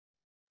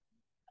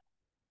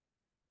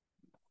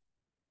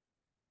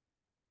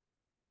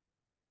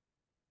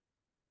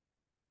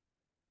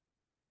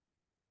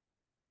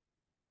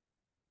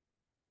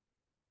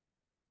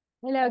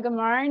Hello, good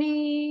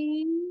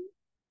morning.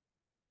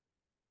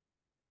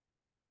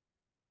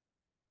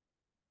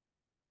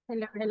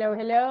 Hello, hello,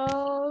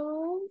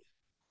 hello.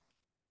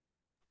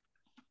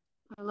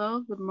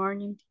 Hello, good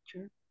morning,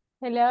 teacher.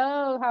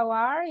 Hello, how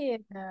are you?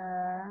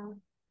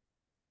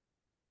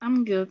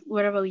 I'm good.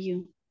 What about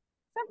you?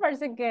 So far,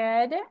 so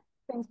good.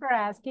 Thanks for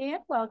asking.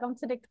 Welcome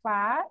to the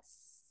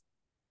class.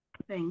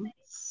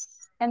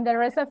 Thanks. And the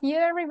rest of you,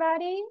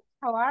 everybody,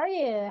 how are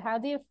you? How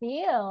do you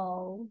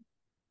feel?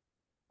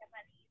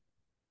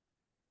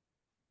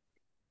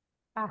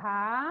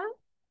 Uh-huh.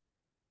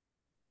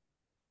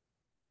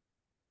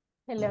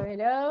 Hello,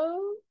 hello.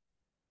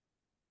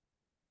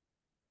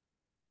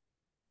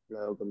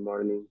 Hello, good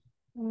morning.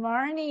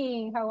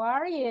 Morning, how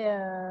are you?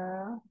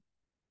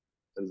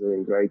 I'm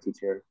doing great,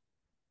 teacher.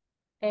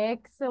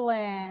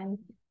 Excellent.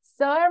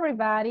 So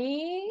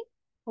everybody,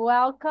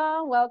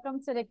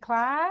 welcome to the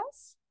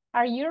class.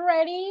 Are you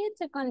ready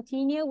to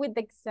continue with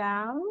the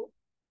exam?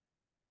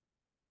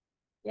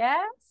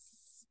 Yes?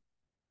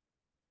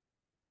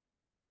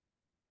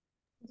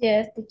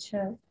 Yes,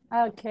 teacher.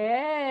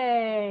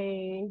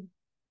 Okay.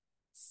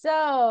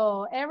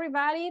 So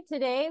everybody,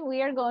 today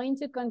we are going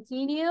to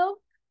continue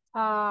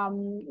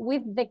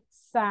with the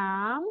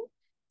exam.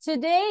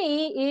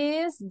 Today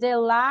is the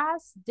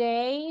last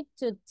day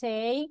to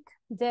take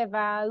the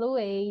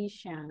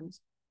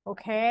evaluations,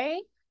 okay?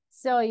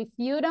 So if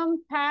you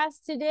don't pass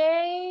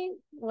today,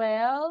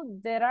 well,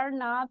 there are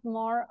not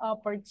more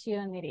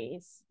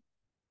opportunities.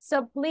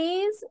 So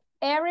please,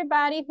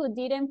 everybody who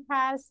didn't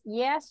pass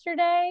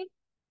yesterday,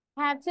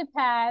 have to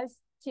pass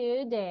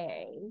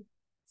today.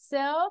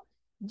 So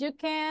you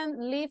can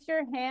lift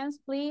your hands,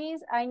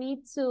 please. I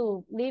need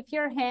to lift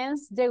your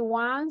hands, the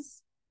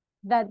ones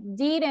that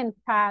didn't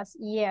pass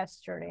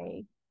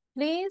yesterday.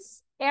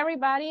 Please,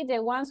 everybody,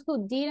 the ones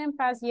who didn't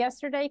pass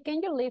yesterday,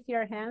 can you lift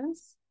your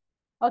hands?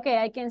 Okay,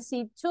 I can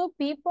see 2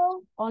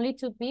 people. Only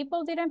 2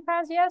 people didn't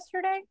pass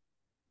yesterday.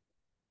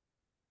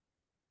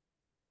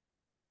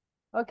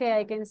 Okay,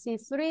 I can see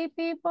 3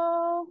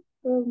 people.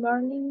 Good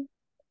morning.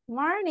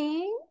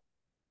 Morning.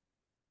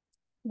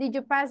 Did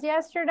you pass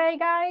yesterday,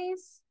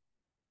 guys?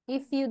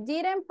 If you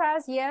didn't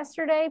pass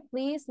yesterday,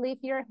 please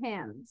lift your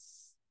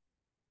hands.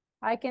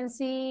 I can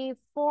see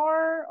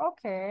 4.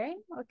 Okay,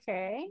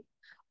 okay.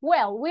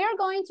 Well, we are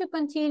going to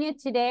continue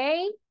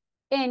today.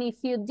 And if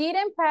you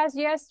didn't pass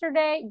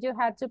yesterday, you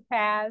had to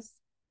pass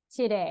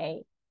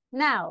today.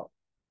 Now,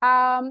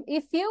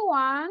 if you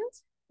want,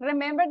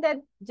 remember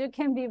that you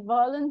can be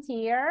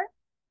volunteer.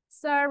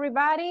 So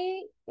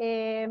everybody,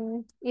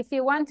 if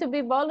you want to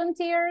be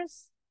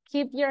volunteers,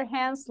 keep your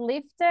hands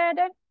lifted,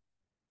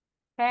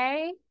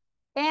 okay?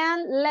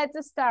 And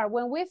let's start.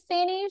 When we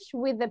finish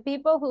with the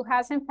people who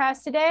hasn't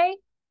passed today,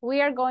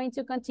 we are going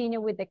to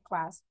continue with the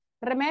class.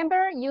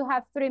 Remember, you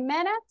have 3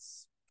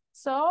 minutes.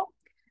 So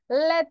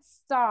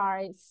let's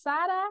start.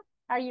 Sarah,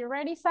 are you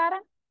ready,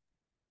 Sarah?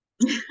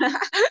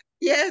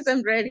 Yes,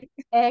 I'm ready.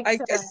 I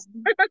Excellent. guess.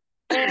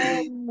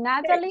 And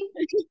Natalie?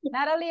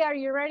 Natalie, are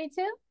you ready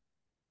too?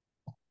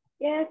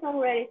 Yes, I'm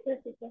ready to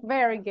teacher.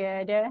 Very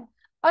good.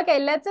 Okay,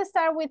 let's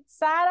start with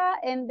Sarah,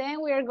 and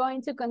then we are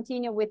going to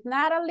continue with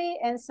Natalie,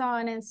 and so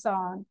on and so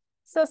on.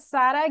 So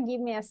Sarah,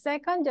 give me a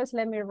second. Just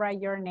let me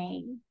write your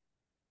name.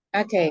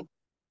 Okay.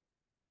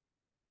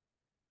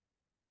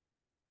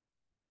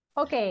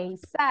 Okay,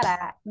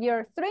 Sarah,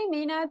 your 3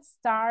 minutes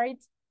start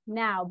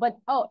now. But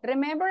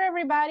remember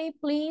everybody,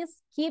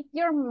 please keep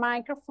your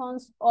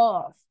microphones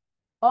off.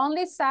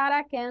 Only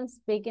Sarah can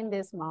speak in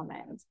this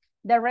moment.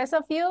 The rest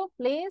of you,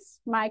 please,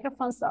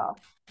 microphones off.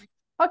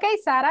 Okay,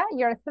 Sarah,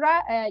 your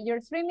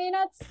 3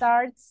 minutes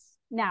starts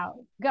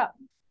now. Go.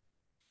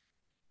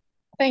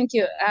 Thank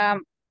you.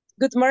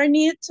 Good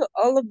morning to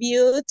all of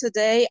you.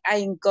 Today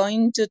I'm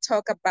going to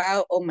talk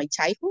about my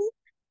childhood.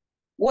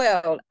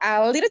 Well,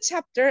 a little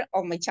chapter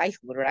of my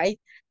childhood, right?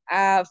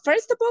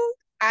 First of all,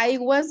 I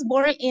was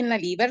born in La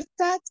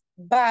Libertad,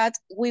 but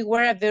we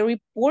were a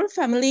very poor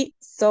family,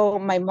 so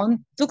my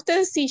mom took the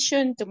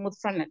decision to move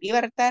from La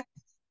Libertad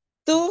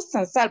to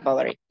San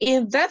Salvador.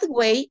 In that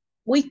way,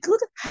 we could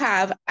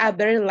have a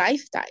better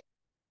lifestyle.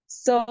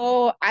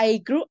 So I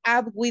grew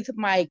up with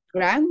my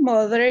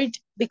grandmother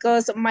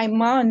because my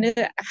mom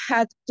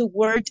had to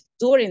work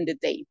during the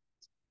day.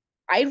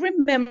 I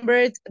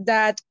remembered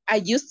that I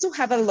used to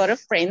have a lot of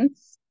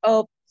friends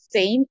of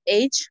same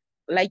age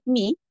like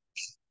me.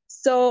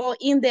 So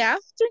in the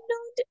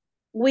afternoon,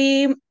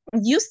 we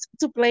used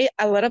to play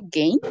a lot of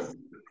games.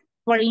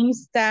 For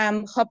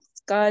instance,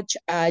 hopscotch,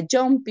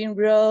 jumping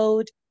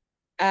road,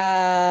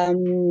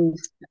 um,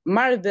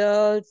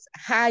 marbles,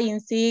 hide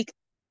and seek,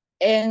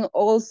 and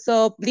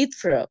also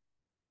leapfrog.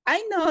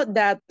 I know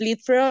that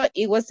leapfrog,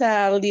 it was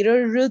a little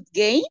rude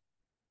game,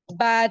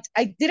 but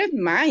I didn't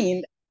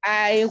mind.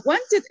 I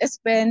wanted to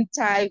spend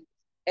time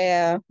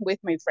with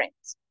my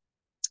friends.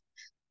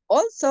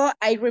 Also,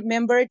 I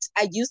remembered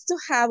I used to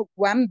have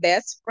one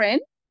best friend.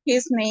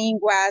 His name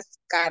was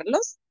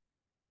Carlos.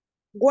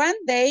 One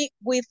day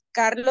with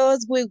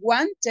Carlos, we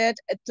wanted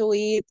to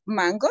eat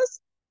mangoes.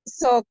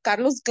 So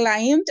Carlos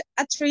climbed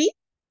a tree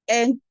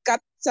and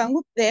cut some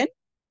of them.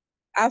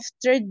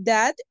 After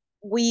that,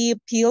 we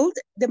peeled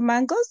the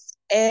mangoes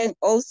and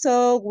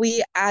also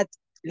we add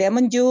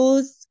lemon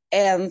juice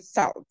and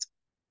salt.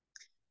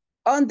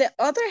 On the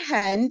other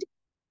hand,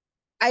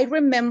 I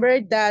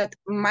remember that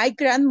my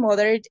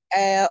grandmother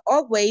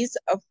always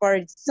for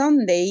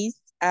Sundays,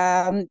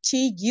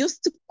 she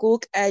used to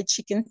cook a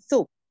chicken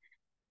soup.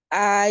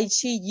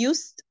 She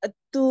used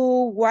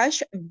to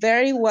wash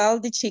very well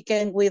the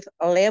chicken with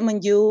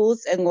lemon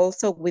juice and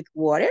also with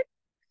water.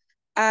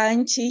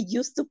 And she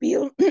used to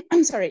peel,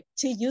 I'm sorry,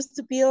 she used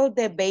to peel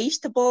the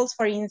vegetables,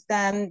 for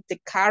instance, the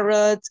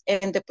carrots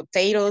and the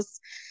potatoes.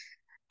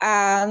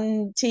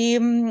 She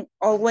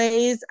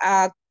always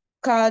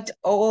cut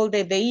all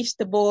the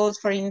vegetables,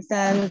 for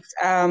instance,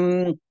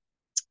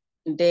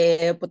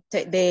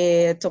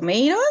 the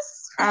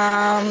tomatoes,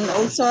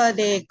 also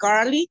the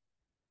garlic.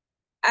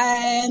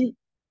 And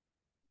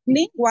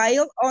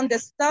meanwhile, on the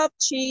stove,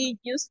 she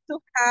used to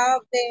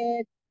have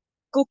the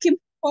cooking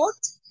pot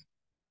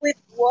with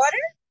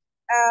water,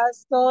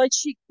 so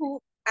she could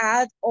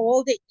add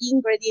all the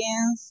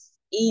ingredients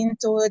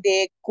into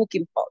the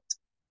cooking pot.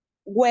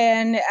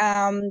 When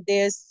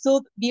the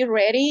soup be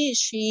ready,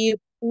 she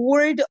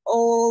poured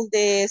all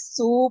the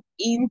soup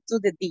into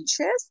the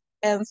dishes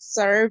and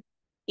served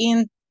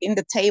in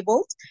the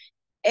table.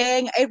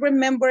 And I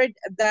remembered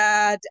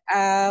that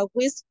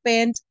we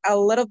spent a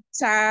lot of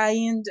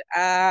time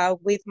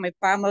with my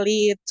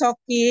family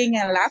talking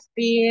and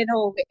laughing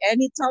over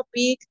any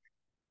topic.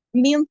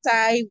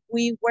 Meantime,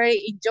 we were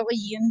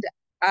enjoying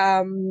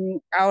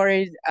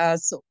our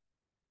soup.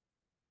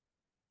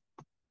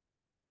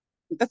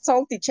 That's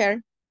all,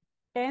 teacher.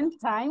 And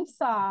time's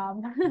up.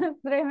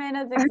 3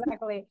 minutes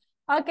exactly.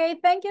 Okay,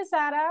 thank you,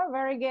 Sarah.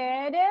 Very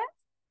good.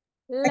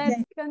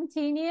 Let's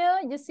continue.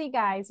 You see,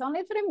 guys,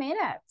 only 3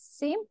 minutes.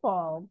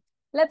 Simple.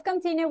 Let's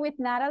continue with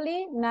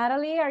Natalie.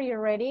 Natalie, are you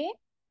ready?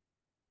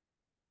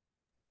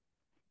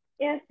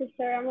 Yes,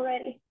 teacher, I'm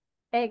ready.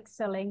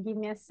 Excellent. Give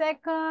me a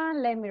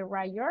second. Let me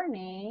write your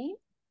name.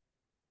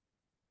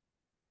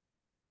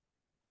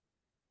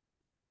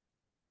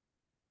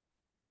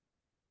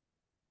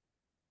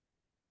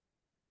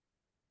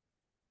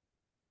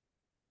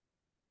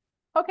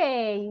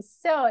 Okay,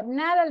 so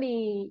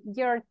Natalie,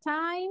 your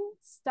time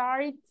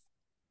starts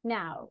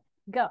now.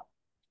 Go.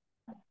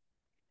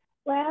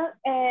 Well,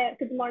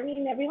 good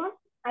morning, everyone.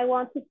 I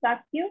want to talk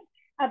to you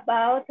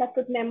about a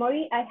good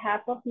memory I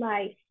have of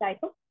my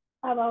childhood,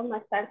 about my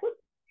childhood.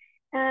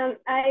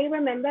 I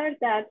remember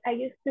that I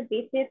used to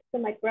visit to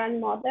my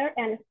grandmother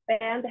and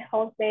spend the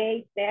whole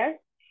day there.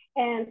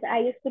 And I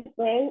used to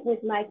play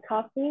with my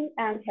cousin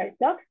and her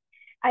dogs.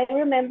 I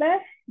remember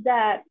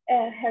that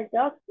her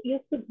dogs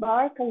used to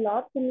bark a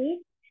lot to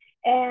me,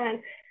 and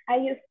I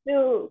used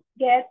to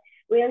get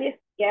really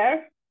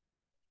scared.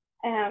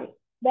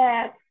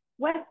 That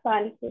was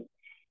fun too.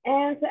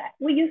 And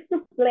we used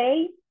to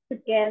play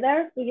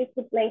together. We used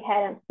to play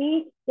hide and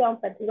seek, jump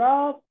and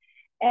rope,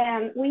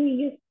 and we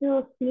used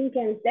to sing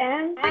and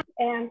dance.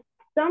 And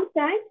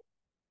sometimes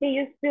they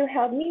used to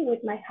help me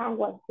with my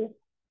homework too.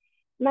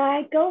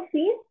 My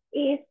cousin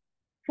is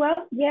 12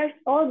 years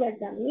older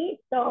than me,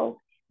 so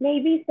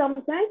maybe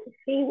sometimes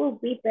she will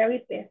be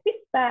very busy,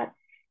 but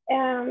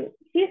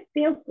she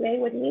still play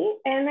with me.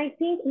 And I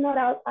think not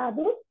all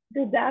adults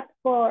do that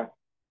for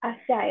a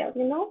child,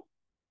 you know?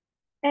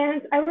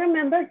 And I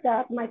remember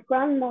that my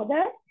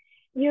grandmother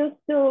used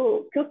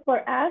to cook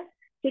for us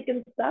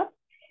chicken stuff,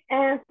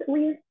 and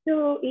we used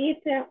to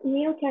eat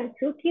milk and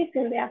cookies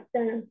in the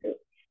afternoon too.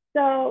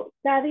 So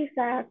that is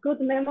a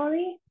good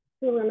memory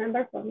to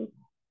remember for me.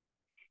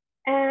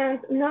 And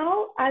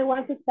now I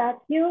want to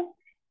talk to you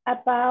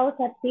about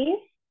a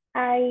dish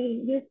I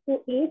used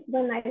to eat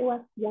when I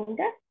was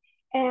younger,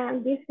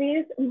 and this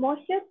is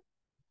mashed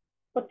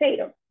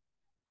potato.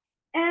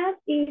 And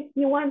if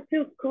you want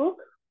to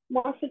cook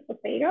mashed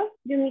potatoes,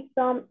 you need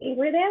some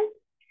ingredients.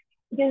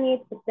 You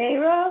need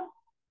potatoes,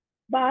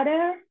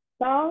 butter,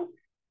 salt,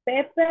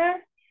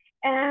 pepper,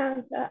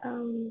 and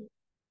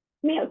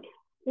milk.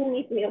 You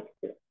need milk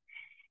too.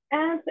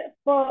 And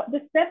for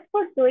the steps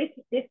for doing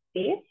this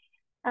dish,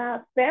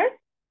 first,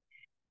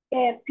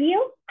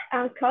 peel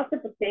and cut the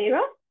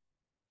potatoes.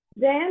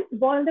 Then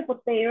boil the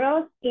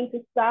potatoes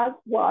into salt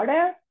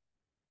water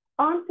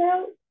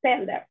until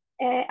tender,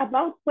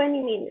 about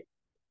 20 minutes.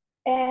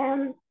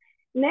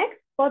 Next,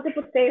 put the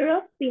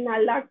potatoes in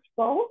a large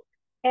bowl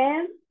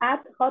and add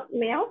hot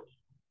milk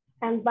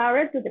and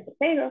butter to the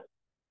potatoes.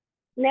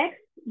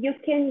 Next, you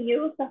can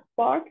use a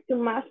fork to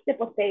mash the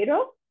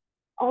potatoes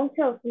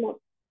until smooth.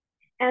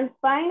 And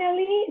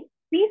finally,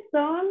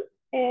 season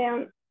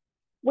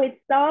with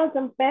salt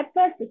and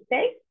pepper to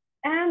taste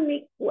and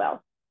mix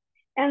well.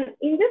 And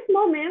in this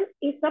moment,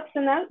 it's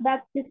optional,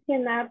 but you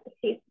can add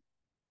cheese.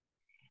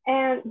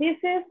 And this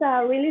is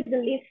a really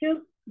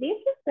delicious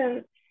dish,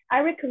 and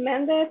I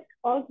recommend it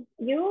all of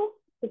you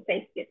to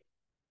taste it.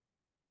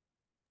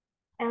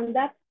 And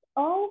that's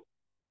all.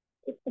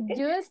 Okay.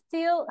 You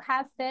still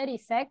have 30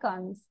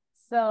 seconds.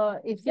 So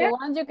if you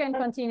want, you can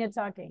continue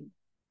talking.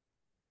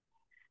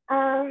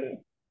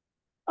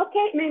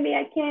 Okay, maybe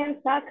I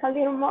can talk a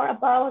little more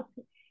about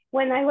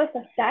when I was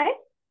a child,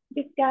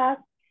 because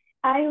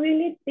I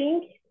really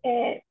think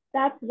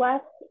that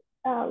was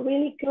a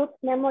really good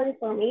memory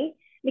for me,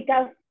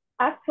 because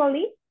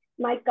actually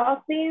my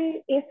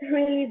cousin is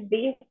really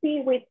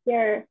busy with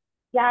their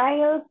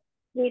child,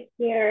 with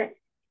their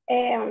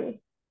um,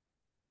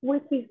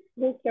 with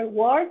her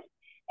work,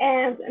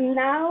 and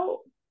now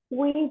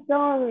we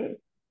don't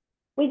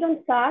we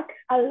don't talk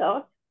a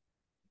lot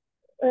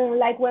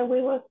like when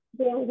we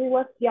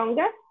was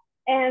younger,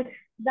 and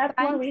that's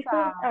one Time's reason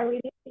up. I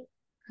really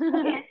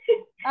okay.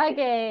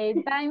 Okay,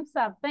 time's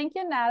up. Thank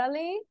you,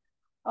 Natalie.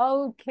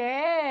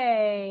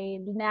 Okay,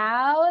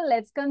 now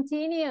let's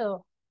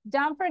continue.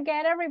 Don't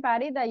forget,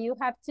 everybody, that you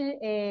have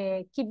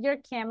to keep your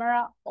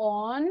camera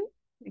on.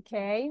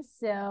 Okay,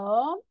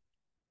 so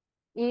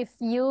if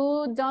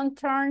you don't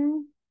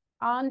turn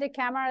on the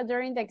camera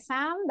during the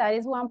exam, that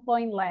is 1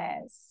 point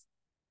less.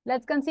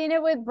 Let's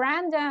continue with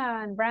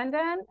Brandon.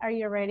 Brandon, are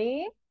you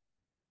ready?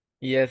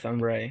 Yes,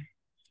 I'm ready.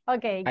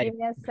 Okay, I give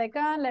me a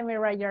second. Let me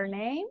write your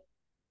name.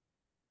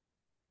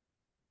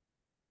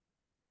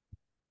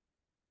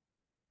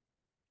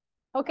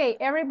 Okay,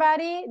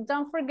 everybody,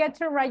 don't forget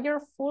to write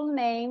your full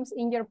names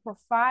in your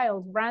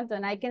profiles.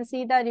 Brandon, I can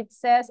see that it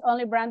says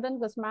only Brandon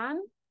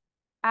Guzman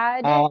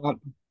added.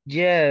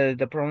 Yeah,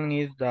 the problem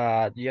is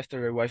that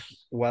yesterday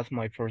was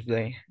my first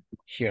day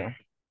here.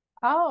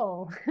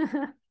 Oh,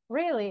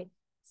 really?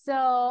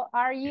 So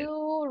are Yeah.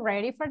 you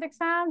ready for the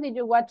exam? Did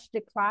you watch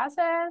the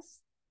classes?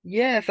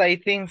 Yes, I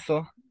think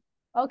so.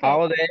 Okay,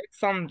 All the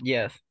exam,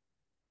 yes.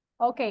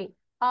 okay.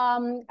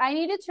 I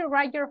needed to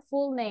write your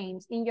full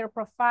names in your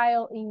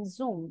profile in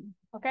Zoom,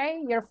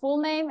 okay? Your full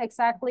name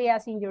exactly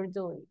as in your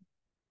doing,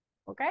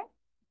 okay?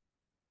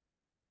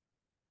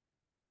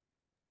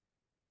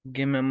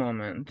 Give me a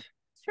moment.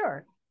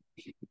 Sure.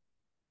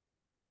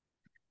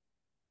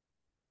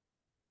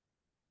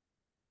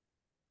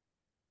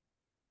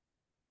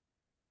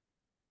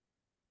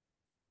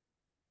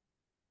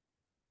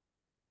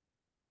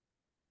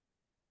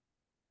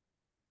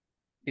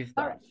 It's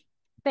All that. right.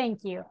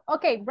 Thank you.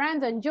 Okay,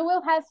 Brandon, you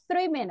will have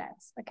 3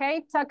 minutes,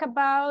 okay? Talk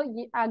about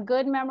a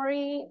good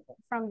memory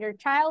from your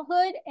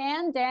childhood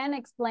and then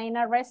explain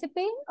a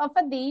recipe of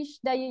a dish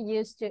that you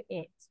used to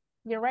eat.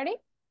 You ready?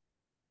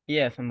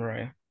 Yes, I'm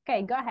ready.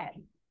 Okay, go ahead.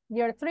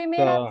 Your 3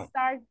 minutes So,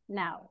 start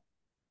now.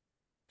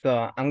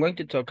 so I'm going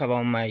to talk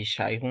about my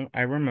childhood.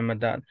 I remember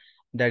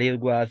that it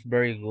was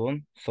very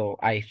good. So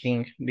I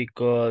think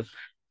because,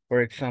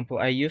 for example,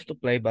 I used to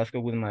play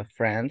basketball with my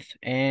friends,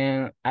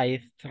 and I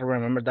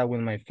remember that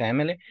with my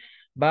family.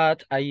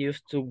 But I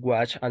used to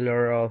watch a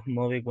lot of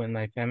movies with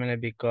my family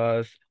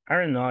because I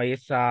don't know,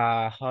 it's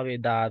a hobby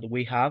that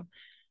we have.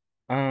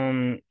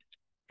 Um,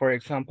 for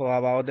example,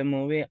 about the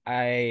movie,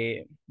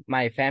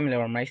 my family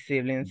or my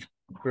siblings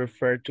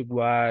prefer to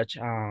watch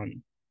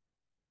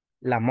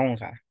La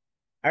Monja.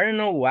 I don't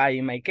know why.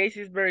 In my case,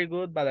 it's very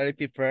good, but I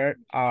prefer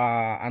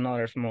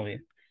others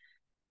movie,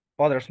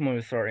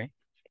 sorry.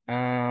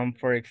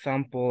 For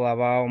example,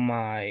 about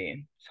my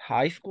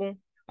high school,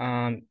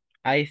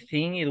 I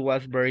think it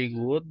was very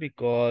good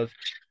because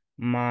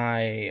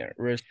my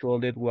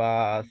result it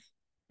was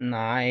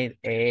 9,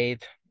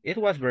 8. It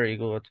was very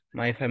good.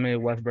 My family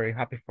was very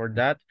happy for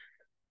that.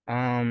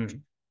 Um,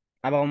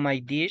 about my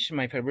dish,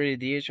 my favorite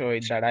dish or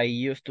that I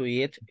used to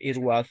eat, it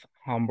was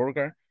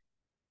hamburger.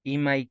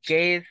 In my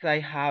case, I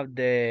have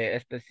the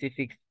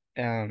specific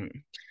um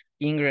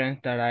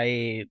ingredients that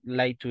I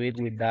like to eat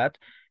with that.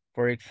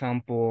 For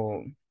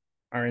example,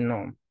 I don't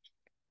know,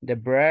 the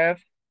bread,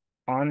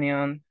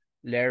 onion,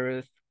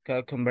 lettuce,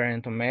 cucumber,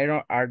 and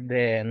tomato are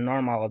the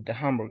normal of the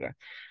hamburger.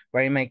 But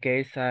in my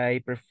case, I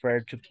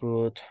prefer to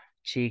put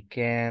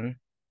chicken,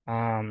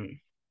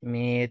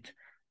 meat,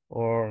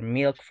 or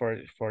milk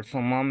for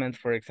some moments.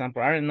 For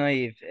example, I don't know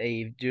if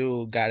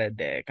you got it,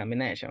 the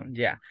combination.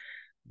 Yeah.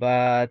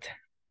 But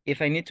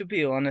if I need to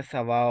be honest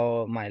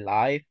about my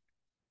life,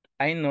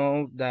 I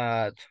know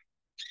that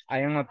I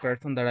am a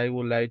person that I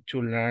would like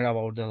to learn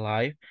about the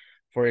life.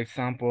 For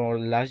example,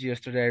 last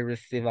yesterday I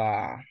received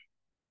a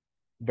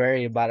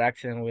very bad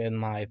accident with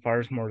my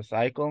first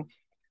motorcycle.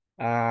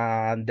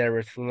 The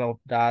result of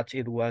that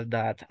it was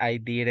that I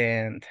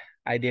didn't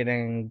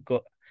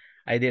go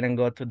I didn't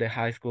go to the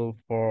high school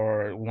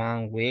for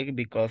 1 week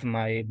because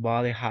my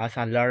body has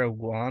a lot of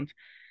wounds.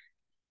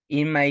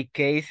 In my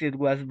case, it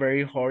was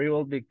very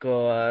horrible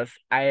because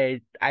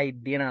I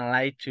didn't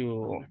like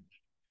to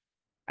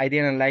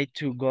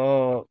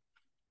go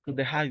to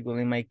the high school.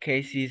 In my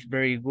case, it's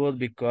very good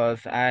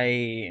because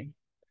I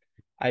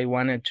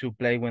wanted to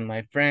play with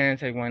my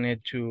friends. I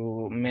wanted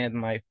to meet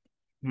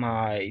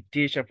my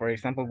teacher, for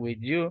example, with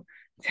you.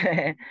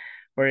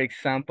 For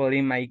example,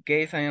 in my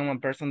case, I am a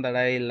person that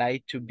I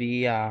like to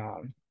be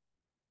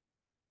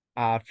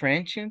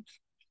friendships.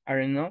 I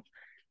don't know.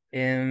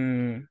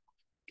 Um,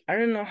 I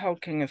don't know how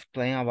can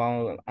explain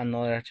about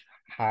another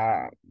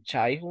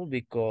childhood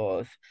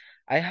because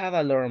I have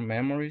a lot of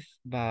memories,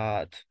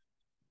 but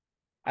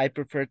I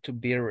prefer to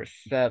be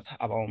reserved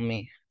about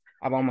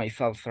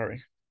myself,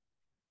 sorry.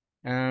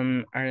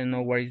 I don't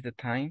know what is the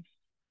time.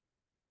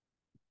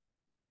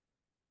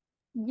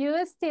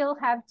 You still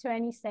have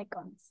 20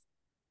 seconds.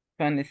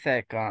 20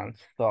 seconds.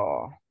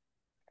 So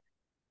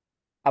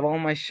about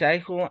my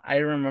childhood, I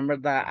remember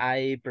that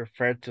I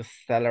prefer to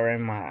celebrate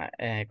my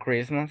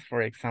Christmas.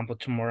 For example,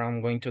 tomorrow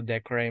I'm going to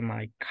decorate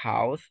my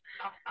house.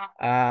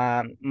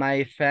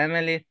 My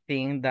family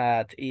think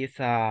that is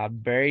a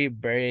very,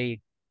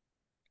 very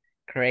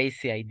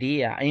crazy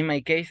idea. In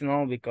my case,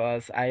 no,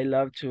 because I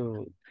love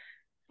to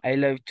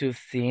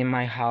see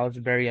my house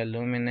very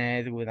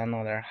illuminated with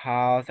another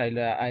house. I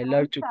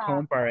love to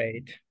compare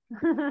it.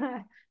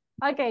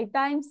 Okay,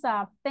 time's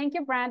up. Thank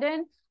you,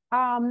 Brandon.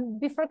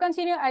 Before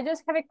continue, I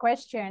just have a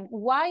question.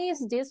 Why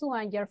is this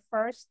one your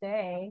first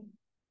day?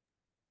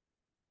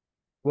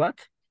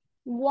 What?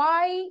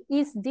 Why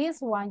is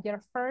this one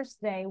your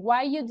first day?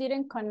 Why you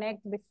didn't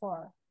connect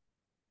before?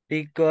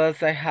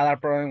 Because I had a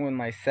problem with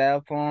my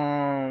cell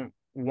phone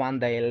one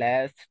day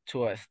less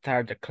to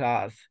start the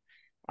class.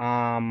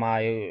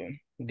 My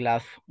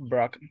glass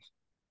broke.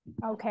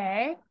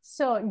 Okay,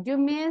 so you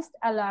missed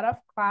a lot of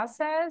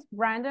classes,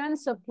 Brandon.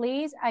 So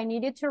please, I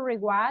need you to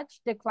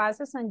rewatch the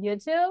classes on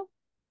YouTube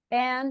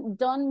and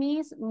don't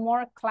miss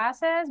more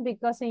classes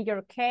because in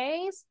your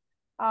case,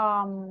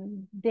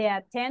 the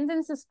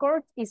attendance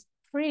score is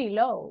pretty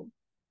low.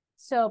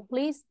 So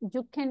please,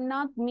 you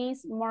cannot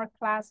miss more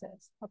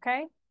classes,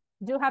 okay?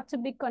 You have to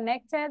be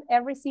connected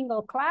every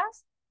single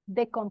class,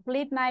 the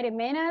complete 90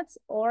 minutes,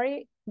 or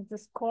the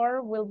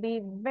score will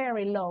be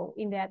very low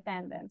in the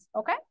attendance,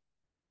 okay?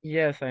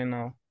 Yes, I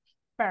know.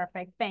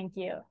 Perfect, thank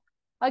you.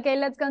 Okay,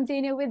 let's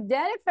continue with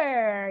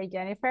Jennifer.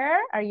 Jennifer,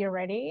 are you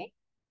ready?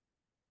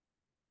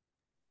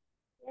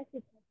 Yes,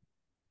 teacher.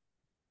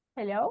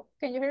 Hello,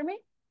 can you hear me?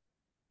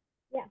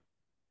 Yeah.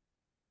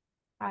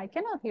 I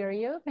cannot hear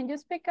you. Can you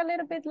speak a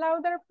little bit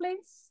louder,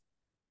 please?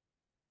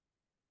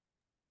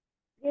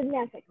 Give me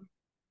a second.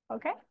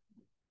 Okay.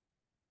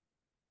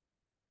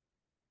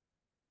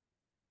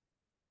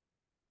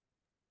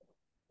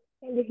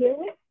 Can you hear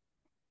me?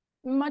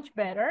 Much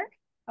better.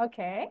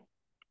 Okay.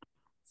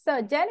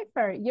 So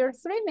Jennifer, your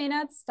 3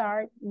 minutes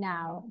start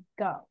now.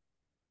 Go.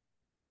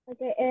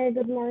 Okay,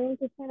 good morning,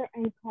 teacher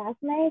and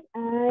classmates.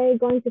 I'm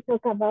going to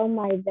talk about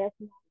my best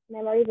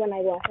memory when I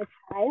was a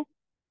child.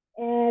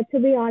 To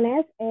be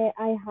honest,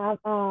 I have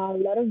a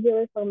lot of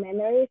beautiful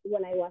memories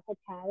when I was a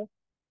child,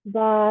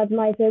 but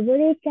my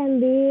favorite can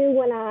be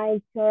when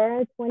I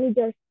turned 20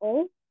 years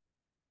old.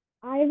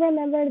 I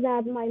remember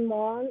that my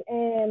mom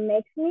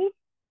makes me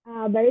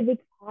a very big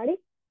party,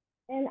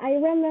 and I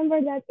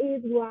remember that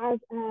it was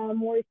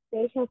more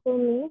special for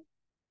me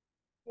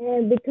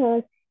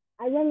because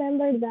I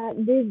remember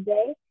that this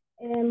day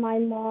my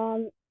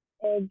mom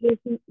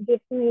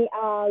gives me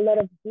a lot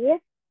of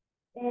gifts,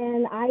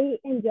 and I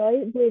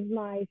enjoy it with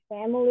my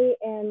family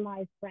and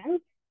my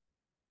friends.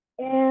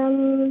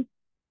 And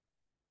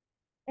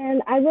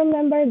and I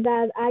remember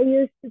that I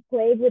used to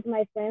play with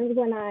my friends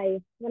when I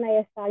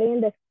studied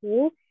in the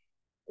school.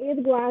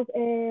 It was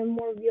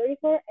more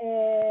beautiful,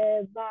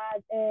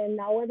 but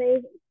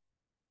nowadays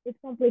it's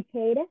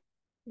complicated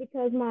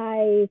because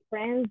my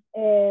friends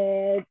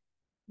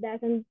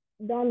doesn't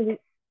don't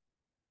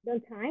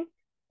time.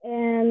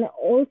 And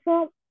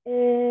also,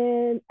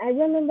 I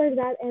remember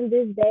that in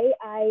this day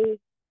I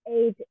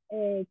ate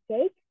a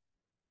cake.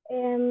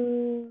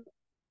 Um,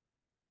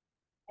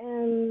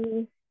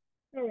 and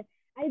sorry,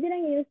 I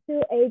didn't used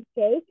to eat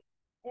cake,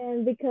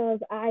 and because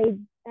I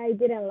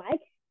didn't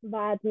like,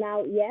 but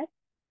now yes.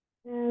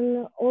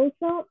 And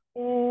also,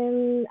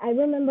 I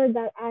remember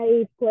that I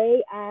used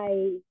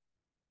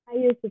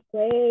to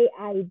play,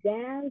 I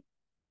dance,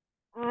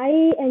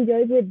 I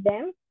enjoyed with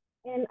them,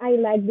 and I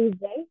like this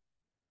day.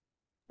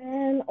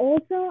 And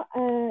also,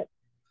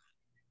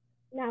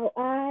 now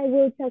I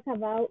will talk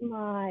about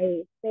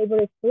my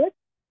favorite food.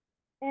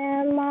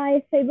 And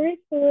my favorite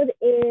food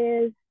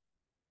is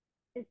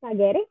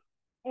spaghetti.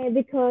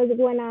 Because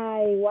when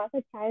I was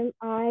a child,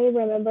 I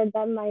remember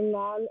that my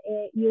mom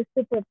used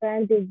to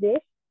prepare this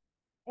dish.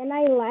 And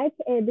I like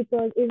it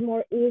because it's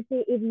more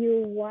easy if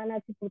you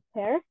wanted to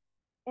prepare.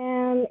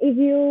 And if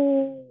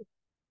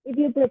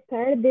you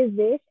prepare this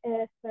dish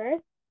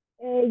first,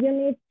 you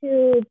need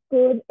to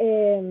put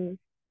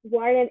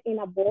water in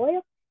a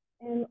boil,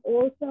 and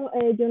also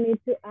you need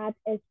to add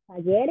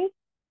spaghetti,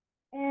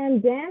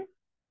 and then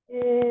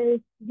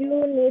you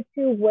need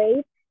to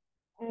wait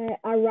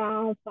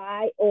around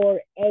 5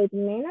 or 8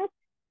 minutes,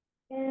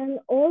 and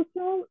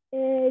also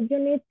you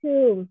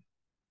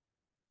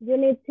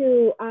need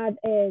to add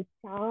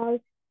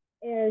salt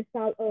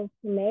of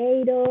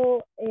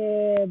tomato,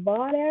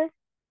 butter,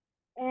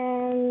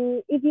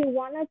 and if you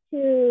wanted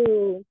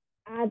to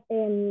add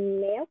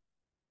milk,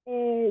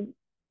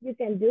 you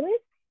can do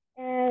it.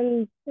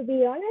 And to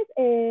be honest,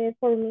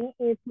 for me,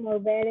 it's more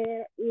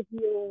better if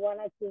you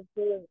wanted to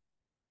put,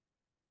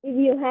 if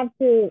you have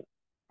to,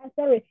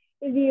 sorry,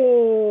 if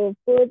you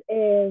put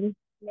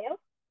milk.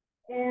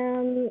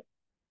 And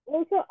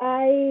also,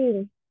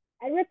 I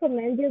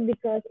recommend you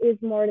because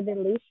it's more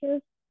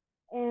delicious.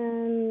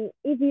 And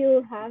if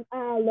you have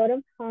a lot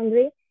of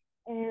hungry,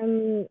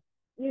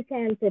 you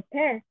can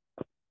prepare.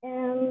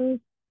 And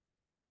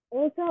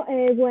also,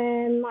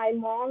 when my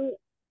mom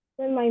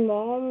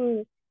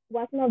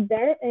was not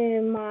there,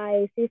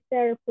 my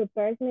sister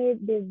prepares me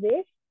this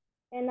dish,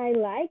 and I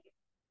like.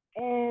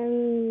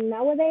 And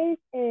nowadays,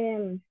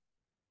 she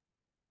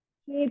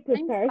Time's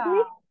prepares me.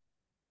 up.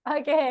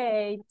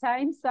 Okay,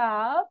 time's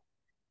up.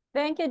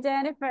 Thank you,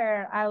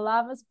 Jennifer. I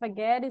love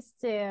spaghetti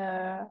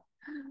too.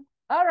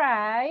 All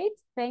right,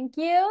 thank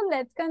you.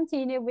 Let's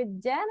continue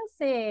with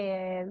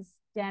Genesis.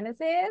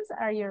 Genesis,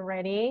 are you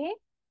ready?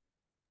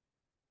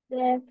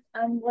 Yes,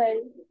 I'm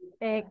ready.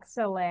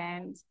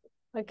 Excellent.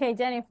 Okay,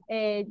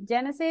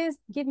 Genesis,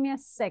 give me a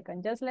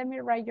second. Just let me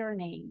write your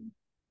name.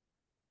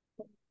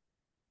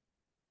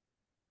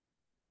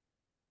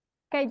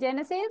 Okay,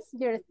 Genesis,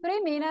 your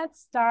 3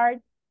 minutes start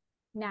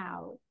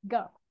now.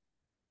 Go.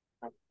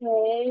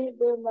 Okay,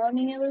 good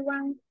morning,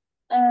 everyone.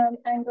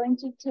 I'm going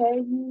to tell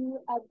you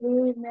a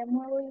good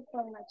memory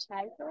from my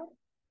childhood.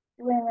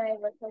 When I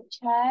was a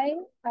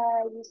child,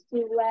 I used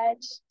to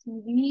watch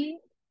TV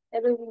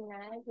every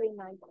night with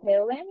my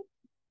parents.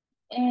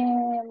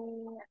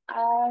 And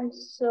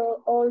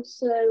also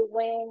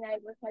when I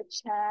was a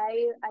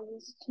child, I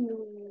used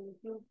to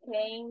do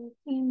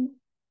painting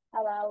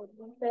about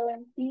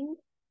different things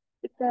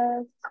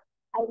because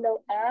I love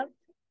art.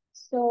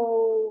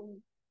 So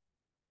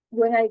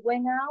when I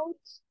went out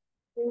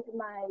with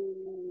my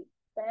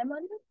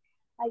family,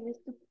 I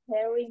used to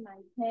carry my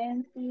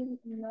pencil,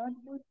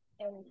 notebook,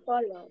 and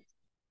colors.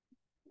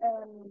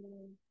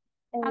 Um,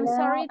 and I'm now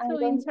sorry I'm to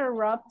going.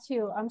 interrupt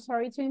you. I'm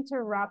sorry to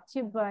interrupt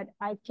you, but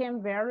I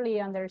can barely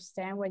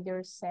understand what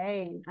you're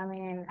saying. I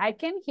mean, I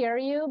can hear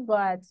you,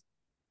 but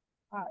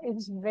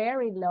it's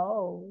very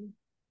low.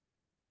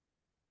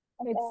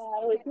 It's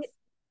Repeat.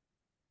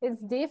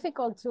 it's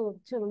difficult to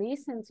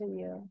listen to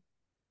you.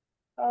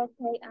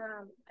 Okay.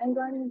 I'm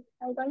going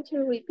to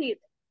repeat.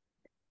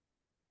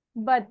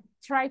 But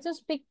try to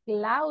speak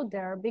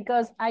louder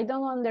because I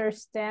don't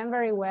understand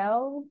very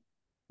well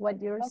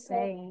what you're Okay.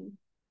 saying.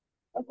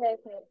 Okay.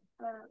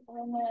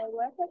 When I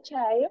was a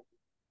child,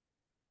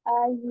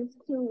 I used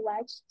to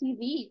watch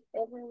TV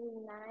every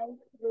night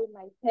with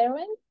my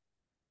parents.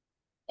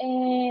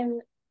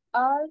 And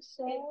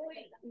also,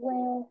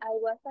 when I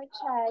was a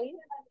child,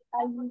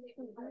 I used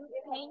to do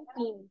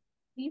painting.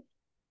 This,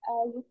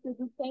 I used to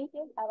do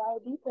painting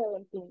about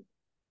different things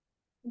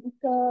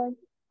because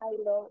I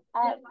love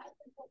art.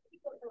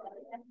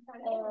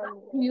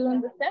 Do you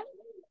understand?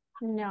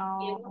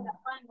 No.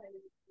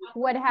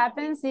 What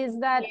happens is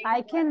that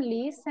I can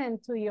listen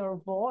to your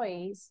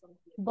voice,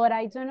 but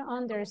I don't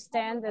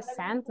understand the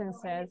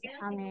sentences.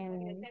 I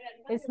mean,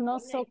 it's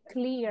not so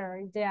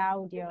clear, the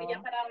audio.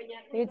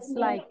 It's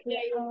like,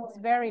 it's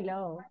very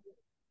low.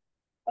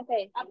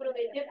 Okay.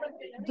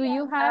 Do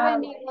you have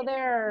any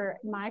other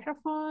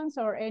microphones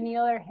or any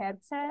other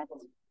headset?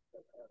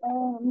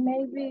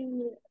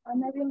 Maybe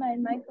my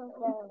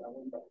microphone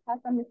has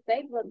a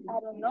mistake, but I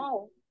don't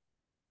know.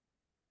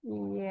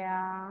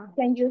 Yeah.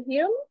 Can you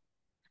hear me?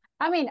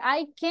 I mean,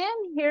 I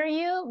can hear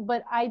you,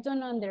 but I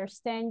don't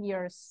understand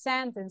your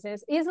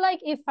sentences. It's like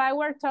if I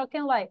were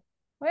talking like,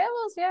 well,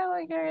 yeah,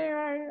 like,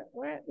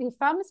 if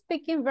I'm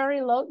speaking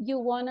very low, you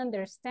won't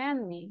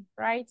understand me,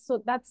 right?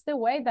 So that's the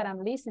way that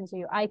I'm listening to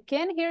you. I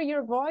can hear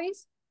your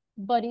voice,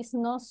 but it's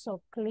not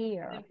so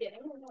clear.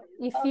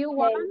 If you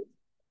want,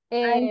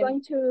 I'm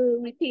going to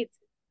repeat.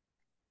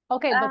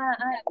 okay,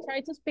 but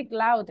try to speak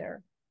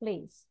louder,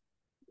 please.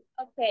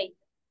 Okay.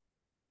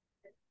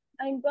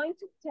 I'm going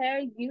to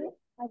tell you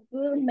a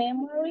good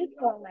memory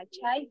from my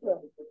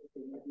childhood.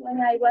 When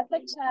I was a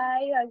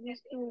child, I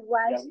used to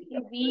watch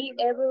TV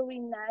every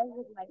night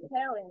with my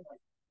parents.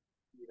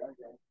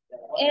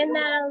 And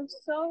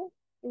also,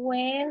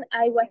 when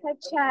I was a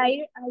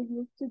child, I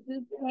used to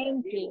do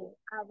painting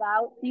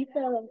about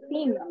different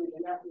things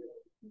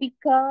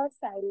because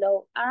I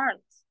love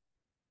art.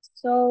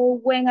 So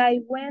when I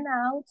went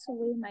out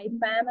with my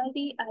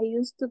family, I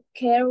used to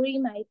carry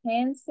my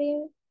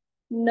pencil,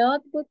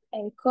 notebook,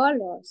 and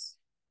colors.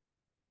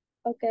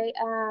 Okay,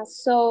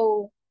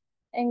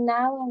 and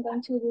now I'm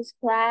going to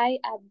describe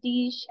a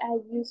dish I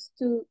used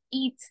to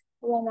eat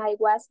when I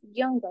was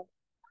younger.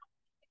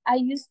 I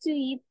used to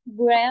eat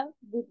bread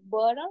with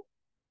butter.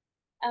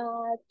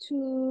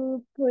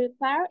 To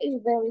prepare is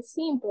very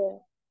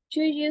simple.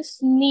 You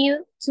just need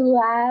to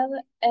add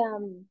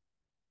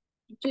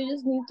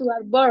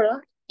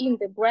butter in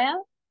the bread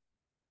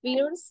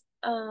first.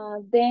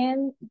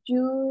 Then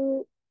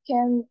you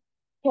can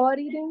put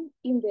it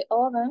in the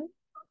oven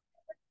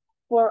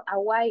for a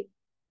while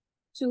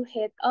to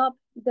heat up,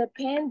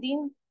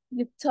 depending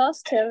the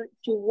toaster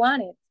you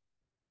want it.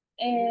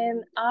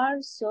 And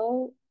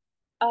also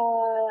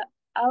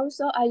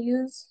I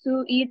used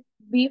to eat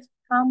beef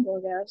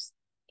hamburgers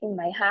in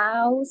my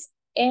house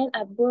and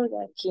at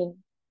Burger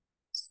King.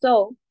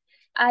 So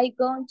I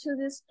going to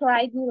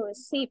describe the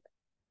recipe.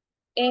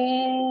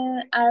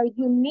 And our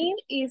need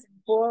is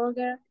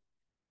burger,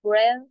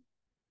 bread,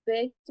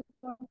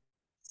 vegetable,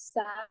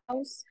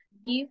 sauce,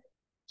 beef,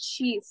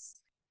 cheese.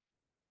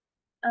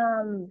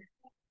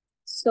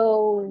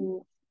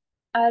 So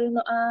I don't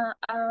know.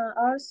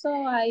 Also,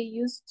 I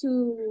used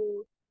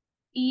to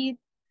eat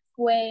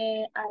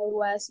when I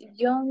was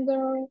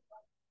younger.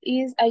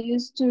 I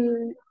used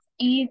to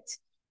eat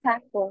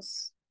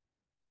tacos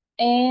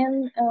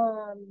and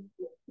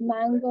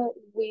mango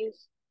with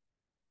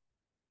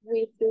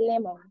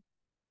lemon.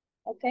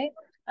 Okay.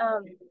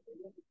 Um,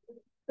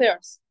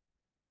 First,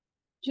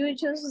 you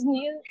just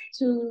need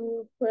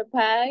to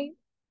prepare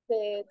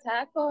the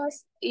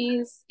tacos.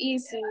 Is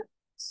easy.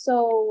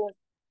 So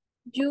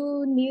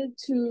you need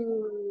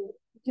to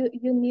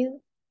you need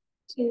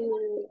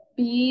to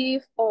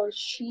beef or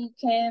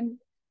chicken,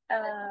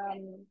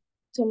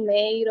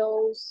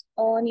 tomatoes,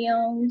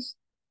 onions,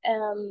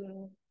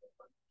 um,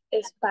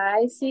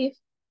 spicy.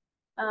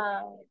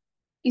 Uh,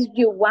 if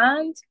you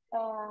want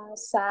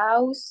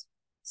sauce,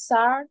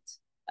 salt.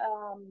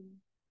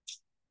 Um,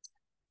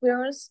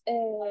 first,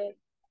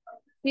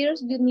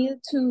 first you need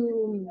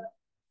to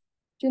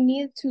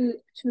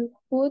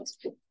put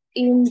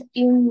in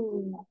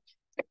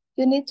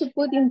you need to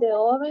put in the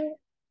oven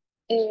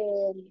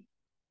um,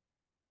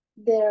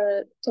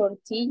 the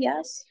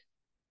tortillas,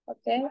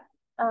 okay?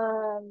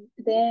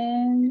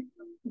 Then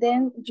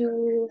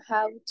you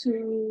have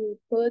to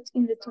put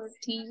in the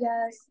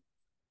tortillas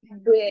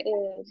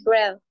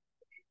bread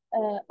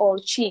or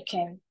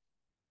chicken.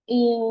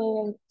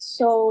 And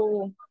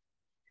so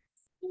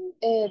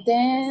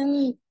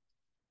then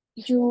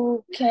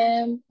you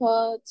can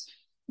put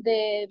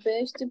the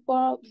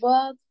vegetable,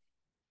 but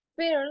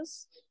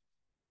first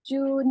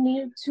you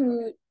need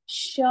to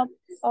chop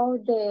all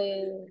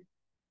the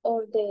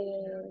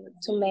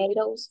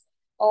tomatoes,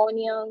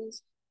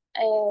 onions,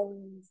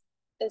 and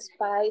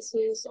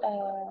spices,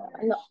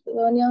 no,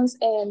 onions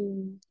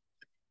and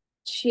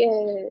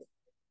chile.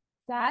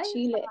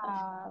 Chile.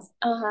 Salsa.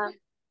 Uh-huh.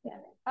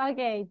 Yeah.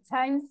 Okay,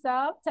 time's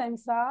up,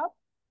 time's up.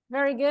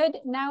 Very good.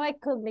 Now I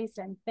could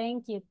listen.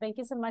 Thank you. Thank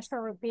you so much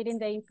for repeating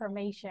the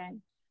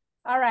information.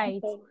 All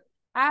right. Okay.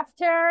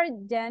 After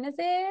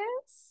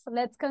Genesis,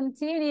 let's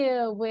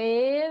continue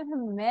with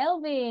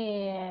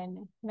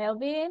Melvin.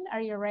 Melvin,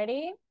 are you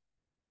ready?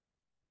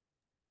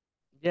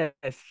 Yes,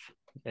 yes.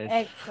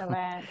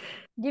 Excellent.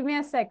 Give me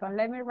a second.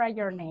 Let me write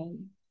your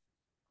name.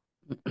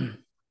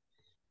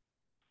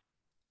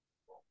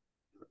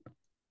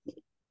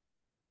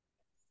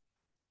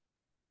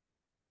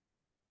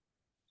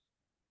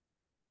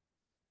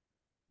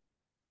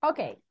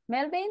 Okay,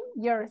 Melvin,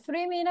 your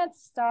 3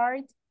 minutes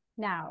start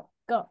now.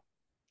 Go.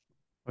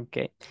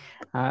 Okay.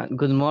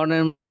 Good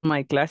morning,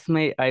 my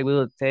classmate. I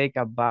will talk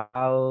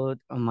about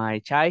my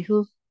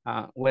childhood.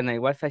 When I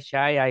was a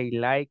child, I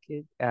liked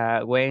it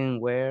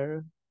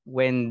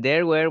when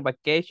there were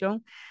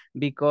vacation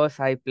because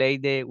I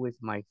played it with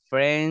my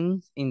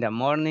friends in the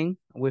morning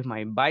with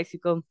my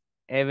bicycle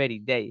every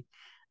day.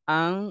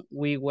 And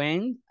we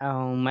went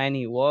on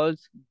many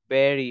walks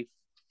very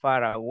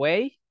far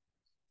away.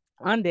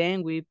 And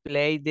then we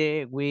played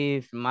it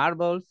with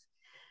marbles.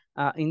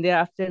 In the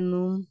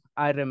afternoon,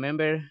 I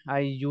remember I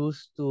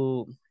used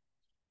to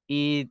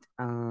eat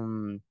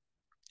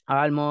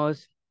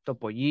almost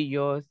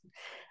topollillos,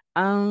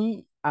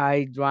 and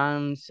I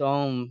drank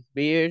some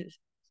beers,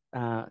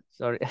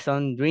 sorry,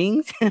 some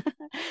drinks,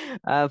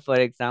 for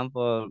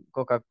example,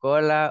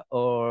 Coca-Cola,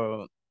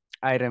 or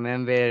I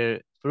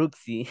remember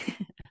Fruxy.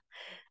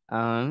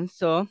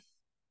 So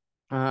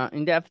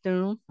in the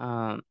afternoon,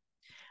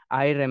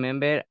 I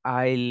remember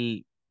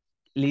I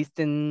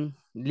listened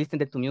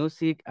to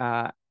music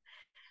at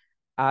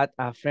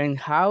a friend's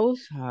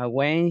house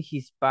when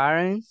his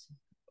parents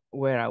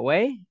were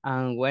away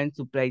and went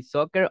to play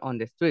soccer on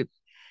the street.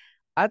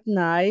 At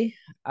night,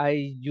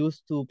 I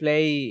used to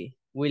play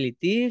Willy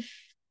Thief,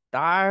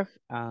 Tag,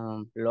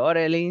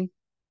 Lorelin,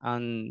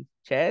 and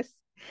chess,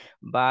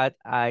 but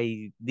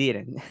I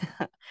didn't.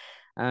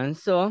 And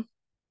so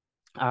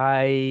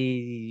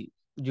I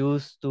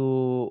used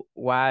to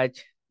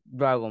watch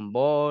Dragon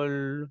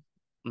Ball,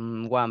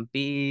 One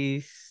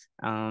Piece,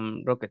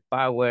 Rocket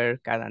Power,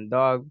 Cat and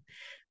Dog,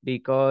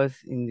 because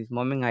in this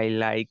moment I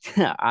liked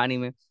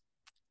anime.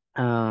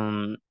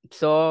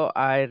 So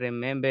I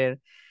remember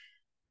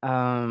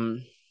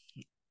um,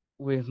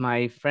 with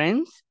my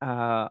friends,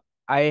 I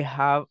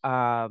have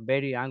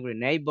very angry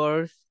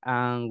neighbors,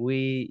 and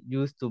we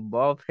used to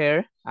bother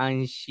her,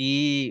 and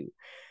she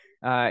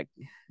uh,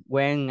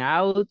 went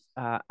out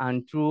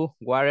and threw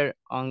water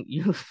on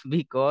us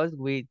because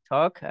we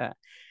talked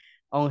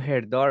on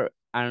her door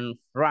and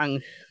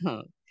rang.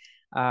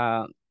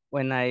 uh,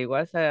 when I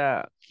was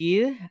a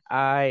kid,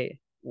 I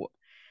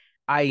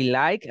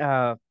like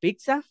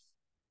pizza.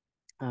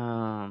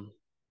 Um,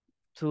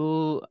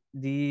 to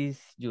this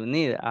you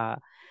need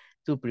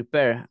to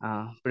prepare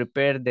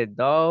the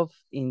dough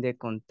in the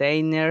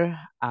container,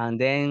 and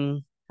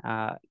then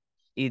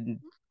it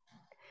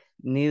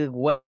need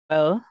well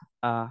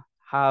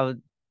have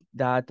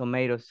the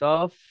tomato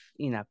sauce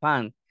in a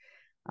pan.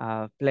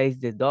 Place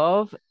the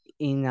dough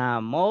in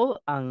a mold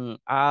and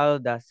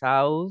add the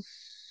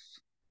sauce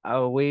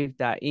with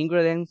the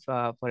ingredients,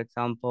 for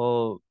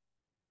example,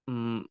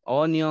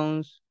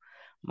 onions,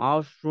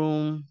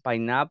 mushroom,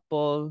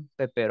 pineapple,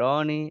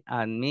 pepperoni,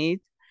 and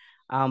meat,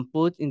 and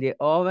put in the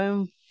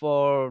oven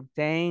for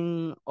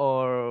 10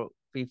 or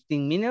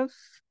 15 minutes.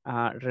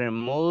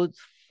 Remove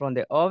from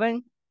the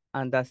oven,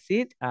 and that's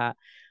it.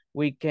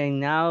 We can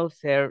now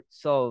serve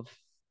sauce.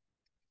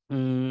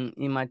 In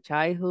my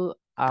childhood,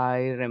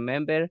 I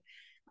remember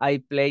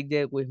I played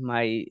it with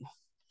my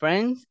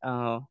friends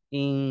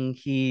in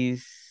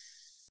his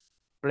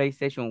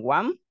PlayStation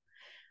 1.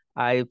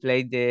 I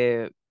played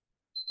the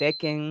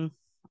Tekken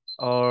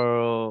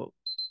or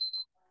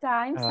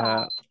Time's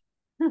uh, up.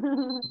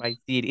 Vice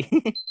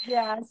City.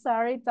 Yeah,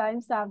 sorry,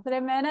 time's up. 3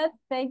 minutes.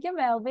 Thank you,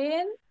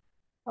 Melvin.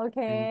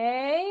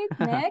 Okay,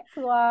 next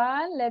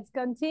one. Let's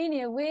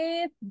continue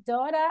with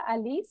Dora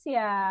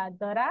Alicia.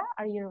 Dora,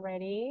 are you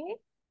ready?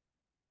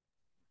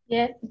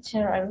 Yes,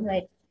 teacher, I'm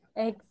ready.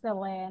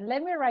 Excellent.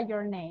 Let me write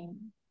your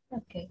name.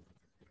 Okay.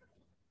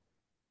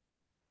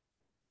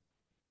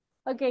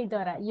 Okay,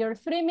 Dora, your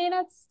 3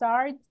 minutes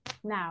start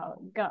now.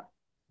 Go.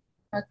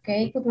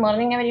 Okay, good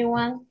morning,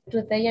 everyone.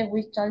 Today I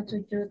will tell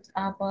to you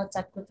about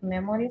a good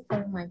memory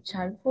from my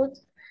childhood.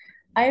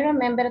 I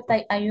remember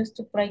that I used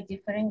to play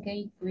different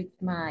games with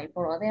my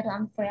brother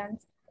and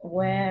friends.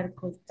 Were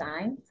good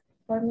times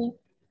for me.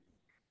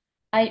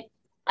 I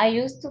I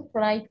used to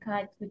play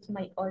kite with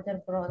my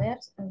older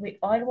brothers, and we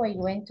always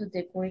went to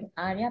the green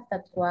area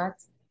that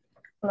was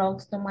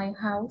close to my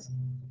house.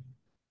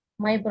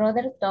 My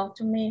brother taught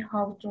me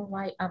how to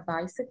ride a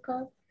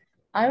bicycle.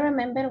 I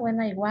remember when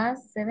I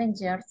was 7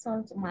 years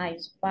old, my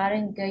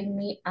parents gave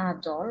me a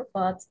doll,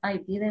 but I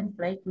didn't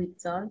play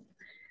with dolls.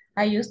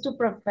 I used to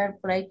prefer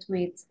play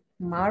with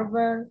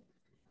marble,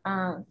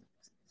 uh,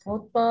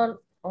 football,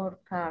 or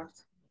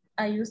cards.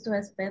 I used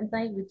to spend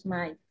time with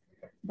my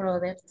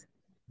brothers.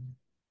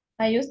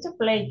 I used to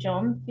play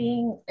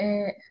jumping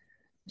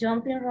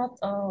rope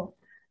or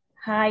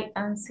hide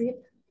and seek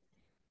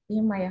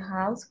in my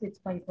house with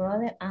my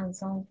brother and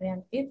some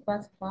friends. It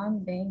was fun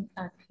being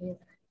a kid.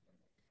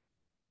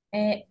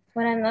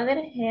 For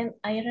another hand,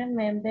 I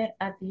remember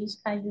a dish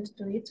I used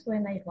to eat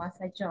when I was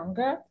a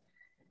younger.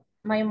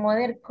 My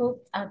mother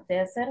cooked a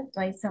dessert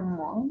twice a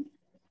month.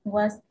 It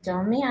was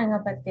yummy and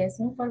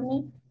appetizing for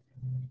me.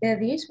 The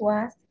dish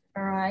was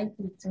rice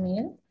with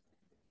milk.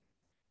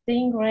 The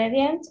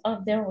ingredients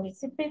of the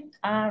recipe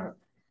are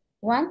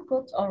 1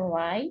 cup of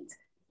rice,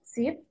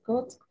 6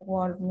 cups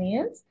whole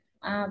milk,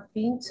 a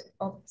pinch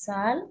of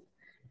salt,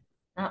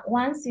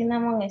 1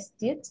 cinnamon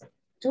stick,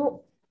 2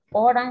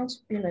 orange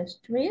peel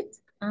strips,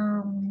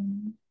 half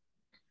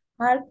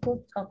cup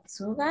of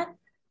sugar,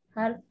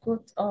 half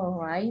cup of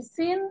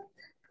raisin,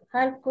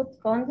 half cup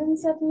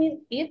condensed milk.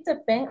 It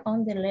depends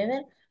on the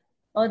level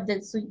of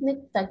the sweetness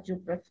that you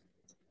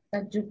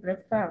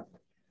prefer.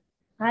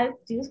 Half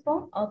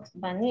teaspoon of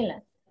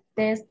vanilla.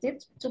 The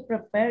steps to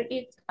prepare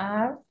it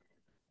are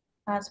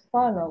as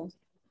follows.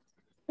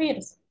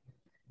 First,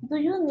 do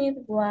you need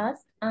wash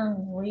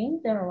and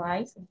rinse the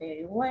rice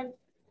very well?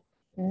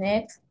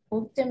 Next,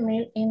 put the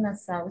milk in a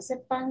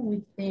saucepan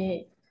with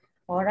the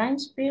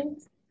orange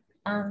peels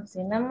and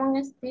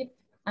cinnamon stick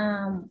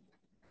and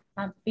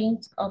a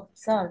pinch of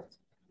salt.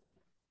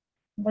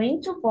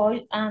 Bring to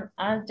boil and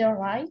add the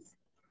rice.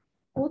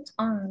 Put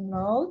on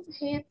low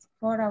heat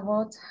for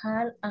about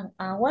half an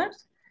hour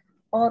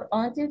or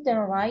until the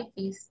rice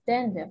is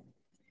tender.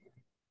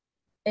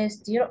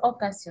 Stir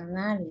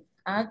occasionally.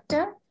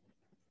 After,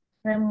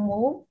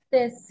 remove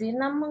the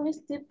cinnamon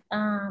stick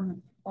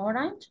and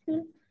orange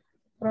peel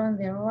from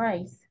the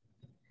rice.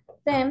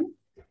 Then,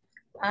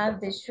 add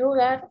the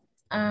sugar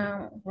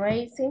and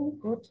raisin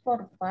good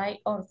for 5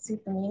 or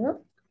 6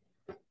 minutes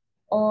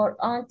or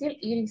until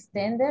it is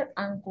tender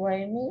and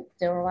creamy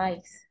the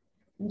rice.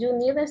 You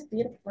need to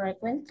stir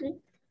frequently.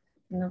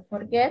 Don't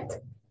forget.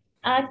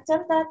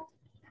 After that,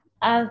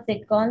 add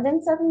the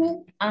condensed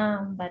milk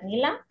and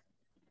vanilla.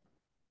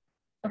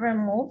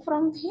 Remove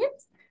from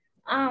heat.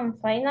 And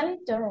finally,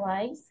 the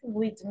rice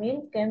with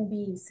milk can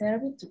be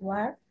served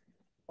warm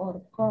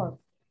or cold.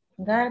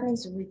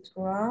 Garnish with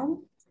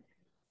rum,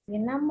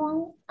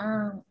 cinnamon,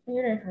 and it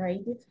is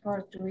ready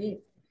for to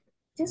eat.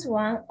 This is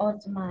one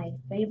of my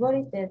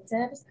favorite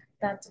desserts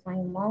that my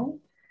mom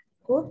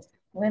cooked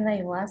when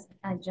I was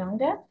a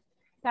younger.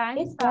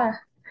 Time's It was. up.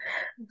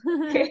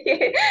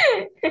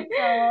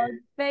 So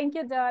thank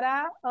you,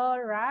 Dora.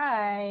 All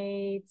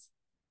right.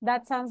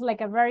 That sounds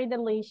like a very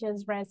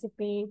delicious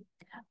recipe.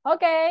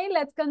 Okay,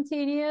 let's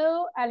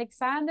continue.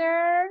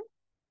 Alexander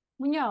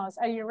Munoz,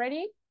 are you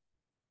ready?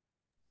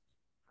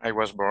 I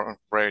was born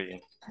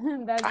ready.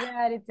 That's the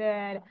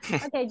attitude.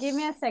 Okay, give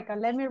me a second.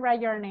 Let me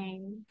write your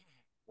name.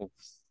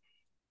 Oops.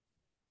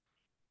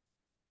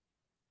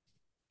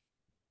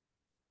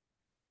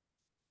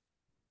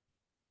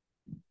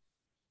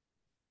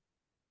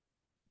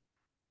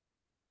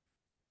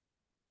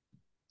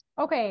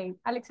 Okay,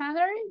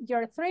 Alexander,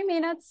 your 3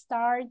 minutes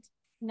start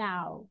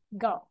now.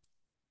 Go.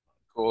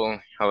 Cool.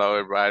 Hello,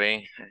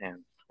 everybody.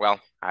 And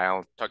well,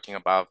 I'm talking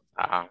about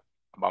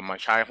my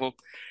childhood.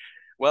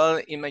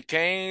 Well, in my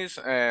case,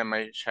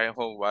 my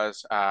childhood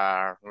was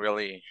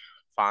really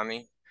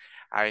funny.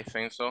 I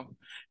think so.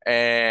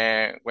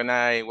 And when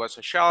I was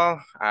a child,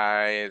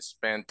 I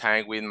spent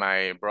time with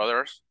my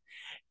brothers,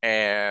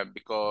 and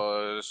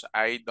because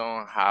I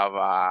don't have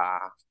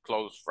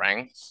close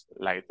friends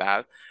like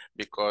that,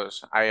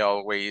 because I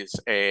always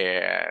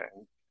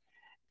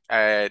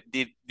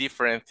did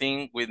different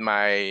thing with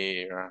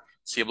my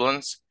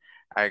siblings.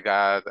 I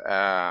got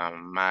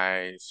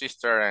my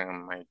sister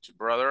and my two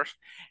brothers,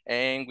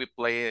 and we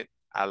played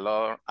a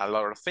lot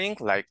of things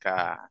like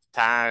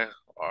tag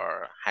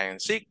or hide and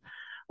seek.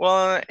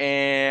 Well,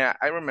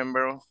 I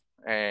remember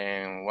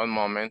one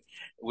moment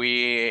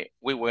we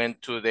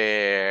went to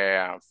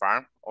the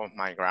farm of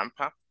my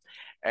grandpa.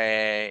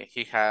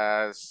 He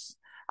has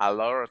a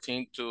lot of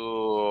things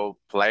to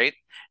play,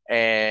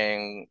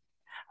 and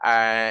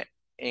uh,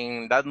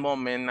 in that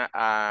moment,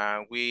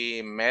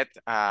 we met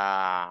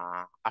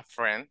a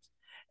friend,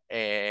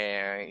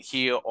 and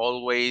he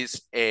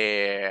always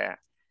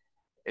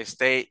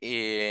stay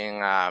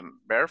in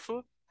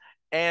barefoot,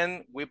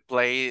 and we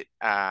play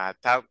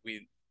tag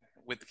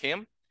with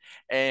him.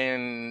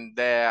 And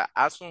the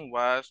awesome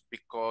was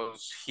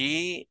because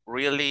he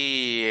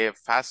really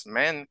fast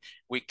man.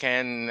 We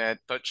can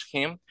touch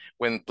him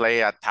when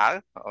play a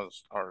tag or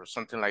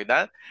something like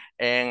that.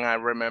 And I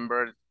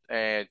remember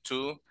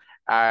too,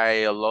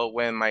 I love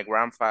when my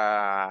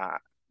grandpa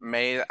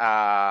made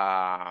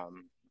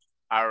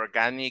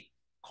organic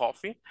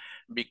coffee,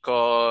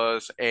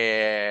 because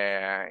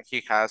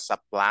he has a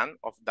plan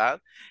of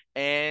that,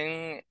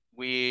 and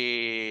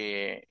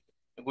we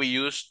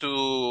used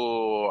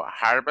to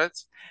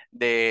harvest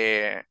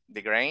the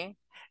grain,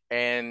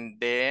 and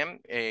then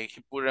he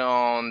put it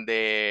on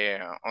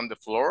the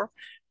floor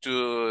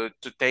to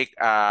take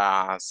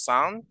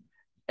sun,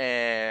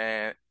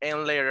 and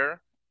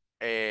later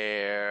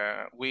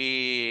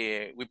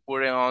we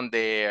put it on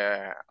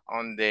the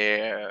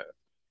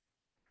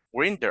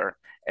grinder.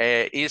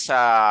 It's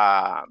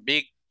a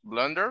big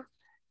blender,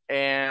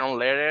 and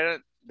later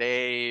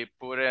they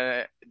pour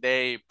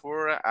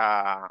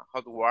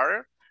hot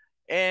water,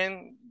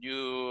 and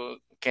you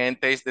can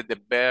taste the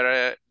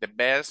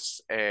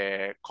best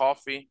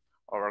coffee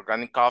or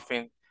organic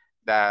coffee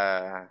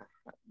that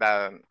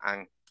I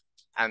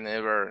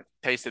never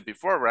tasted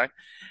before, right?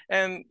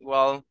 And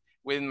well,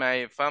 with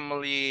my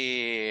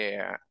family,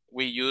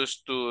 we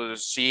used to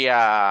see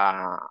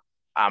a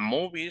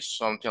movie,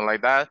 something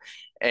like that,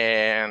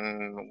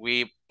 and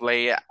we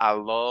play a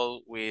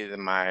lot with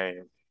my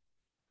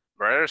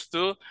brothers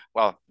too.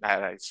 Well,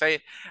 that I say,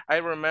 I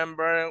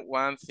remember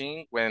one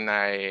thing when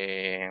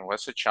I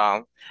was a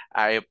child.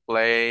 I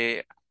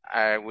play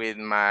with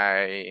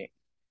my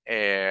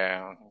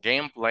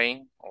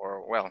gameplay,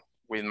 or well,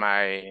 with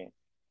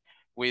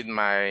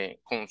my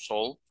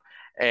console.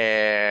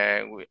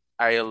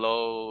 I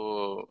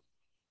love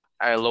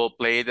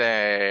play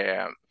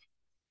the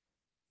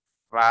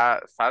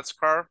fast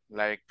car,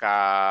 like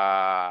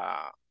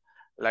a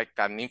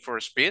Need for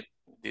Speed.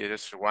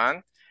 This is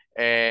one,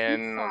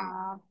 and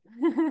Stop.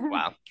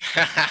 wow,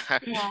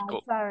 Yeah,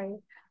 cool. sorry.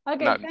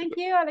 Okay, No, thank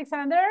you,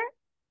 Alexander.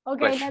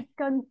 Okay, pleasure.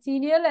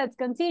 let's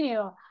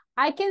continue.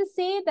 I can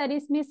see that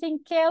it's missing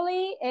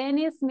Kelly and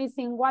it's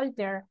missing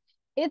Walter.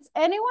 It's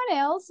anyone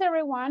else,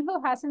 everyone,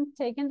 who hasn't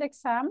taken the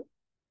exam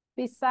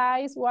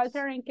besides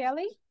Walter and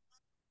Kelly?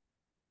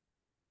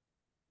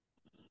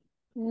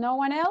 No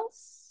one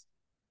else?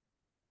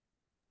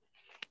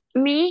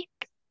 Me?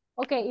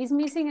 Okay, is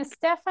missing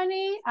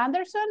Stephanie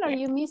Anderson? Are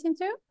you missing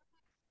too?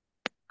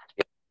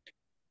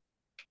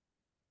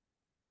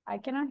 I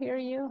cannot hear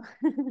you.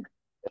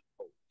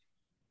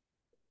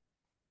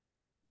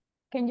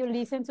 Can you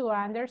listen to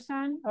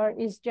Anderson, or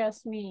is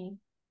just me?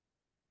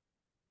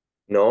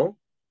 No,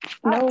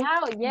 Oh, No.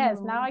 now, yes,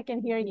 now I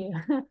can hear you.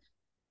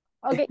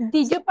 Okay,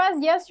 did you pass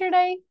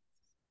yesterday?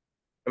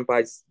 I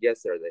passed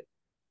yesterday.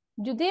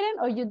 You didn't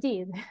or you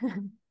did?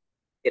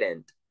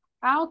 Didn't.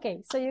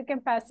 Okay, so you can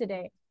pass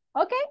today.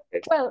 Okay,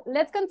 Okay. well,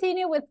 let's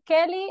continue with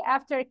Kelly.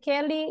 After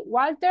Kelly,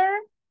 Walter,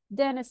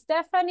 then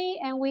Stephanie,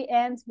 and we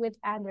end with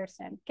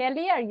Anderson.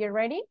 Kelly, are you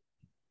ready?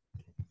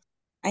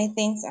 I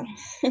think so.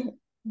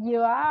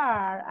 You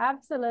are,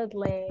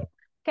 absolutely.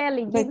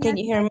 Kelly, give But me can a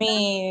you hear second.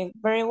 me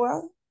very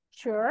well?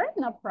 Sure,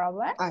 no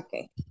problem.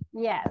 Okay.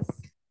 Yes,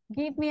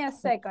 give me a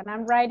second.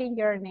 I'm writing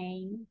your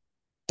name.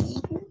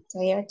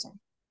 So your turn.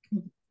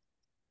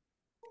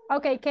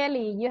 Okay,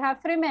 Kelly, you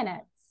have 3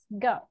 minutes.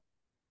 Go.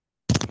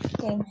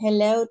 Okay.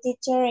 Hello,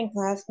 teacher and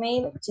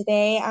classmate.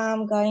 Today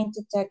I'm going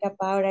to talk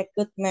about a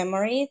good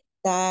memory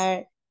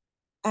that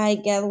I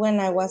get when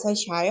I was a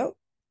child.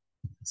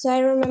 So I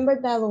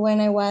remember that when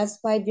I was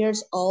 5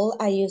 years old,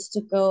 I used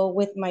to go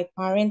with my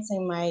parents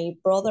and my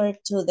brother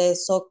to the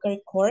soccer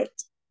court.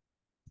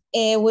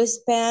 We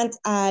spent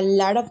a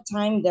lot of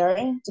time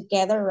there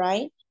together,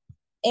 right?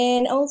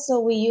 And also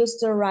we used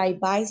to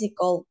ride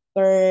bicycle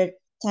for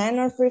 10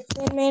 or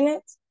 15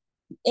 minutes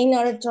in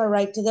order to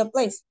arrive to the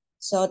place,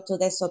 so to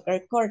the soccer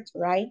court,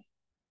 right?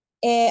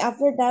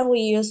 After that, we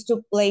used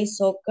to play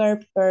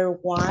soccer for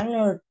 1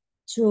 or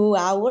 2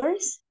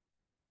 hours.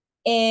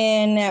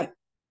 And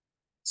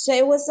So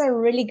it was a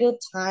really good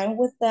time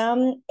with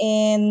them.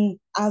 And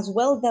as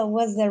well, that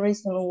was the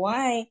reason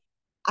why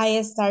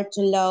I started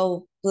to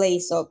love play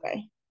soccer.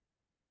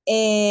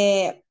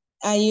 I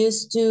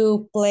used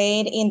to play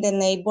in the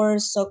neighbor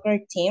soccer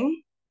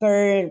team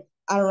for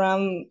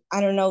around, I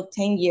don't know,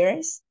 10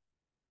 years,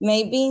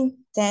 maybe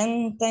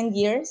 10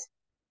 years.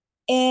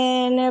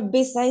 And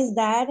besides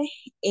that,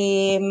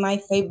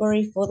 my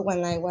favorite food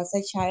when I was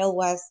a child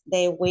was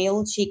the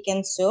whale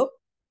chicken soup.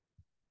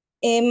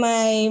 And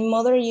my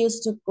mother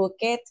used to cook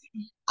it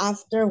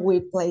after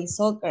we play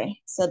soccer.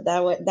 So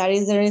that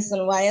is the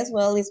reason why as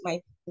well is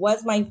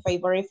was my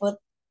favorite food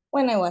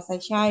when I was a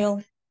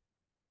child.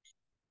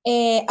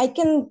 I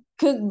can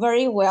cook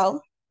very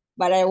well,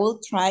 but I will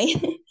try.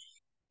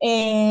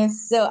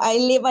 So I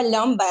live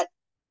alone, but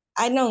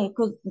I don't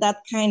cook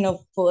that kind of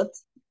food.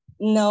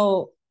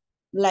 No,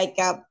 like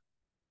a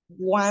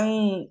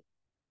one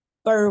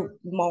per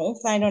month,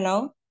 I don't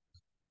know.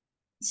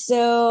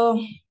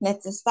 So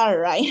let's start,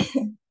 right?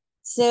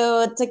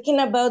 So talking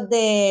about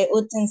the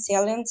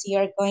utensils,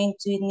 you're going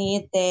to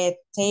need the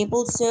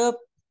table soup,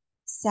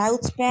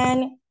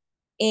 saucepan,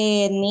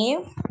 a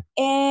knife,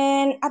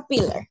 and a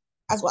pillar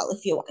as well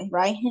if you want,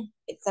 right?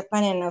 It's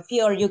depending on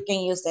you, or you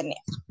can use the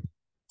knife.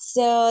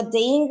 So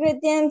the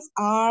ingredients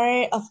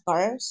are, of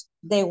course,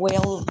 the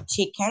whole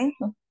chicken,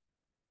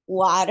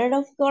 water,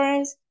 of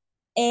course,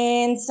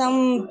 and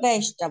some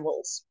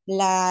vegetables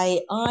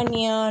like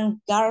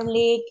onion,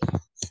 garlic,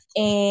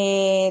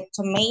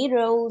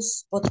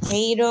 tomatoes,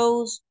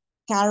 potatoes,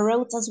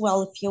 carrots as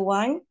well if you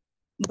want.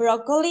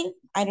 Broccoli,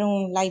 I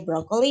don't like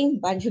broccoli,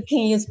 but you can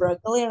use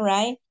broccoli,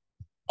 right?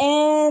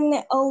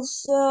 And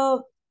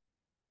also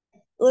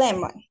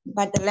lemon,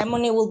 but the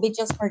lemon it will be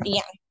just for the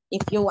end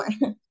if you want.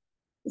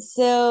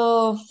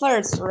 So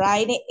first,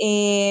 right,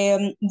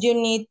 you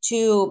need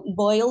to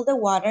boil the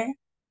water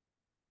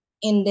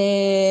in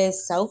the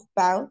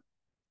saucepan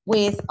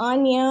with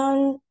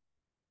onion,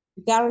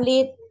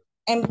 garlic,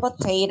 and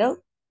potato,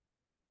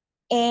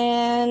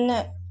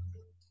 and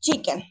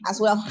chicken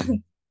as well.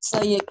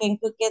 So you can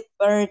cook it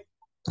for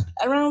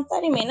around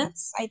 30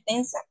 minutes, I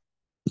think so.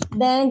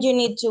 Then you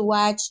need to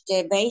wash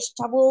the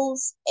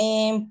vegetables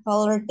and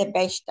color the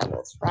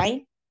vegetables,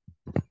 right?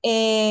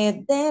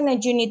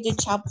 Then you need to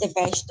chop the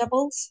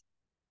vegetables,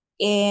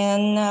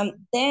 and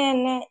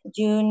then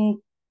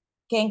you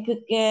can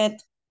cook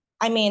it.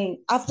 I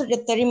mean, after the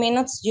 30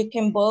 minutes, you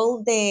can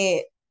boil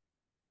the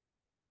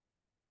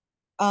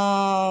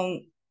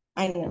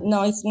I know,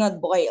 no, it's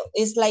not boiled.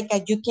 It's like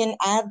you can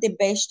add the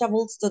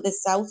vegetables to the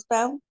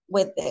saucepan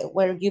with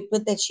where you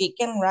put the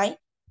chicken, right?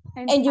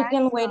 And you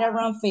can wait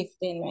around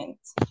 15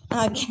 minutes.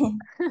 Okay.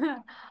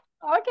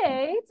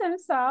 Okay, time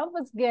solved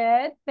was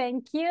good.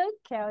 Thank you,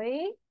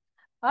 Kelly.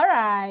 All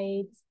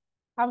right.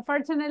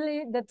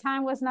 Unfortunately, the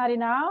time was not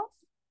enough,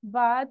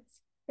 but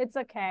it's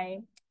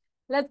okay.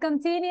 Let's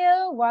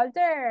continue.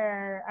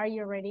 Walter, are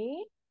you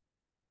ready?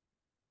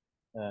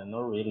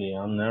 Not really.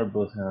 I'm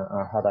nervous.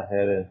 I had a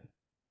headache.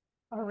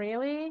 Oh,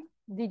 really?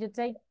 Did you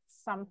take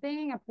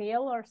something, a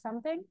pill or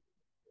something?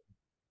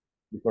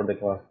 Before the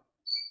class.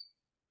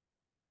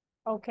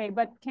 Okay,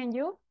 but can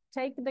you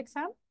take the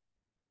exam?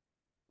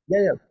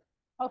 Yeah.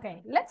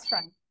 Okay, let's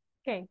try.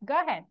 Okay, go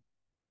ahead.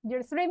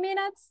 Your 3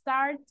 minutes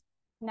start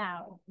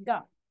now.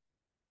 Go.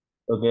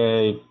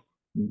 Okay.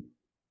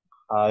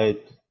 I'm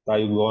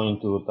going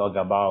to talk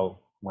about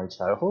my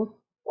childhood.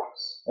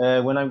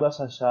 When I was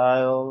a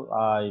child,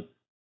 I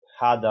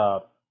had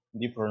a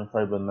different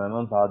favorite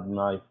memory, but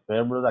my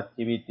favorite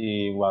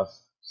activity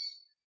was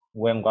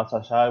when was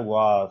a child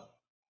was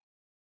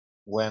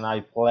when I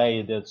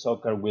played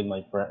soccer with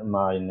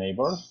my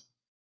neighbors.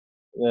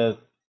 Uh,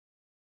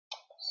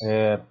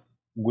 uh,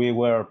 we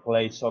were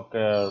play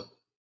soccer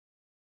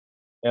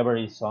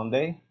every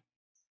Sunday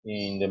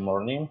in the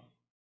morning.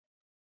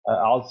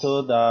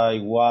 Also, I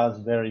was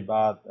very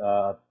bad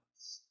at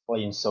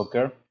playing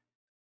soccer,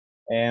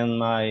 and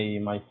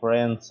my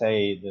friend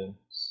said,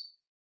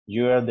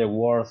 "You are the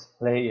worst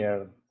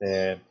player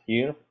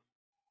here,"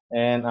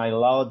 and I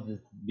loved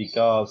it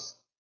because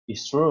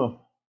it's true.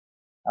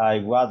 I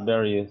was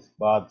very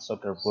bad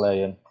soccer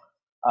player.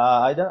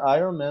 I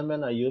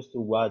remember I used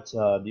to watch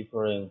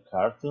different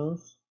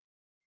cartoons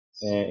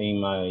in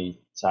my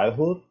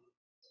childhood.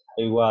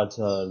 I watched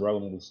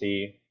Dragon Ball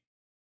Z,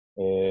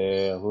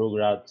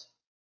 Rugrats,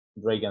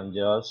 Drake and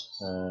Josh,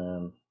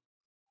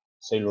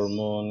 Sailor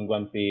Moon,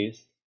 One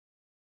Piece.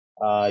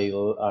 I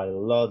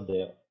love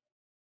the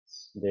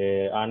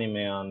anime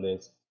and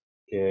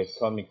the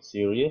comic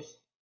series.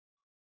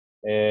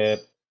 Uh,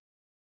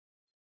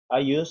 I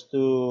used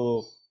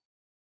to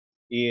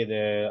eat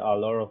a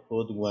lot of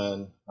food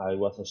when I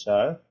was a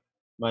child.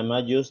 My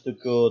mom used to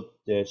cook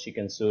the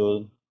chicken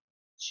soup.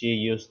 She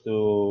used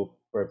to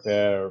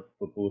prepare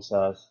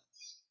pupusas.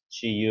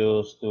 She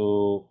used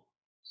to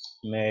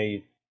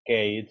make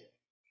cake.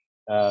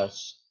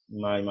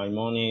 My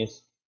mom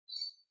is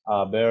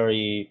a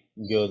very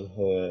good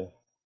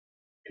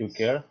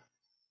cooker.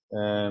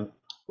 And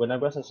when I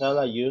was a child,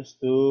 I used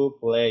to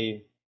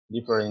play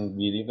different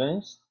video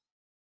games.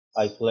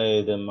 I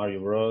played the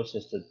Mario Bros.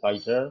 Street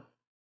Fighter.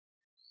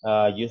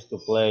 I used to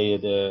play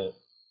the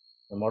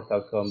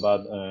Mortal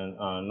Kombat and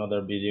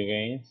another video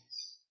games,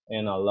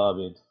 and I love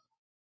it.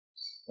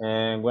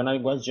 And when I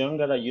was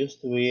younger, I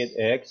used to eat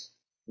eggs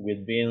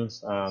with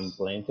beans and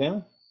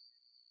plantain.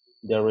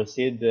 The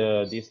receipt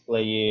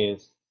display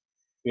is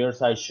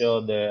first I show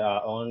the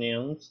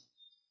onions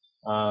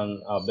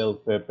and bell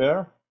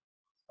pepper,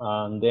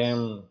 and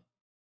then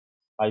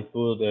I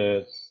put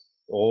it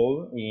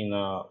all in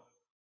a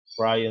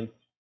fry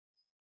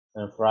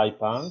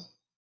pan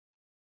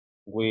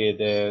with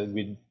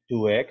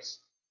 2 eggs.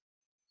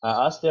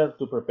 After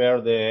to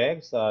prepare the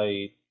eggs,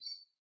 I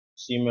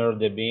simmer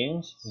the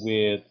beans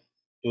with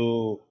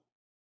 2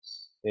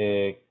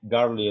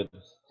 garlic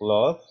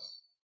cloves,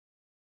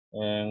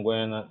 and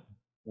when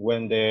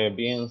the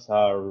beans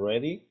are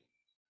ready,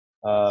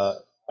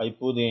 I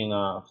put in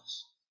a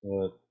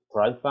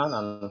fry pan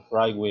and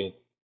fry with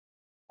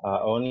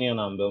onion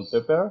and bell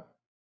pepper.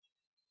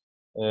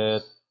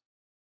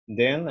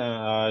 Then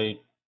I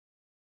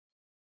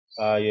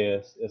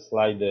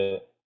slide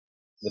the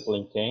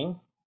plantain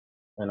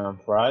and I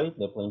fry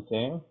the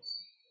plantain.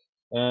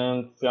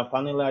 And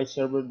finally, I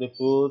serve the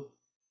food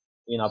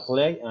in a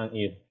plate and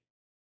eat.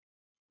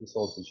 It's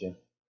all, teacher.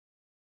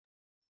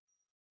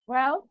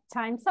 Well,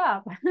 time's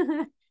up.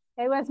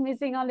 I was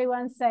missing only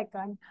 1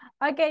 second.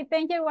 Okay,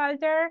 thank you,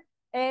 Walter.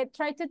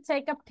 Try to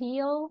take a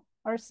pill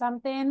or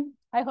something.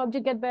 I hope you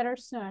get better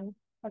soon,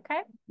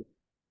 okay?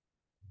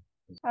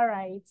 All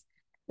right,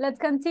 let's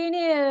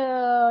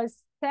continue.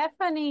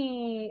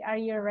 Stephanie, are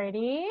you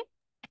ready?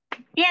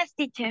 Yes,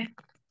 teacher.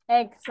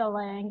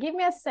 Excellent. Give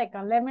me a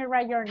second. Let me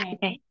write your name.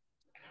 Okay.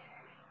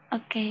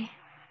 Okay.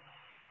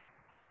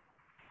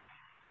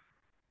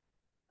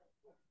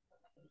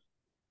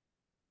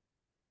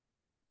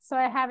 So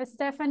I have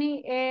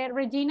Stephanie.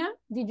 Regina,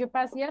 did you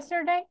pass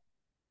yesterday?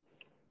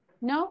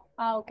 No?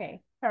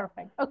 Okay,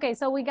 perfect. Okay,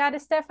 so we got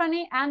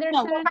Stephanie,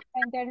 Anderson,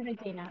 and then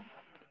Regina.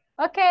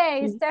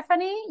 Okay,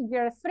 Stephanie,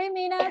 your 3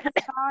 minutes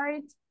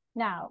start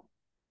now.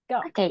 Go.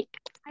 Okay.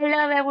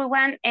 Hello,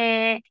 everyone.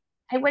 I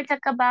will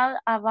talk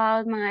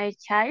about my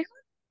childhood.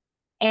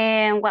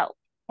 And well,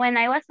 when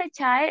I was a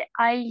child,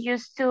 I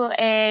used to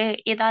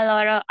eat a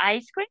lot of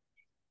ice cream,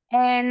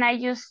 and I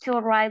used to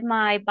ride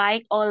my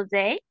bike all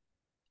day.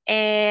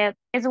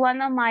 It's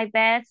one of my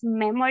best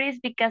memories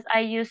because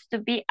I used to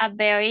be a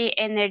very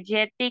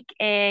energetic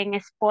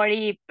and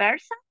sporty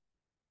person.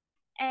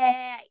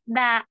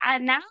 Now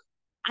I'm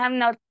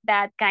not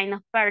that kind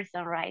of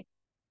person, right?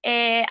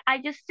 I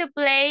used to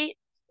play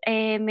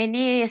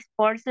many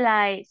sports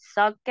like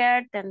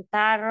soccer,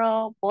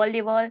 tentaro,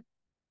 volleyball,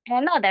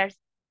 and others.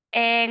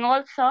 And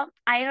also,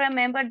 I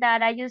remember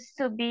that I used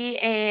to be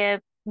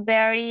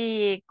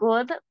very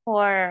good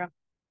for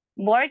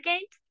board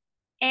games,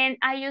 and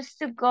I used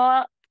to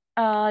go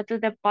to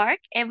the park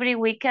every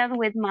weekend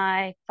with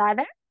my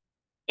father.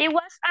 It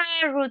was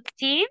a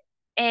routine,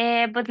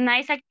 but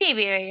nice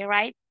activity,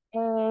 right?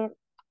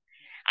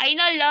 I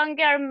no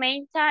longer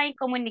maintain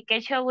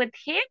communication with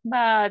him,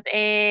 but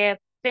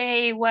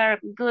they were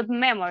good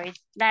memories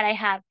that I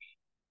have.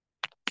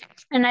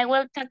 And I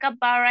will talk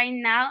about right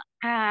now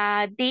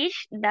a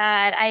dish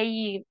that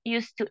I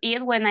used to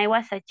eat when I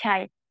was a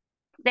child.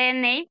 The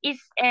name is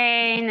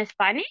in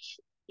Spanish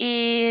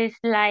is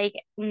like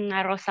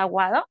arroz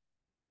aguado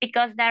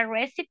because the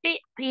recipe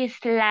is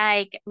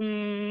like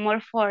more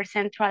for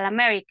Central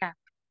America.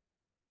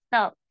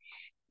 So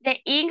the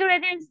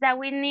ingredients that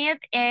we need,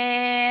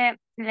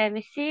 let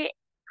me see,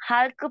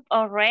 half cup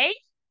of rice,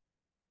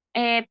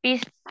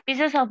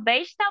 pieces of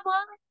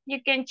vegetable. You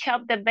can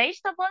chop the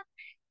vegetables,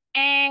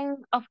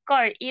 and of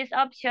course, it's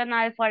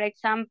optional. For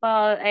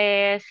example,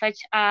 such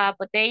a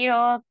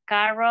potato,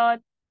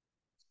 carrot,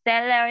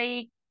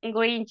 celery,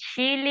 green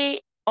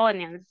chili,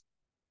 onions.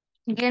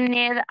 You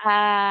need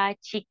a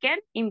chicken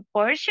in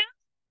portion.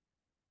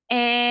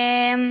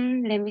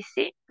 Let me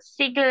see,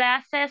 6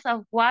 glasses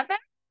of water,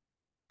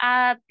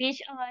 a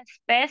pinch of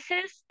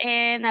spices,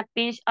 and a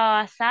pinch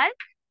of salt.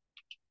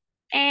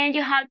 And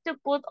you have to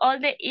put all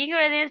the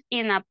ingredients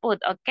in a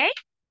pot, okay?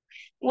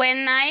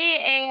 When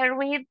I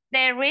read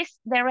the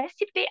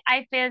recipe,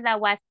 I feel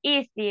that was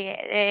easy.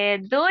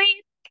 Do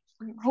it,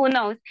 who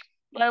knows?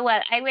 But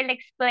well, I will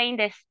explain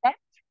the steps.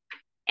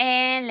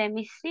 And let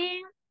me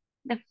see.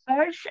 The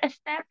first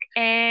step,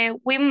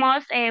 we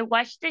must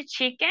wash the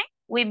chicken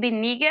with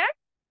vinegar,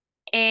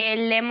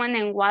 lemon,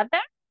 and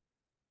water.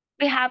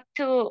 We have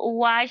to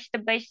wash the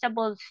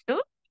vegetables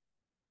too.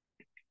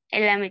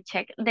 Let me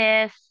check.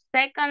 The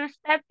second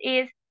step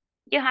is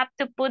you have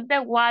to put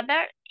the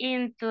water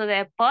into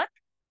the pot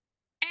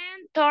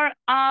and turn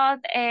out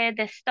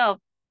the stove.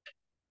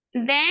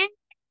 Then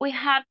we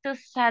have to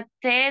saute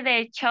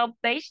the chopped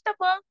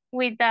vegetable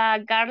with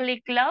the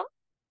garlic clove,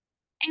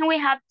 and we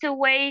have to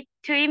wait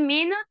 3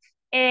 minutes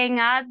and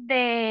add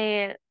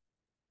the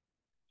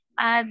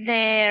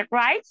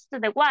rice to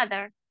the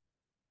water.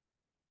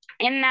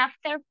 And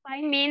after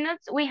 5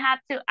 minutes, we have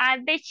to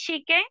add the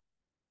chicken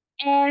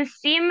and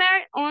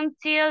simmer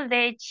until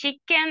the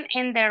chicken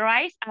and the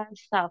rice are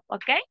soft,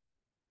 okay?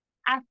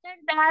 After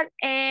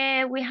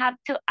that, we have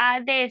to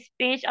add the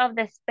speech of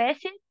the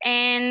species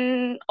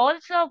and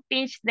also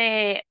pinch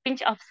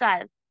of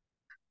salt.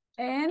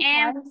 And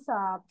And time's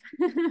up.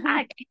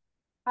 okay.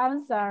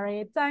 I'm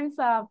sorry, time's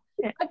up.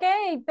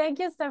 Okay, thank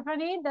you,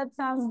 Stephanie. That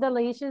sounds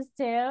delicious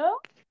too.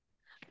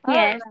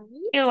 Yes,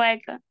 you're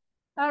right. welcome.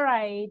 All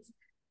right,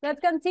 let's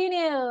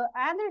continue.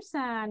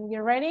 Anderson,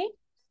 you ready?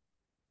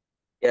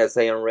 Yes,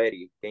 I am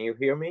ready. Can you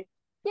hear me?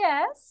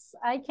 Yes,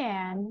 I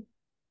can.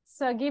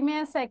 So give me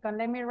a second.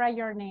 Let me write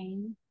your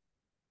name.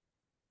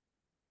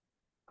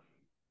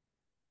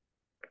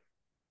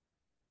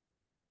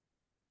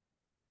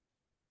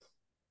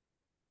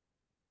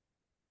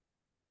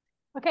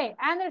 Okay,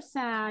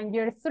 Anderson,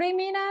 your 3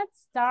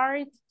 minutes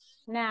start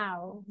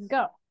now.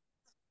 Go.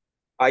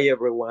 Hi,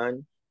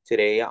 everyone.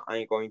 Today,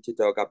 I'm going to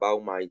talk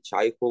about my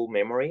childhood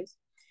memories.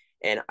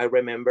 And I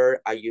remember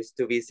I used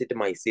to visit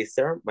my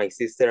sister. My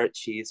sister,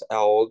 she's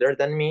older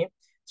than me.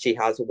 She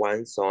has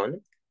one son.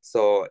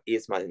 So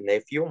is my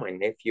nephew. My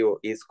nephew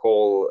is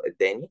called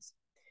Dennis.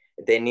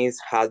 Dennis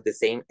has the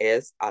same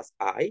S as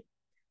I.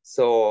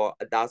 So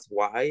that's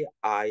why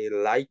I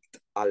liked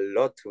a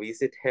lot to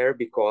visit her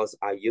because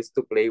I used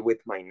to play with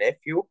my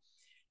nephew.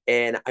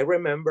 And I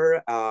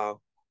remember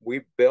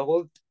we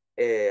built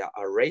a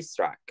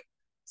racetrack.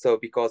 So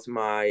because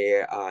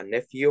my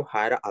nephew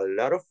had a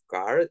lot of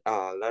cars,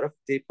 a lot of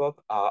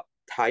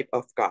type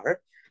of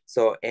car.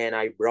 So, and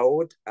I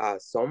brought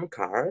some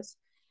cars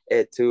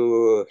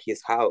to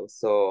his house.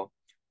 So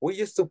we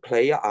used to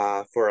play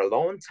for a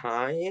long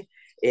time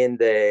in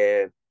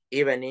the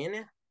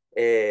evening.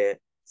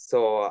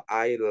 So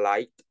I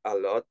liked a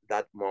lot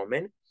that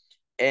moment.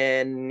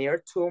 And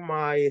near to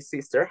my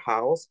sister's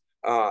house,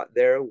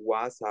 there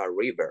was a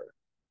river.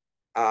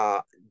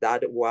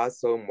 That was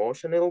so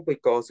emotional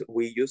because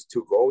we used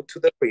to go to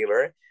the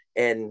river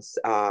and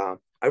I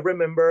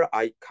remember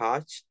I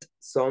caught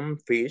some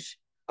fish,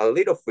 a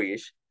little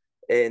fish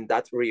in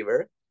that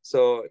river.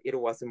 So it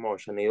was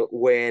emotional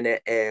when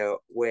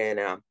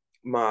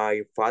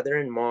my father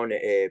and mom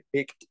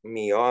picked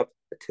me up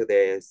to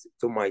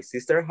my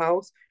sister's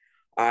house.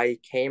 I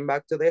came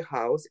back to the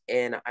house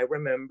and I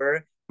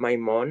remember my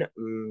mom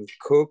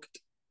cooked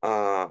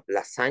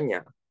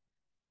lasagna,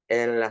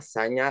 and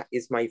lasagna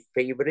is my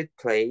favorite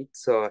plate,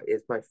 so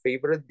it's my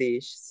favorite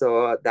dish.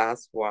 So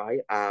that's why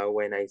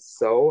when I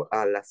saw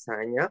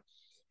lasagna,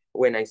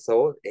 when I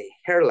saw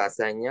her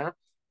lasagna,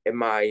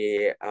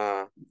 my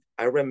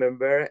I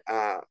remember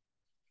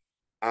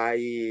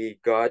I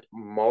got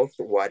mouth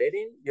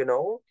watering,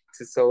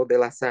 to saw the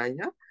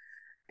lasagna.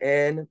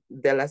 And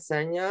the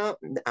lasagna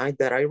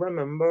that I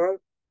remember,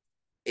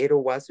 it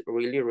was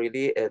really,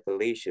 really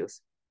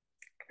delicious.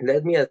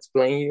 Let me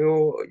explain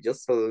you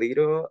just a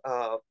little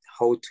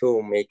how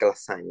to make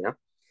lasagna.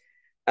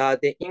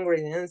 The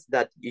ingredients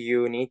that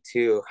you need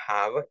to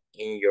have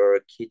in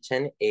your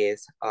kitchen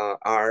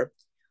are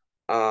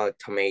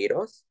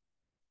tomatoes,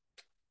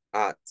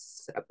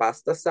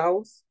 pasta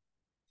sauce,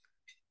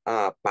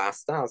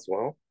 pasta as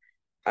well,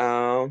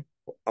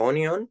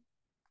 onion,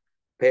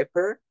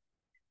 pepper,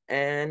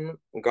 and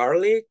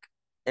garlic,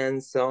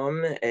 and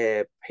some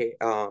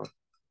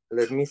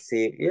let me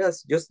see.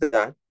 Yes, just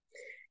that.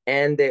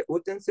 And the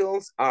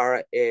utensils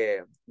are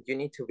you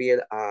need to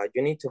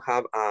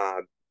have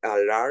a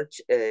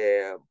large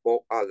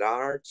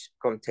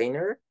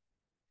container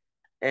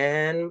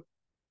and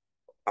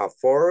a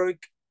fork,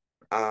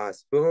 a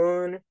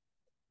spoon,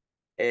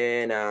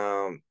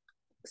 and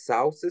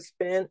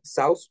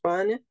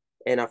saucepan,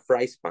 and a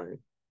fry pan.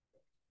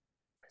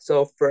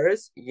 So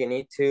first you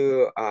need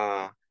to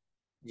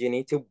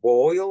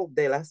boil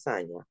the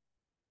lasagna.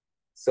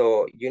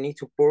 So you need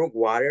to pour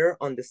water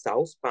on the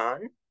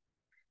saucepan.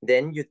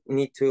 Then you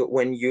need to,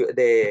 when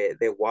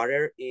the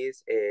water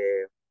is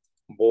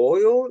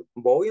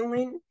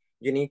boiling,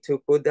 you need to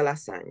put the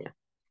lasagna.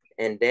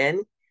 And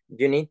then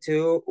you need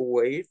to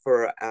wait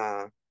for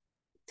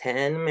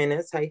 10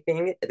 minutes, I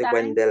think,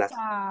 when the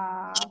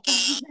Stop.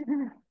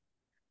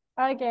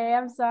 Okay,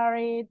 I'm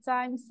sorry.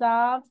 Time's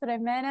up. 3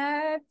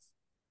 minutes.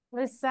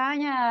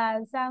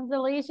 Lasagna sounds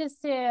delicious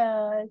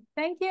too.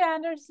 Thank you,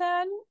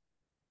 Anderson.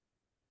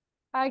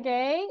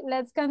 Okay,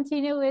 let's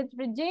continue with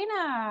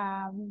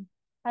Regina.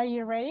 Are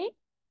you ready?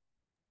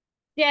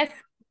 Yes.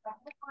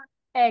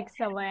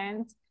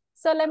 Excellent.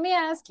 So let me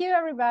ask you,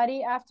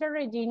 everybody, after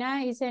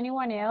Regina, is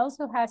anyone else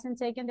who hasn't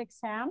taken the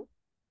exam?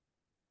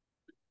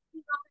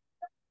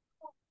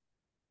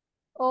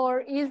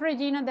 Or is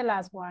Regina the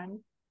last one?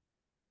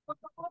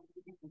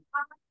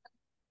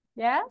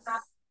 Yes?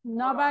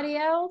 Nobody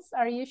else?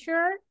 Are you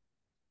sure?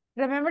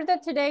 Remember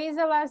that today is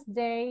the last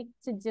day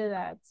to do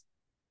that.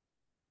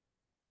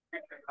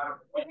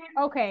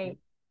 Okay.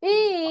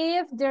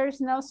 If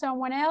there's no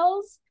someone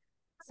else,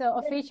 so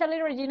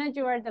officially, Regina,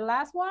 you are the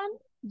last one.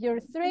 Your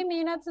 3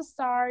 minutes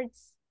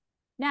starts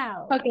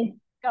now. Okay.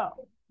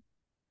 Go.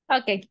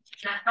 Okay.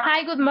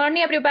 Hi, good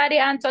morning, everybody.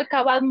 I'm talking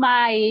about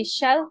my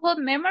childhood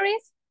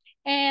memories.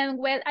 And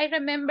well, I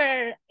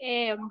remember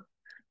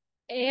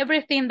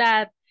everything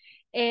that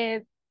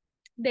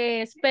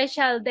the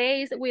special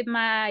days with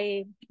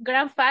my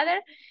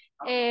grandfather.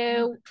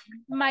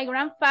 My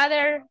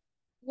grandfather,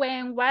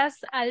 when was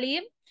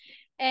alive,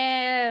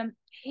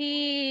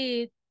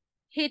 he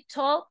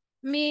told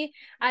me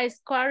I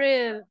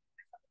scored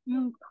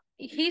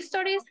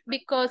histories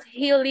because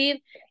he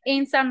lived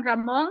in San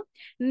Ramon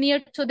near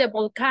to the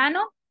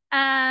volcano,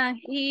 and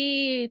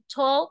he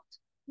taught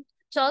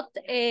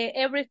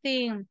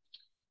everything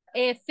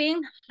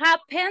thing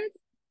happened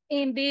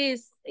in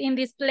this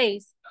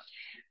place.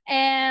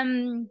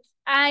 And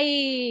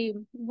I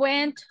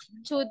went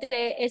to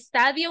the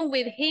stadium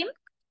with him,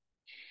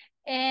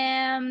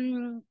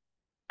 and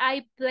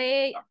I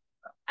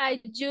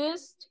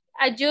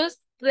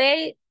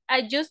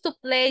used to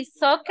play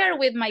soccer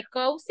with my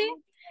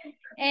cousin,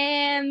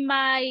 and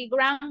my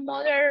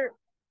grandmother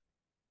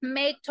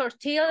made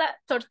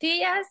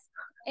tortillas,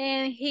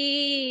 and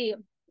she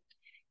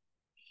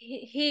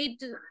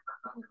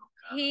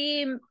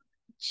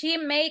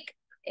make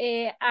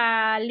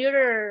a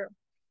little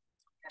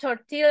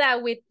tortilla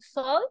with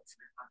salt.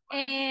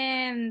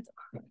 And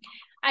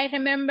I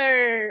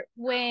remember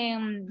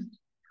when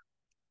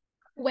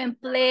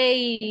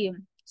play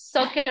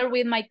soccer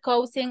with my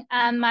cousin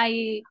and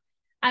my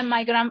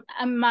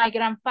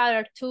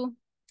grandfather too.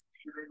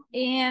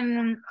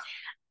 And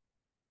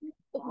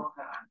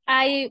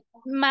my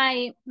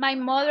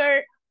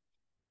mother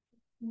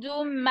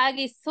do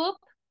Maggie soup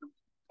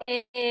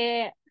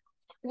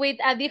with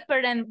a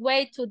different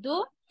way to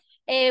do.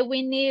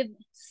 We need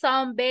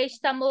some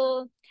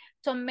vegetable,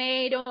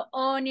 tomato,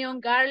 onion,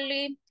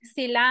 garlic,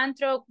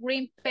 cilantro,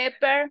 green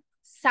pepper,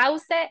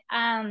 sauce,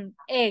 and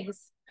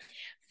eggs.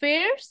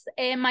 First,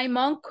 my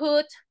mom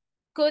could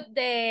cut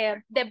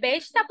the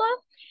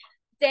vegetable,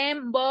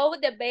 then boil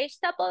the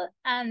vegetable,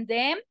 and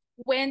then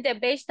when the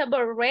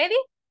vegetable ready,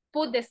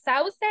 put the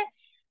sauce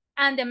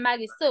and the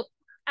Maggi soup,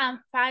 and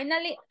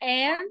finally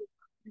end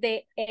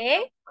the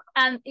egg,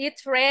 and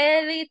it's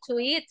ready to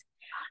eat.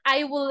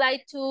 I would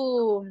like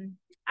to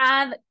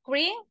add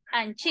cream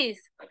and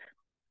cheese.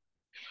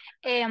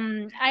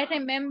 I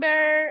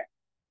remember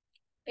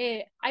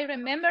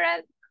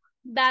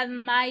that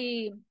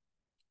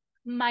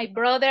my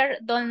brother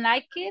don't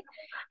like it,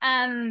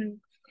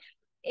 and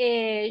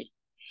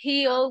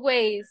he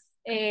always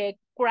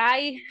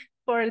cry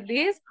for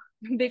this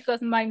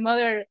because my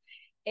mother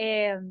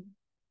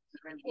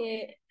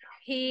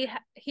he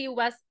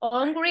was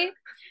hungry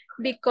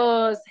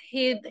because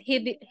he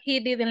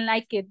didn't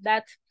like it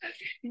that.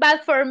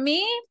 But for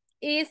me,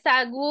 it's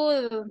a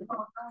good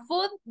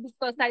food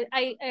because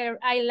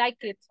I like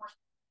it.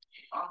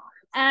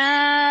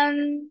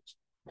 And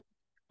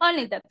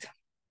only that.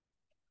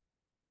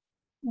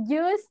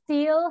 You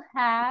still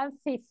have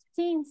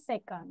 15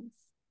 seconds.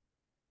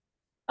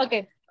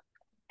 Okay.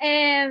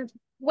 And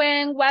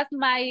when was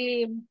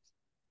my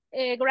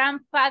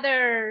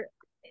grandfather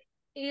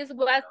was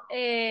alive,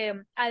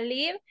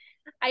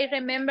 I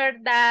remember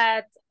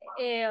that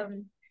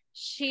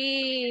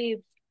he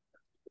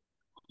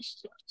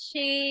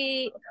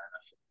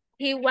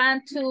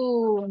want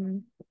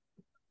to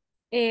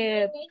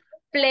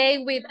play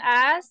with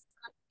us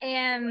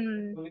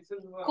and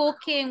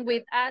cooking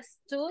with us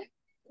too.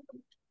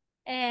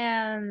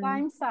 And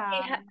time's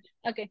up.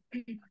 Okay.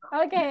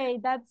 Okay,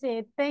 that's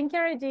it. Thank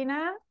you,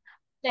 Regina.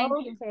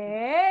 Thank you.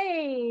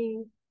 Okay.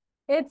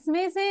 It's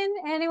missing.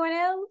 Anyone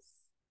else?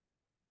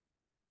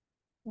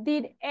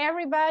 Did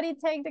everybody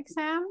take the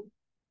exam?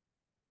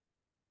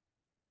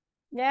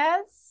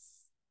 Yes?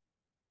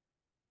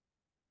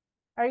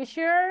 Are you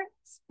sure?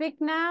 Speak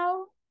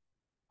now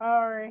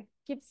or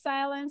keep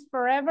silence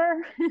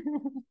forever?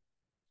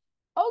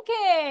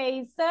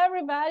 Okay, so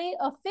everybody,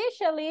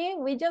 officially,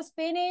 we just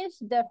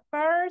finished the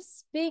first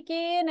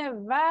speaking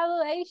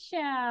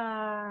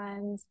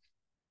evaluations.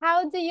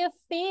 How do you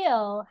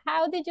feel?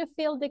 How did you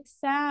feel the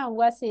exam?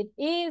 Was it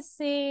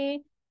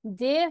easy,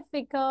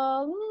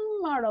 difficult,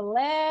 more or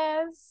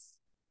less?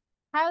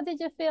 How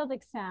did you feel the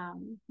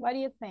exam? What do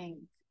you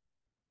think?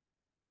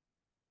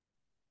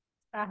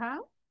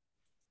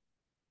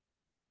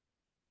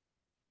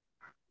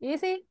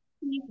 Easy?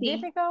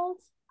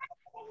 Difficult?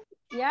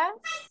 Yes?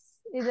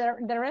 Is there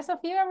the rest of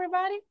you,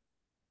 everybody?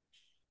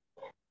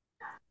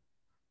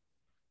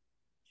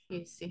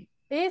 Easy.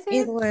 Easy?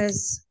 It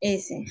was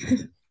easy.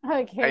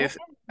 Okay.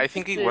 I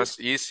think it was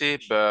easy,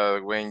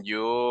 but when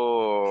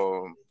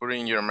you put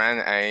in your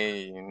mind,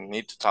 I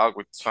need to talk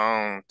with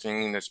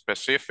something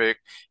specific,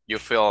 you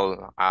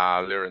feel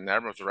a little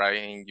nervous, right?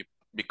 And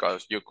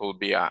because you could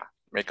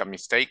make a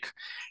mistake,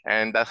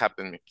 and that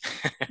happened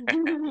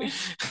to me.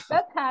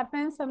 That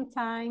happens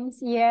sometimes,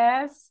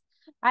 yes.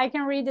 I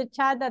can read the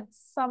chat that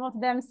some of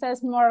them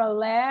says more or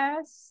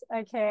less,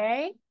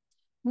 okay.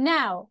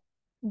 Now,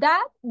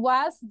 that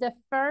was the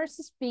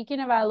first speaking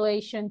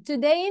evaluation.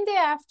 Today in the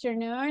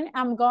afternoon,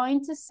 I'm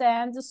going to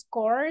send the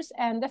scores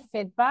and the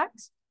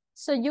feedbacks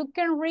so you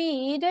can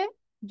read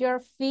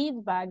your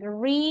feedback,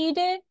 read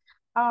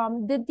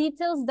the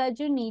details that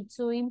you need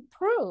to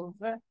improve.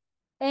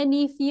 And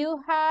if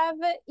you have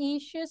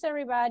issues,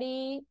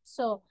 everybody,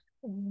 so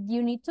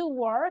You need to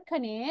work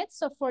on it.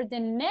 So for the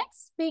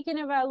next speaking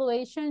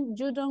evaluation,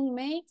 you don't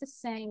make the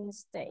same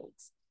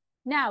mistakes.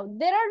 Now,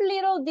 there are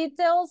little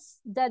details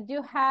that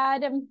you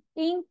had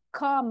in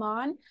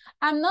common.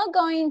 I'm not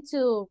going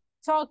to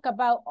talk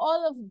about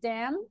all of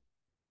them,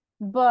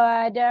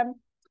 but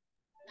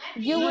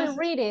you will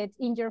read it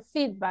in your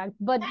feedback.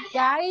 But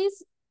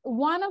guys,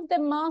 one of the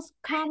most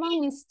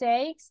common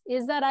mistakes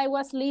is that I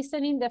was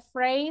listening the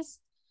phrase,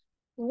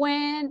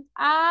 when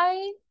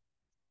I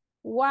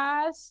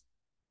was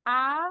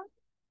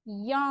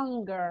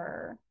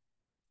younger.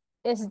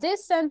 Is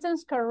this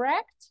sentence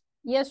correct?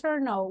 Yes or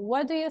no?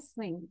 What do you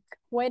think?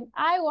 When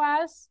I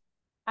was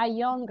a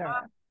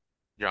younger.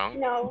 Young.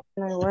 No.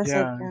 I was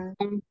Yeah.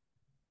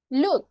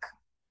 Look,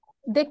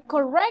 the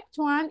correct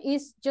one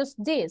is just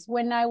this,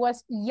 when I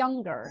was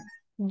younger.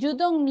 You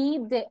don't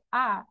need the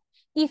a.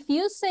 If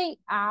you say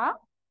a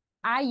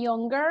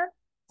younger,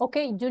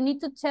 okay, you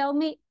need to tell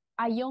me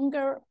a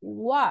younger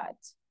what?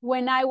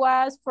 When I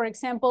was, for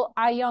example,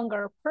 a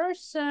younger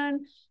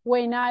person,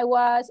 when I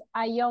was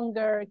a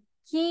younger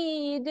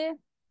kid.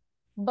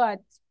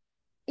 But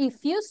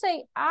if you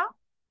say a,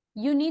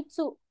 you need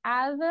to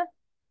add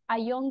a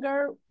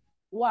younger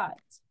what?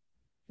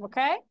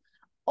 Okay?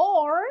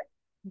 Or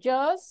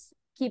just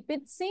keep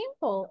it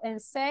simple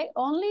and say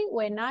only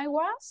when I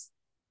was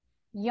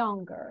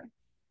younger.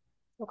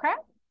 Okay?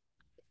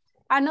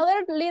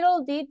 Another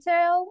little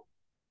detail,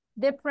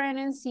 the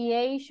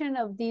pronunciation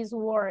of this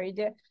word.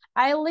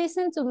 I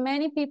listen to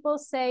many people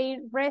say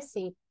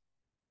recipe,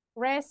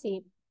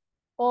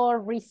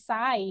 or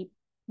recite,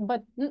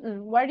 but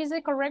what is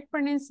the correct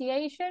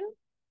pronunciation?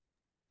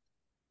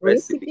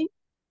 Recipe.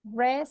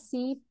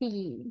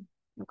 Recipe.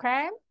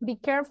 Okay, be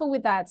careful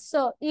with that.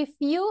 So if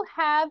you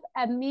have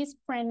a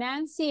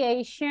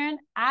mispronunciation,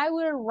 I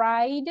will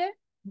write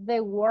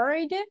the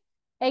word,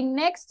 and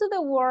next to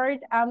the word,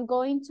 I'm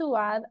going to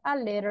add a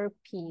letter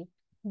P.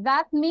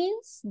 That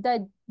means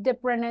that the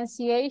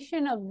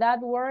pronunciation of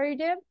that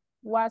word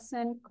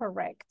wasn't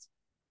correct.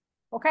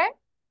 Okay?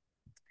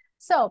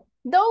 So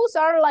those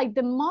are like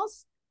the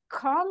most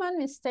common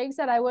mistakes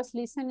that I was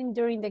listening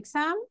during the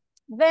exam.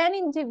 Then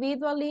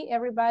individually,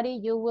 everybody,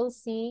 you will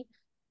see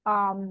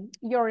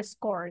your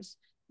scores.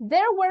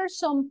 There were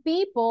some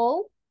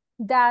people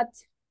that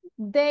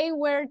they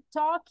were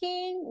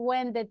talking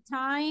when the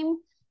time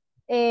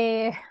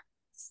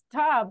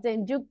stopped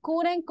and you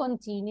couldn't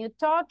continue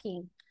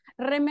talking.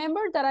 Remember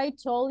that I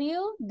told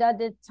you that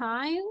the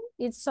time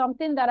is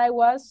something that I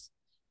was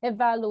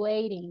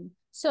evaluating.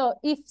 So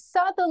if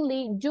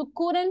suddenly you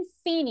couldn't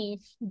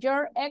finish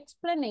your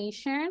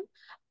explanation,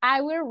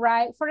 I will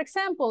write, for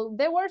example,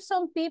 there were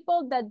some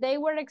people that they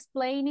were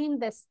explaining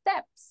the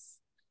steps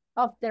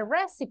of the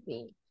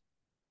recipe,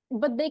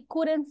 but they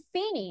couldn't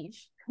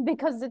finish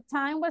because the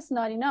time was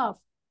not enough.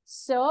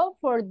 So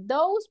for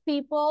those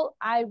people,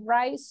 I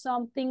write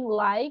something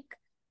like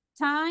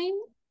time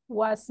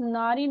was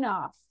not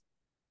enough.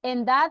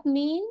 And that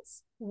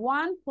means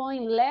 1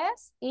 point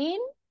less in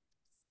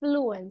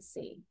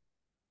fluency.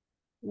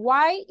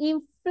 Why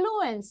in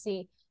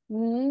fluency?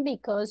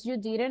 Because you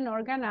didn't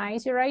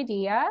organize your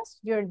ideas,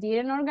 you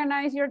didn't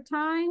organize your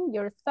time,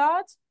 your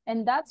thoughts,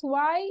 and that's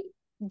why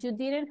you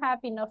didn't have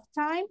enough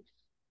time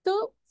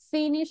to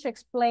finish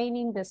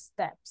explaining the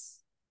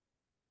steps.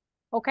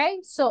 Okay,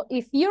 so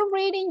if you're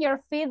reading your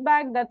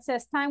feedback that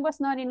says time was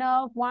not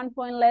enough, 1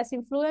 point less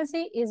in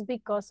fluency, is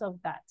because of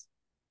that.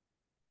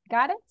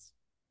 Got it?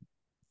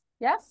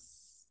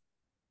 Yes?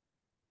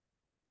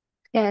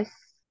 Yes.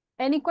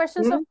 Any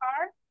questions so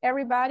far,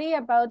 everybody,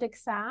 about the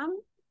exam?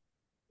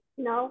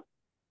 No.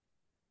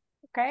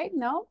 Okay,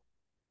 no?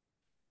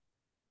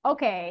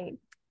 Okay,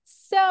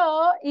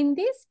 so in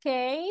this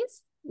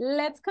case,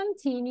 let's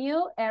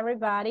continue,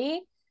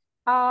 everybody.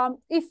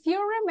 If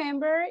you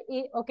remember,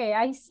 okay,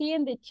 I see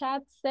in the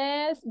chat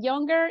says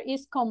younger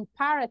is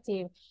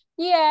comparative.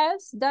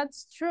 Yes,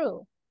 that's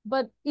true.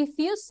 But if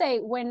you say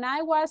when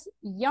I was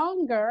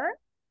younger,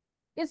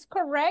 it's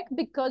correct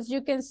because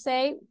you can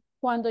say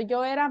cuando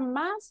yo era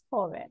más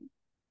joven.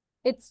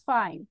 It's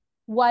fine.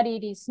 What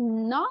it is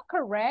not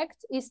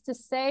correct is to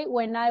say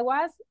when I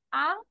was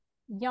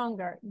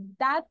younger.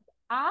 That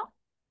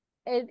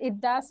it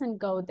doesn't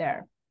go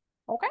there.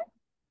 Okay?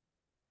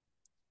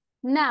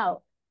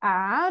 Now,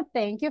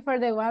 thank you for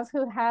the ones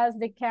who has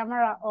the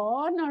camera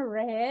on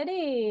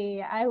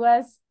already. I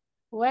was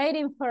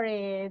waiting for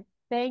it.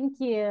 Thank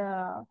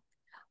you.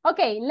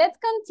 Okay, let's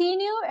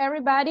continue,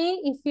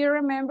 everybody. If you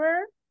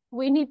remember,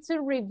 we need to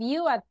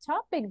review a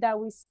topic that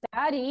we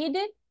studied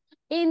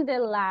in the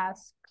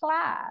last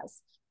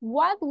class.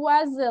 What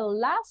was the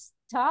last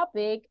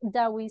topic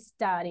that we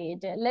studied?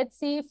 Let's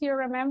see if you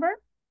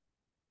remember.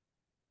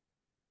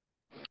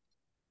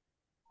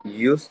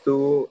 Used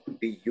to,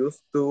 be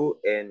used to,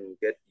 and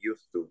get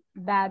used to.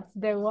 That's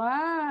the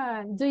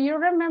one. Do you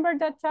remember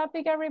that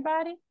topic,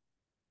 everybody?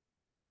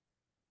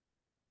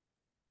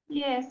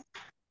 Yes.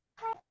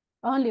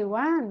 Only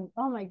one.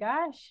 Oh my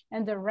gosh.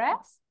 And the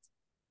rest?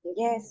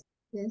 Yes.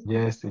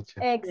 Yes, teacher.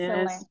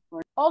 Excellent.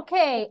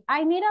 Okay,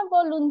 I need a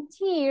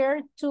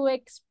volunteer to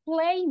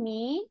explain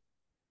me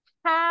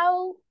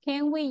how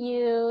can we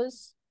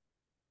use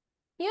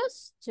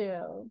used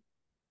to?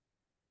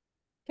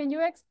 Can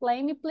you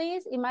explain me,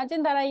 please?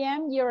 Imagine that I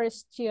am your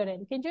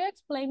student. Can you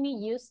explain me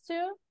used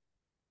to?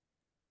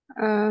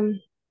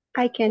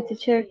 I can,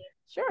 teacher.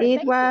 Sure, It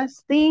thank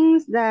was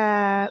things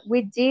that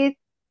we did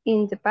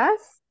in the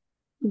past,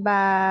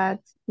 but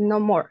no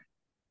more.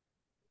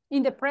 you.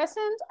 In the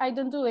present, I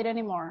don't do it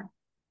anymore.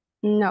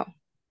 No.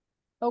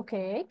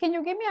 Okay, can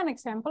you give me an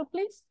example,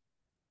 please?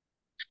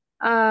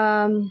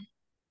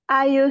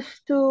 I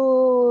used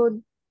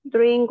to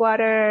drink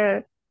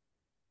water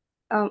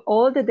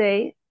all the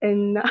day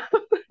and now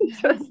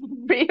just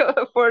 3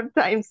 or 4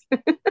 times.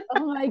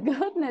 Oh my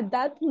goodness,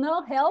 that's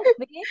not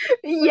healthy.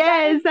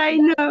 Yes, I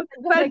know,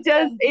 but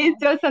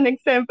it's just an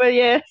example,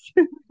 yes.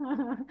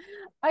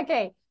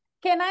 Okay,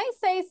 can I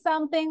say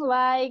something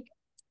like,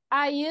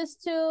 I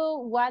used to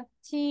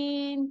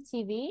watching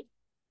TV?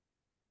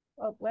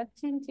 Or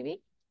watching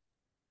TV?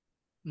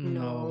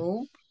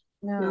 No.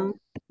 No.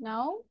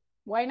 No?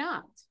 Why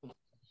not?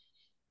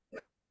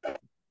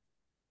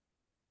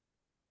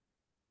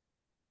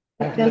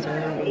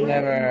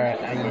 Whenever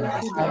I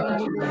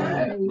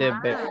the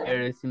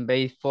bears in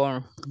base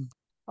form.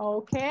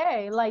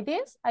 Okay, like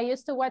this? I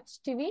used to watch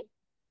TV?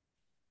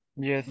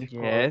 Yes, of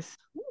course.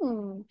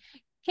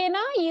 Can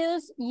I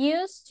use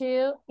used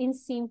to in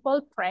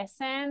simple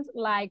present?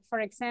 Like,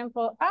 for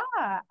example,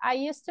 I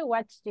used to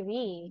watch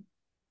TV.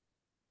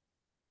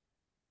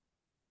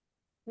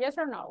 Yes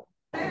or no?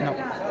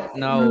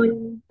 No.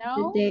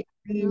 No?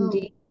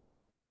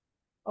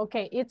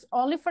 Okay, it's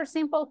only for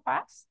simple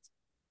past?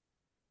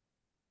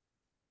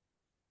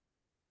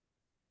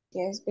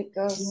 Yes,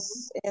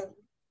 because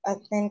I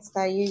think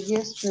that you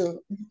used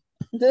to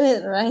do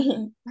it,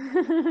 right?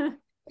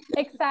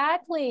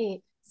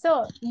 Exactly.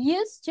 So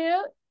used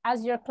to,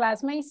 as your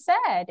classmate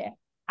said,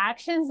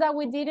 actions that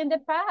we did in the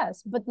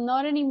past, but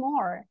not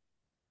anymore.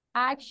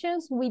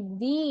 Actions we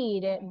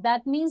did,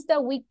 that means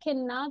that we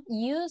cannot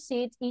use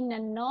it in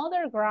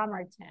another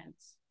grammar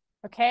tense,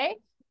 okay?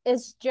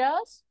 It's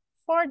just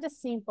for the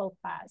simple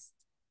past.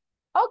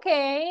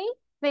 Okay,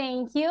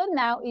 thank you.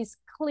 Now it's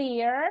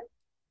clear.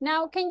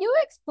 Now, can you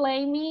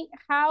explain me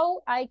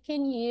how I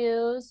can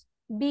use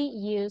be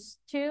used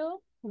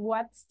to?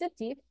 What's the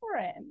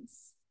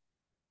difference?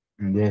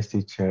 Yes,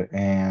 teacher.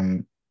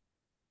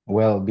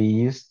 Well, be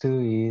used to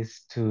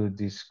is to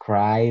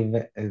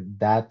describe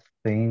that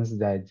things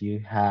that you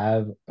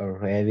have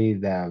already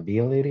the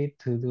ability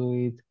to do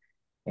it,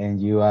 and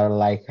you are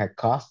like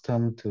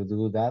accustomed to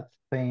do that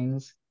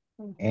things.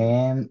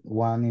 And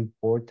one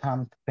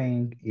important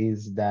thing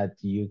is that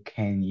you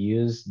can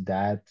use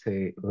that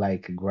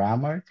like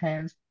grammar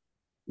tense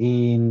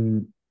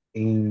in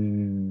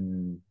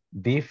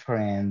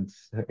different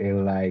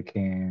like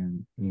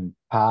in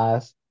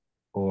past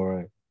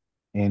or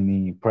in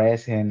the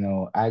present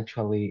or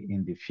actually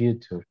in the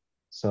future.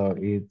 So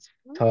it's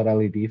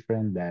totally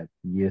different that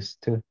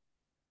used to.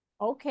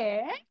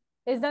 Okay,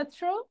 is that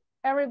true,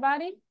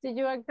 everybody? Did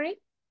you agree?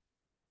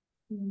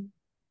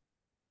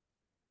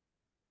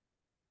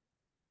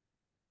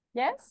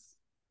 Yes?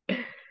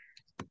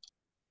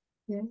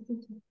 Yes.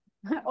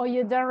 Oh,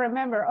 you don't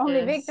remember, only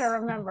Yes. Victor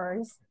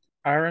remembers.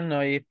 I don't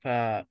know if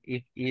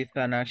it's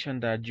an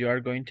action that you are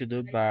going to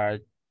do,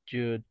 but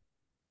you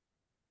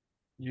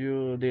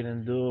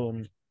didn't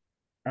do,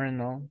 I don't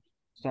know,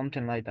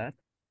 something like that.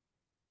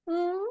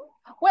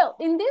 Well,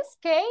 in this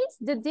case,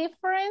 the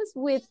difference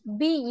with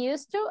be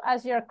used to,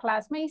 as your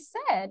classmate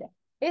said,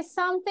 is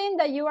something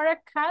that you are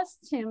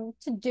accustomed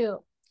to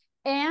do.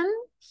 And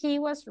he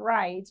was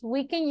right.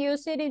 We can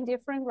use it in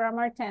different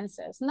grammar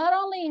tenses, not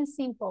only in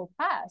simple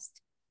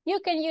past. You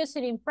can use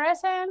it in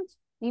present,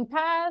 in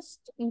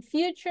past, in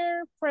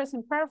future,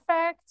 present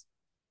perfect,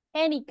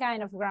 any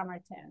kind of grammar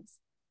tense.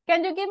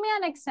 Can you give me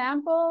an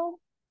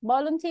example?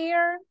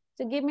 Volunteer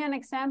to give me an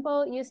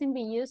example using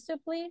be used to,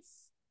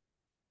 please?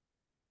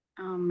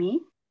 Me?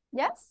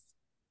 Yes.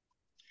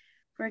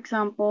 For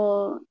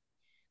example,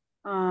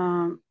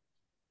 I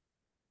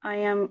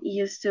am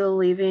used to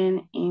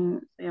living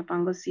in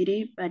Soyapango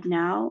City, but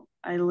now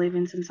I live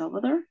in San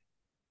Salvador.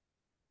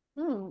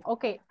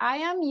 Okay, I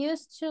am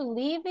used to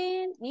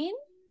living in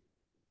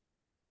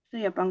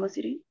Soyapango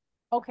City.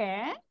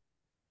 Okay.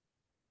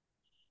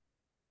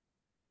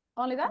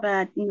 Only that?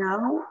 But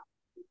now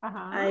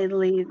I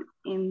live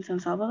in San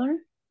Salvador.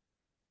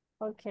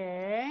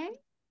 Okay.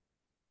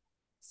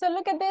 So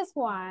look at this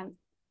one.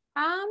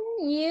 I'm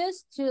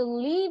used to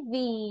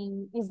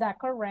living. Is that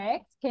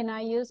correct? Can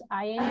I use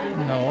ing?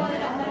 No.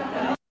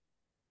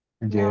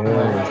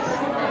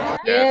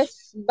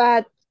 Yes,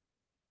 but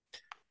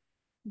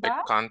The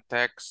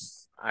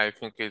context, I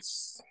think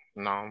it's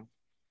no.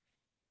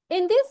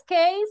 In this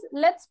case,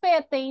 let's pay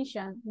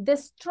attention. The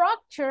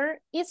structure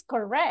is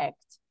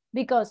correct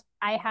because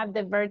I have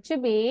the verb to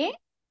be,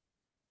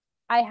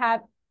 I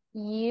have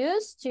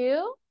used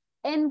to,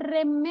 and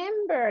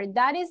remember,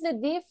 that is the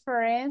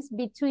difference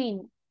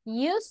between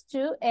used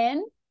to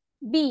and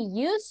be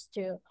used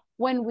to.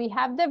 When we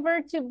have the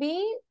verb to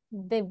be,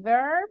 the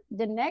verb,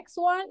 the next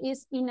one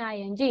is in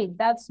ing.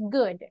 That's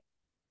good.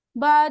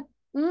 but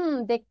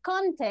the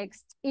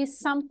context is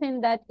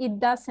something that it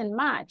doesn't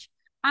match.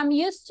 I'm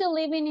used to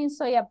living in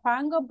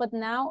Soyapango, but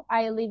now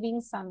I live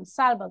in San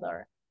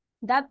Salvador.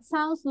 That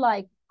sounds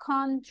like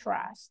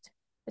contrast.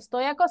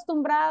 Estoy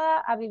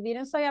acostumbrada a vivir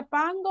en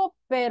Soyapango,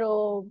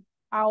 pero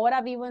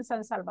ahora vivo en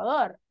San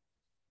Salvador.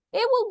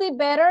 It will be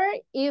better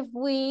if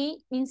we,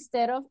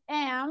 instead of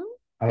am,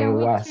 can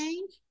we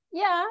change?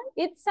 Yeah,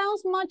 it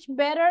sounds much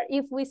better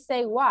if we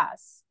say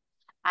was.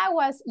 I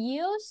was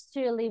used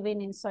to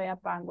living in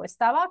Soyapango.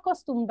 Estaba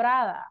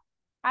acostumbrada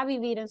a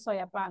vivir en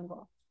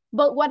Soyapango.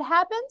 But what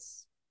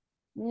happens?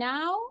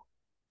 Now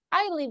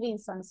I live in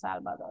San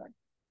Salvador.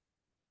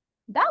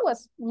 That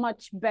was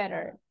much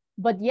better.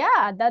 But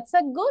yeah, that's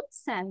a good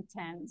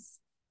sentence.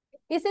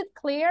 Is it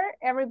clear,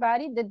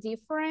 everybody, the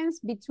difference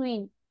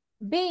between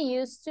be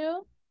used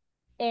to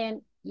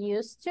and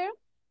used to?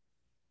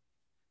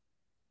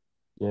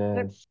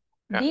 Yes.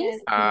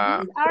 These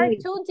are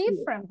two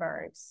different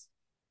verbs.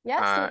 Yes,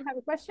 do you have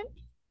a question?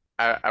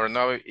 I don't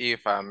know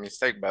if a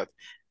mistake, but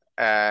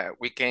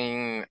we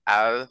can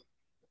add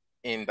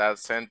in that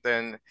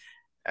sentence,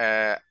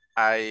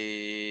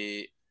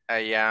 I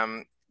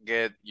am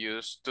get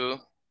used to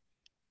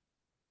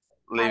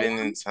living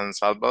in San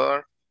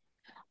Salvador.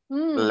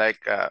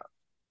 Like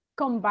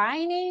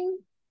combining.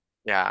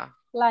 Yeah.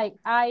 Like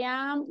I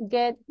am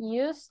get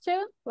used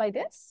to, like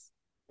this?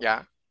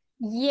 Yeah.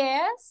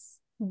 Yes,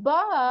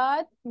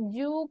 but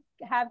you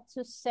have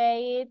to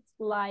say it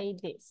like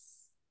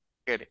this.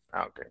 Get it.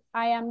 Okay.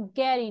 I am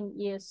getting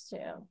used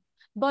to.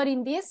 But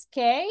in this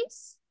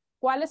case,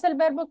 ¿cuál es el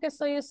verbo que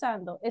estoy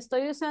usando?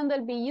 ¿Estoy usando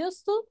el be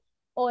used to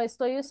o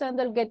estoy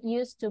usando el get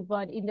used to,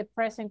 but in the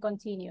present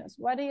continuous?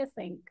 What do you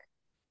think?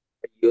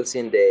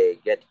 Using the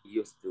get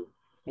used to.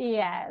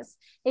 Yes.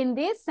 In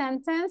this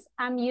sentence,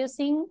 I'm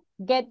using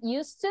get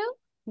used to,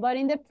 but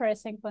in the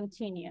present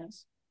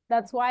continuous.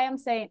 That's why I'm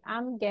saying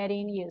I'm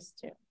getting used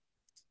to.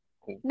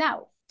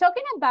 Now,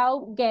 talking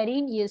about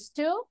getting used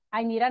to,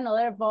 I need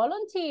another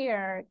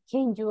volunteer.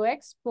 Can you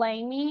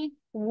explain me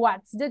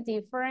what's the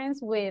difference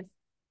with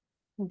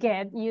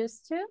get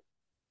used to?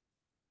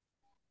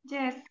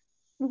 Yes.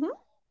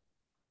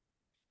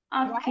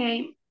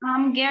 Okay,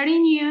 I'm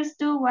getting used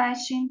to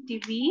watching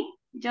TV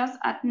just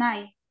at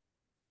night.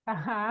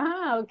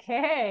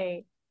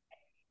 Okay.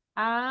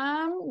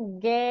 I'm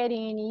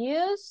getting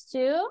used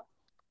to,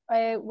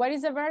 what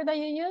is the verb that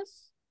you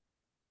use?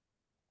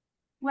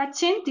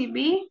 Watching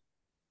TV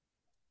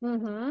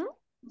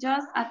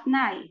just at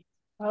night.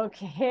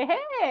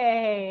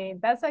 Okay,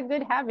 that's a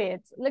good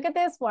habit. Look at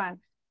this one.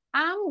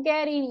 I'm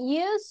getting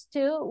used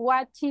to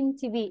watching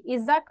TV.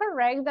 Is that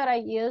correct that I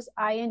use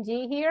ing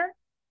here?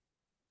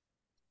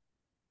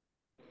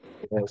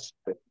 Yes.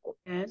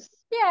 Yes.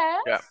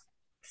 Yes. Yeah.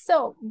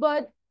 So,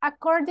 but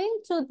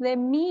according to the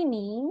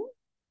meaning,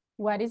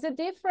 what is the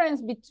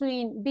difference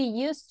between be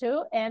used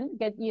to and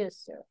get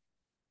used to?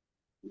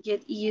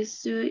 Get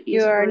used to is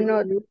You are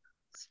not.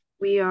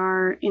 We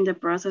are in the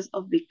process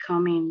of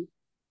becoming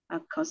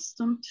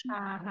accustomed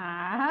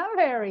to.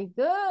 Very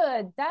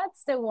good.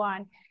 That's the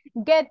one.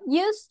 Get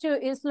used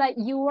to is like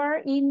you are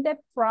in the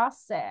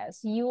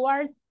process. You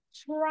are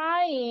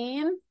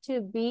trying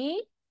to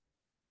be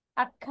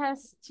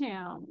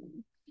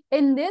accustomed.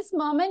 In this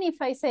moment,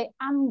 if I say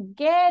I'm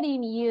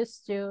getting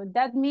used to,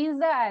 that means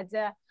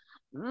that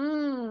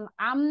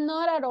I'm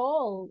not at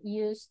all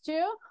used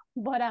to,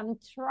 but I'm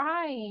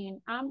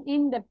trying. I'm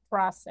in the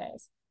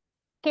process.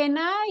 Can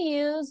I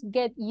use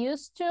get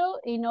used to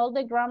in all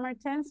the grammar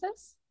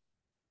tenses?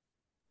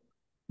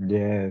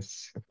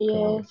 Yes, of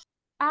course.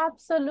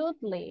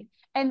 Absolutely.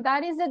 And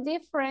that is the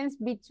difference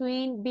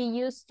between be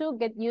used to,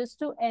 get used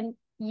to, and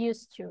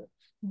used to.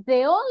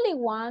 The only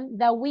one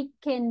that we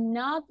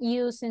cannot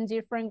use in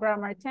different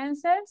grammar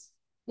tenses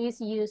is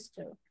used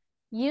to.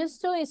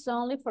 Used to is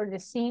only for the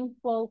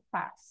simple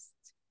past.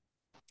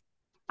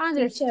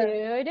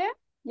 Understood? Teacher.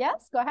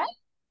 Yes, go ahead.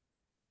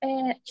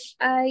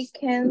 I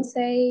can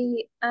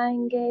say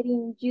I'm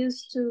getting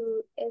used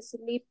to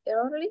sleep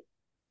early.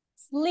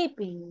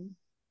 Sleeping.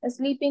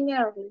 Sleeping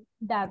early.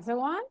 That's the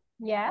one?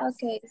 Yes.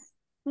 Okay.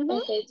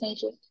 Okay,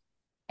 thank you.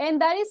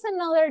 And that is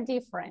another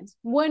difference.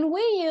 When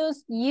we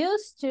use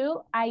used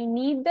to, I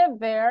need the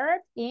verb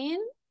in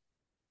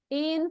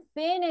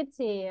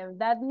infinitive.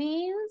 That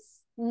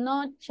means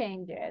no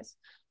changes.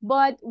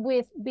 But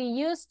with be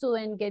used to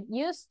and get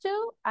used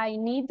to, I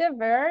need the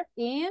verb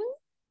in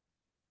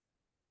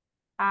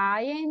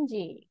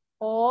ing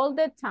all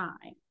the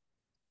time.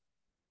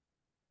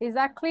 Is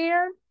that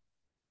clear,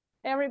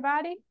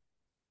 everybody?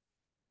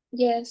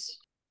 Yes.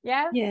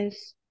 Yes?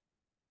 Yes.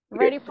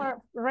 Ready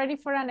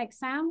for an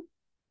exam?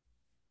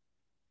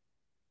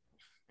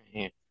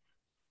 Yeah.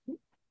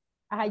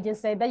 I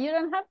just said that you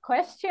don't have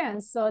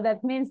questions, so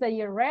that means that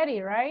you're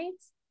ready, right?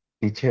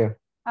 Teacher.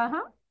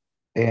 I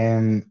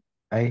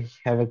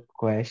have a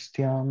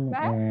question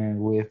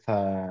with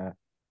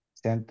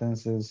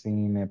sentences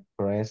in a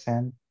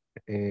present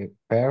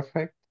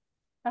perfect.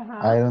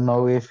 I don't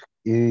know if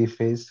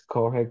it's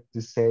correct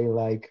to say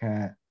like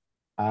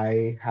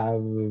I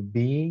have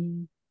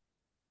been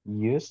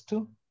used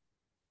to.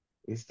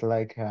 It's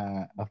like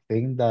a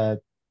thing that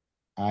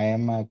I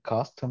am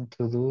accustomed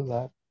to do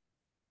that.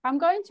 I'm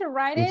going to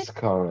write It's it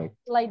correct.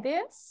 like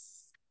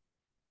this.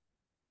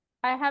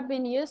 I have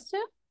been used to.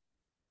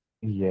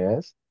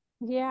 Yes.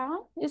 Yeah,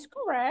 it's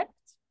correct.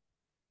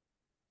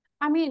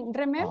 I mean,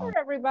 remember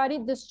everybody,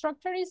 the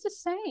structure is the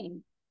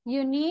same.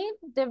 You need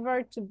the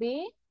verb to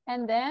be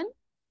and then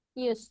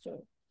used to.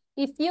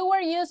 If you were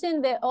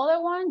using the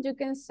other one, you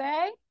can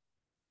say,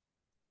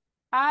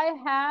 I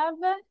have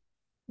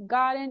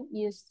gotten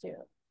used to.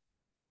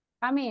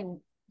 I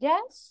mean,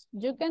 yes,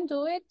 you can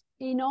do it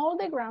in all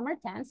the grammar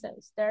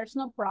tenses. There's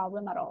no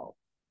problem at all.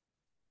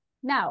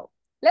 Now,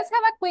 let's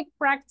have a quick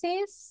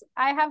practice.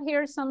 I have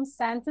here some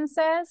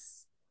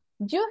sentences.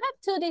 You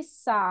have to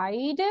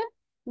decide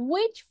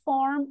which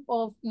form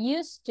of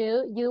used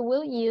to you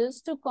will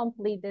use to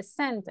complete the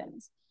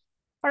sentence.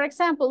 For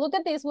example, look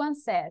at this one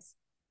says,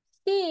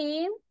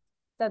 he,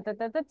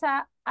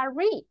 a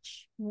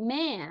rich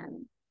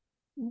man,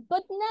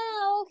 but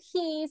now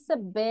he's a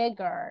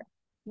beggar.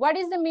 What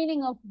is the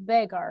meaning of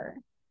beggar?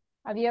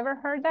 Have you ever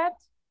heard that?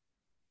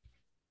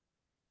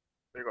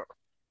 Beggar.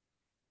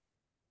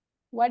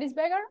 What is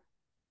beggar?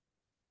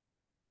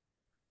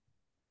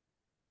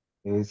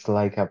 It's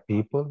like a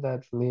people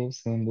that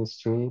lives in the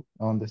street,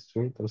 on the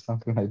street or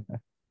something like that.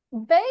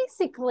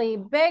 Basically,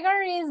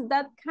 beggar is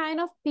that kind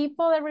of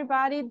people,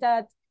 everybody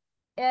that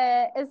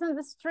is in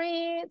the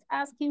street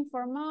asking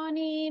for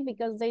money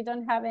because they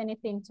don't have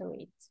anything to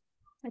eat.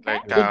 Okay?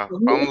 Like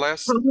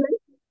homeless?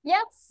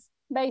 Yes,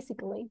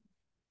 basically.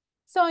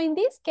 So in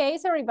this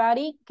case,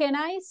 everybody, can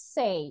I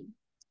say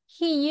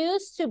he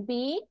used to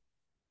be,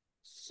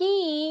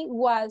 he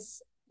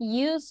was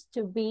used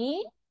to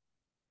be,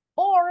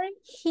 or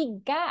he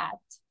got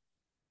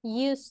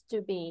used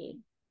to be?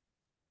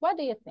 What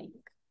do you think?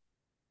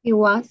 He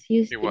was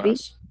used He to be.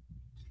 was.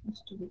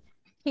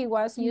 He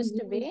was used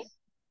to be.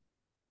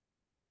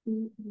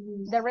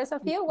 The rest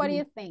of you, what do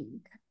you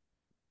think?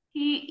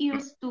 He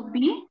used to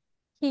be.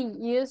 He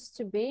used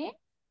to be.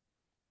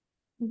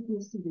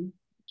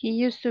 He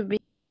used to be.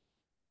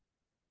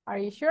 Are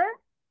you sure?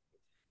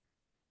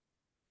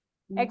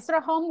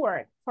 Extra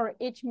homework for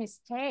each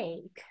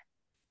mistake.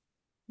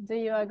 Do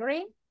you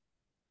agree?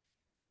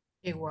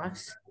 He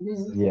was.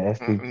 Yes,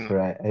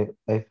 teacher.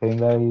 I think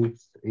that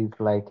it's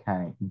like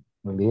a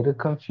little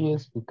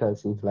confused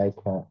because it's like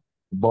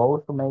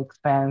both make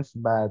sense,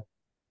 but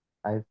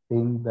I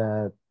think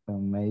that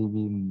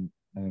maybe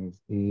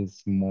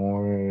is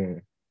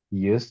more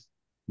used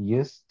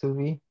to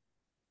be.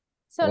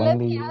 So let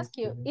me Only ask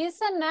you, is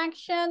an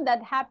action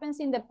that happens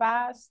in the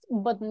past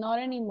but not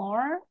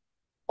anymore?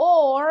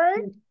 Or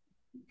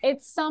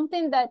it's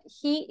something that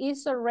he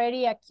is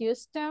already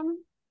accustomed?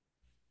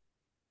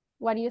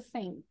 What do you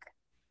think?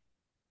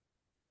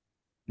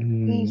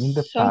 in the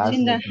past,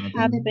 Something that but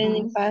not happened in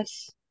anymore. the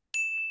past.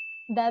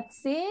 That's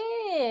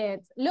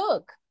it.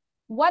 Look,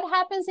 what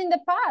happens in the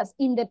past?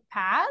 In the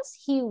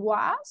past, he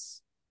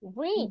was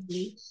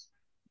rich.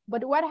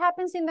 But what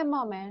happens in the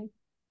moment?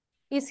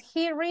 Is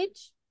he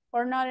rich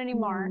or not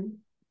anymore?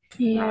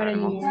 Not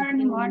anymore. Not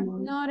anymore.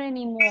 Not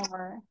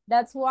anymore.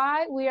 That's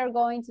why we are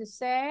going to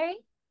say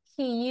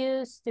he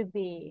used to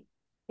be.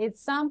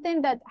 It's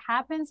something that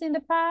happens in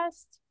the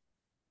past,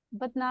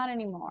 but not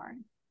anymore.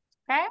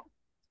 Okay?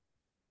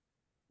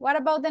 What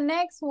about the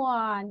next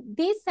one?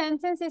 This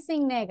sentence is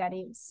in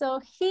negative. So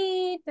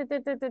he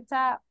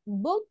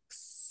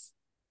books,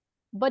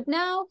 but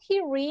now he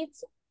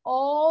reads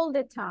all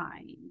the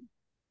time.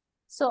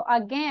 So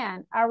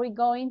again, are we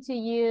going to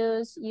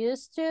use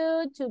used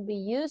to be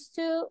used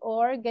to,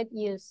 or get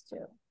used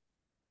to?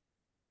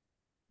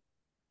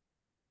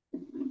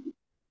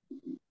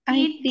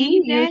 I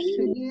think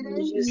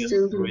Used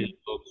to.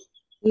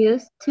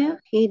 used to.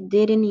 He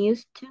didn't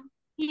used to.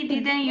 He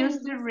didn't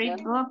used to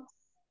read books.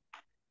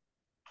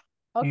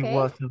 Okay.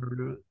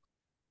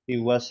 He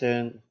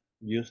wasn't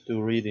used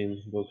to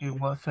reading books. He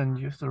wasn't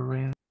used to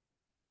reading.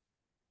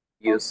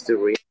 Used to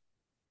read.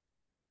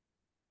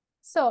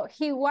 So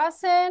he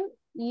wasn't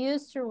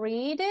used to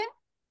read,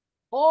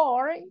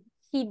 or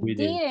he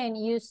Reading. didn't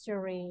used to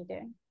read.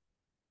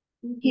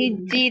 He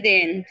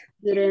didn't.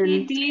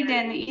 He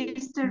didn't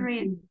used to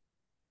read.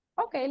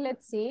 Okay,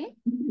 let's see.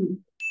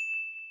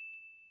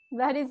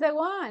 That is the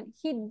one.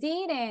 He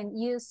didn't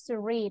used to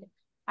read.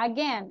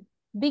 Again,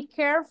 be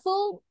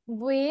careful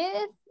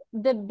with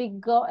the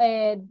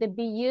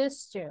be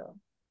used to,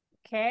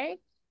 okay?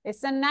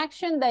 It's an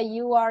action that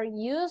you are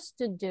used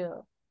to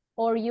do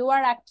or you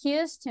are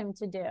accustomed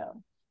to do.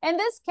 In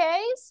this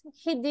case,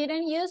 he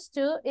didn't used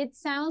to. It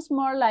sounds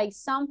more like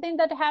something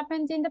that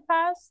happened in the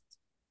past,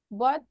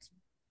 but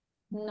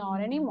not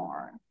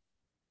anymore.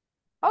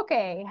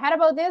 Okay, how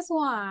about this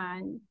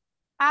one?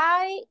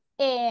 I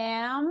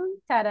am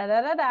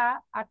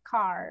a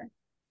car.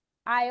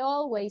 I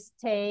always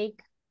take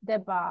the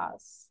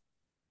bus.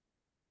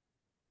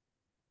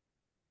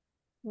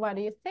 What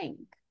do you think?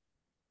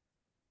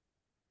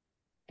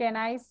 Can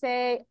I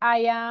say I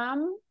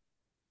am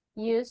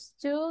used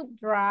to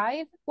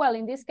drive? Well,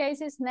 in this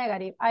case, it's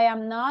negative. I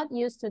am not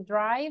used to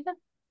drive.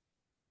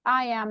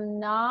 I am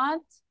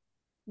not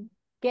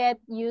get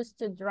used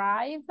to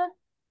drive?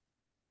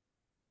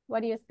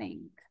 What do you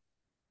think?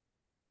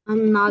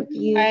 I'm not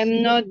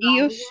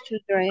used to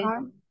drive.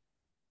 car.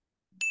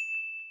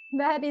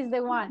 That is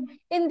the one.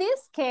 In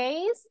this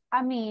case,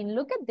 I mean,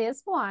 look at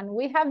this one.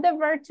 We have the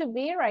verb to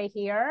be right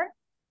here.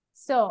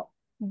 So,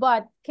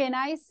 but can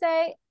I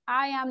say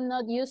I am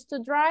not used to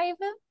drive?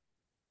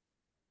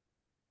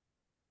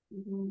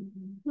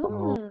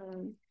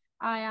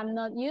 I am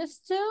not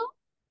used to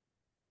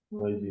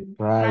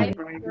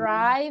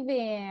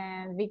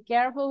driving. Be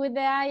careful with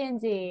the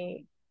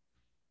ing.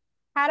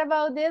 How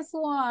about this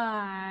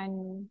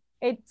one?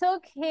 It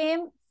took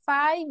him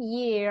 5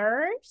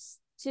 years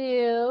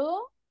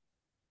to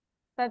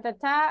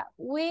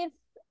with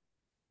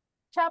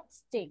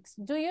chopsticks.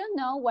 Do you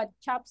know what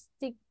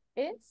chopstick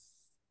is?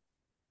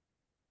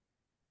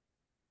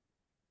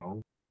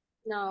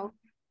 No.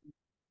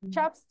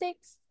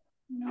 Chopsticks?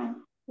 No.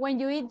 When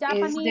you eat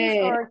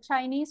Japanese or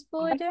Chinese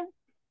food?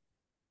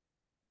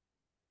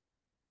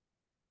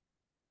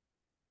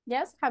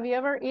 Yes, have you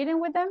ever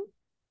eaten with them?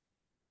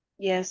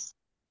 Yes.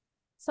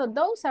 So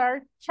those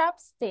are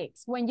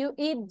chopsticks. When you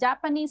eat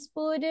Japanese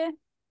food,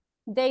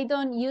 they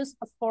don't use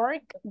a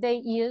fork, they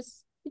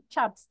use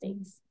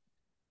chopsticks.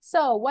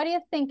 So what do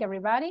you think,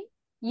 everybody?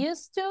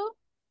 Used to,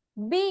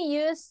 be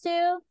used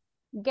to,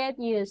 get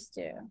used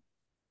to.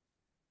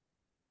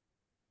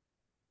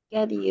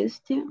 Get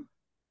used to.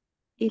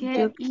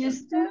 Get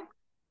used to?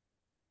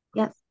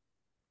 Yes.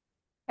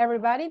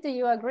 Everybody, do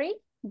you agree?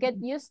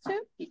 Get used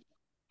to?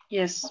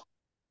 Yes.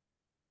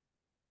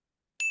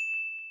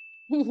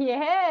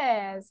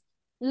 Yes.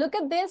 Look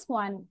at this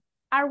one.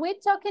 Are we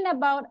talking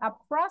about a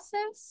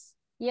process?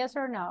 Yes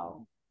or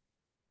no?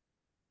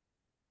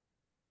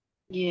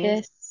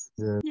 Yes.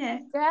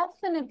 Yes.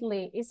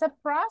 Definitely. It's a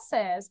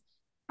process.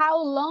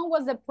 How long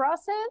was the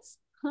process?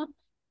 5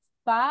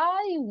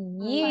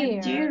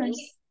 years.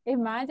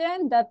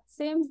 Imagine, that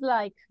seems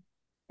like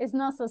it's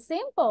not so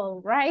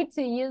simple, right?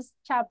 To use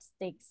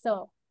chopsticks.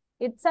 So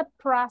it's a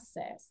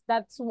process.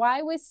 That's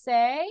why we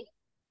say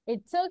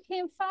it took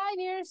him 5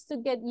 years to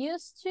get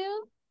used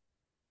to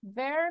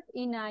verb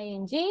in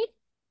ing,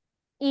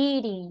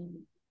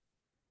 eating.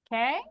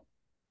 Okay?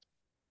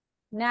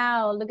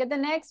 Now, look at the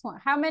next one.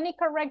 How many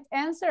correct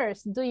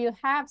answers do you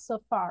have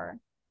so far?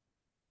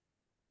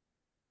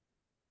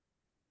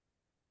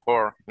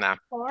 4. Nah.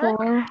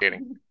 4?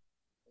 Kidding.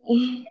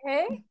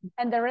 Okay.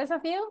 And the rest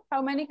of you,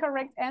 how many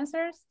correct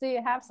answers do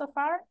you have so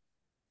far?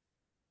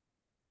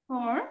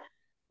 4.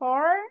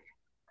 4?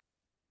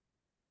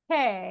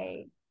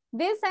 Okay.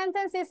 This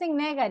sentence is in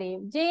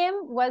negative.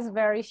 Jim was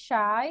very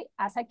shy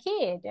as a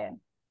kid.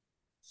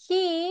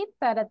 He,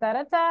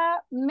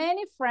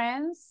 many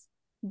friends,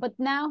 but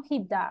now he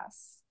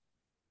does.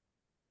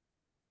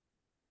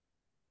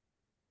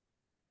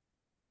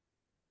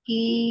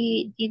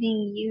 He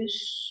didn't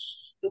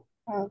used to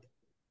have.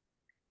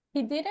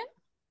 He didn't?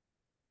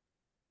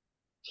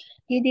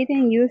 He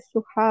didn't used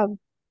to have.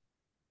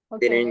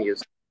 Okay. Didn't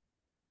use.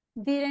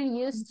 Didn't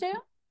used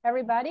to?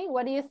 Everybody,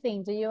 what do you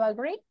think? Do you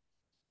agree?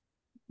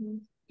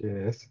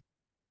 Yes.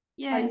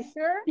 Are you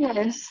sure?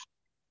 Yes.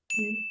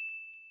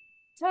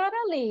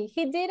 Totally.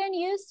 He didn't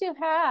used to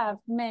have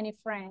many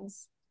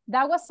friends.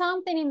 That was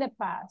something in the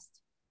past.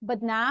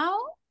 But now,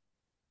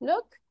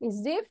 look,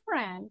 it's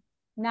different.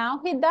 Now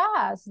he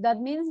does. That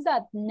means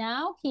that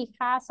now he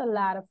has a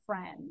lot of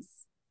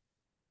friends.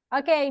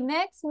 Okay,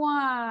 next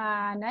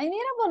one. I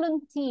need a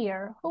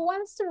volunteer. Who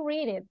wants to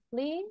read it,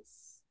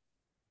 please?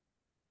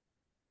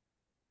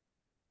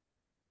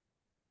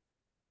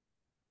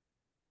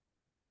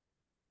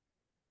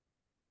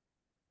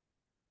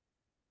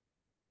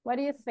 What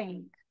do you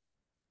think?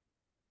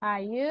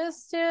 I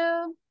used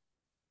to.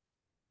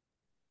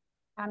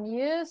 I'm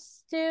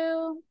used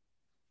to.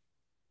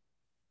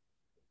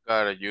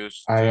 Gotta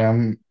used to. I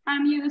am.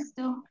 I'm used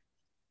to.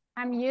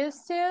 I'm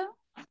used to.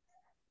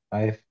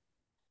 I'm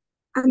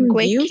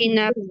waking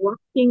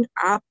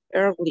up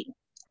early.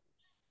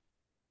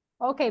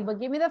 Okay, but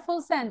give me the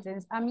full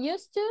sentence. I'm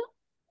used to.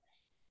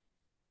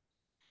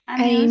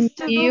 I'm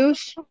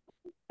used to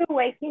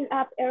waking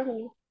up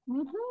early.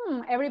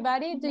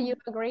 Everybody, do you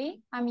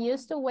agree? I'm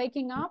used to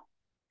waking up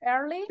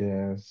early.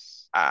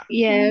 Yes.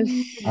 Yes.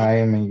 I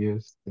am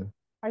used to.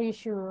 Are you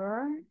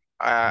sure?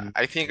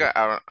 I think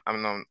I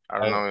don't know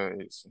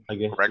if it's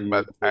correct,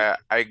 but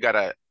I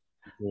gotta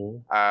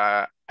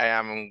I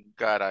am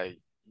gotta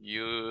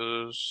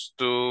used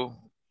to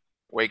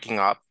waking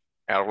up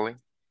early.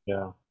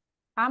 Yeah.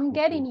 I'm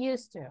getting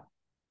used to.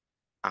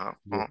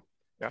 Yeah.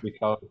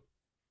 Because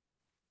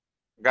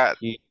Got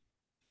he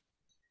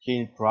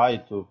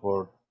tried to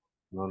for.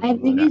 No, I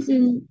think it's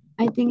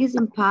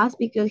in past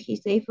because he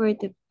said for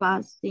the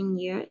past 10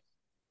 years.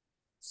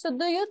 So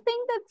do you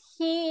think that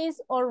he is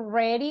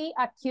already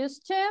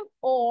accustomed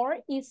or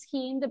is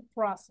he in the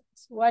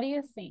process? What do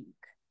you think?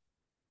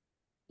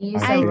 I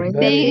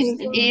think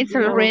it's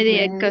already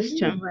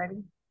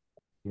accustomed.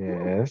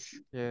 Yes.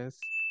 Yes.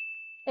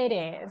 It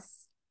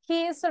is.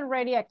 He is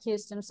already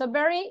accustomed. So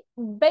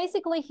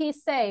basically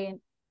he's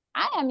saying,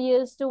 I am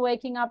used to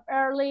waking up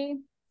early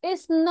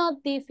It's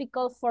not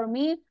difficult for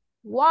me.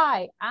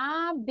 Why?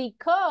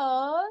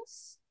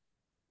 Because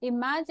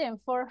imagine,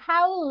 for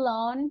how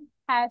long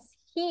has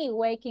he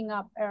waking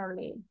up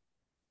early?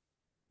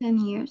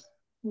 10 years.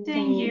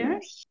 10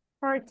 years.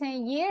 For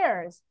 10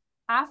 years.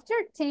 After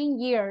 10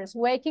 years,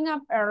 waking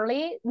up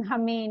early, I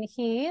mean,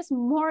 he is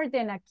more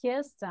than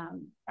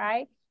accustomed,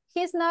 right?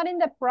 He's not in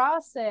the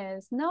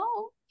process.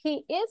 No,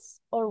 he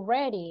is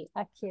already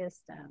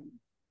accustomed,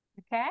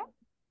 okay?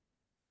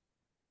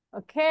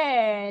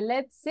 Okay,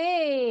 let's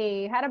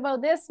see. How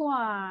about this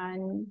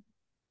one?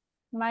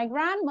 My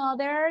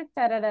grandmother,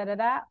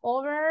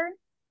 over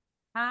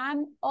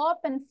an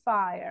open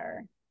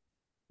fire.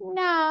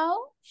 Now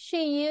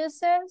she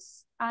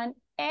uses an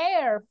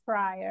air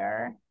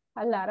fryer.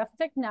 A lot of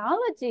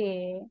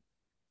technology.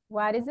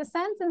 What is the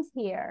sentence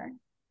here?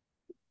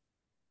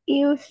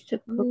 Used to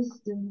cook.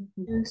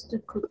 Used to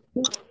cook.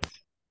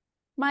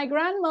 My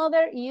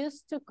grandmother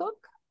used to cook.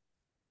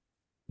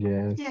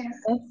 Yes.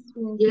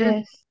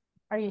 Yes.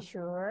 Are you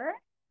sure?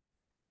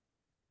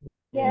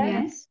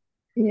 Yes.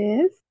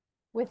 Yes.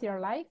 With your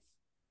life?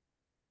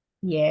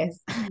 Yes.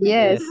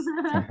 Yes.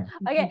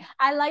 Okay,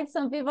 I like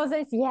some people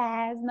say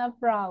yes, no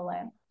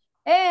problem.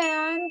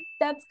 And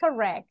that's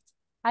correct.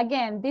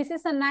 Again, this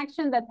is an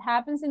action that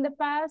happens in the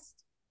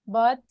past,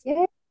 but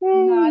Yay,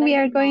 not we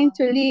are going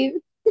to leave.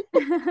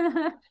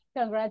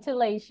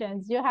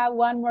 Congratulations, you have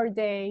one more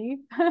day.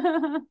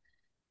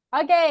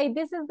 Okay,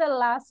 this is the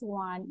last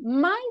one.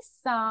 My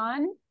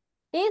son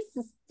is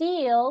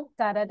still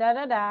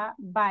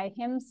by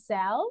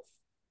himself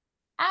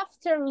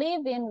after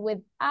living with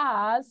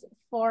us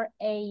for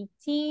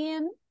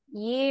 18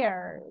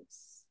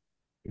 years.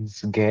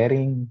 It's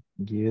getting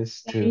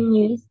used to.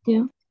 Used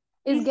to.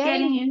 Is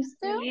getting used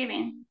to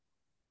living.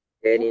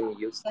 Getting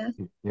used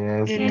to.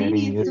 Yes, Getting getting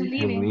used to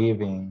used to living.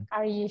 living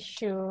Are you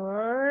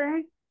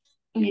sure?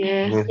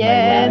 Yes. with my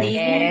Yes. life.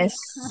 Yes.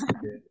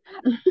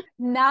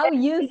 Now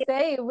you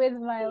say with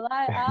my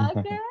life.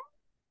 Okay.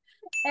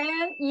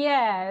 And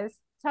yes,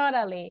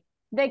 totally.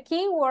 The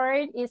key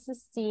word is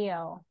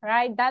still,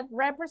 right? That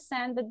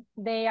represents that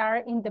they are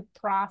in the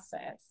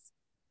process.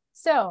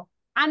 So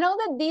I know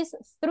that these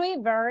three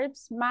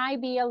verbs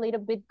might be a little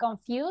bit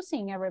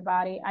confusing,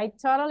 everybody. I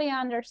totally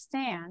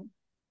understand.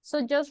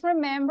 So just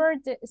remember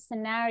the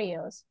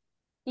scenarios.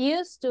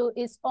 Used to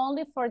is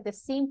only for the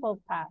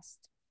simple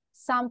past.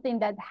 Something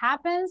that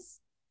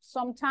happens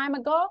some time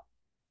ago,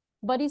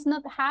 but it's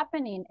not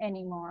happening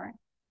anymore.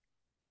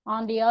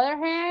 On the other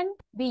hand,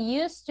 be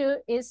used to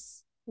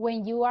is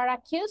when you are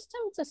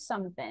accustomed to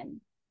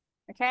something,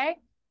 okay?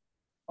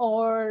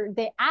 Or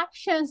the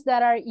actions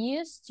that are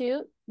used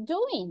to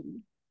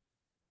doing.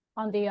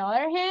 On the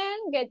other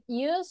hand, get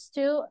used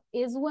to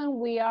is when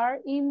we are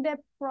in the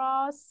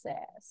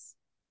process.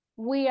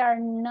 We are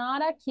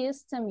not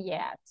accustomed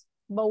yet,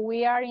 but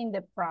we are in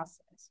the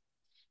process.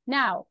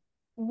 Now,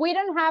 we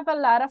don't have a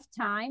lot of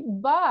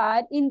time,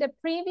 but in the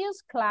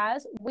previous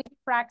class, we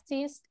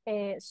practiced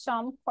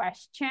some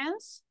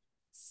questions.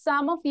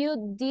 Some of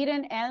you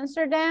didn't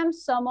answer them,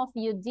 some of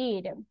you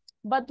did.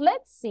 But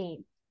let's see.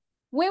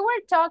 We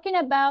were talking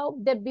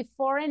about the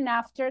before and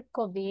after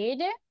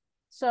COVID.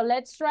 So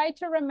let's try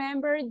to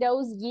remember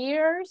those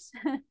years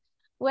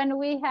when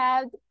we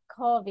had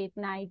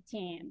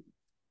COVID-19.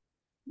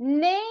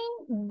 Name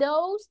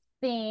those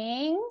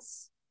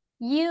things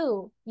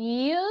you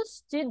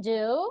used to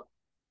do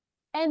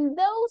and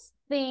those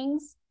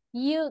things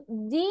you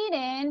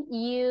didn't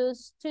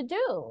used to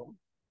do.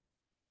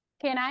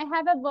 Can I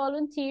have a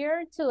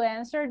volunteer to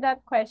answer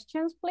that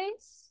questions,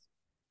 please?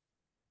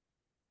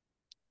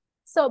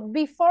 So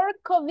before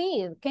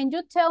COVID, can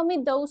you tell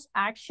me those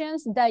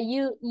actions that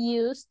you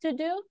used to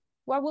do?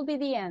 What would be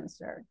the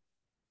answer?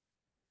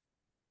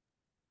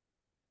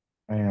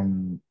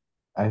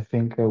 I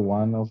think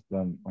one of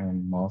the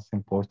most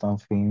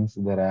important things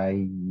that I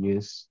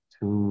used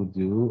to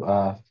do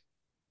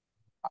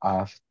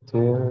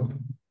after,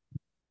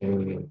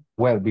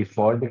 well,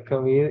 before the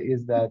career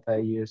is that I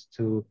used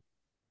to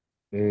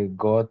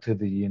go to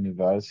the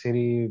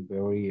university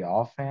very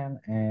often,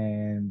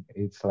 and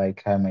it's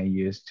like I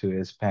used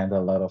to spend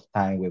a lot of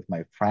time with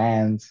my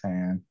friends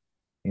and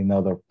in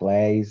other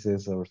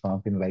places or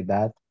something like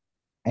that.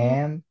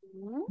 And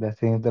the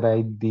thing that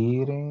I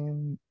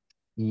didn't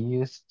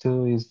used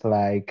to is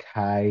like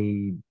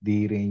I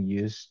didn't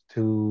used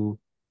to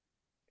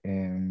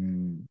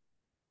um,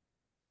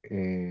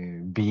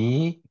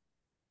 be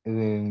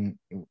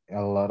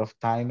a lot of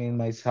time in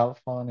my cell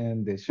phone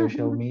and the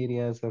social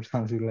medias or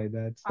something like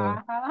that. So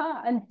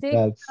And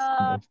that's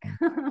TikTok.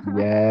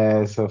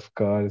 yes, of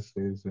course.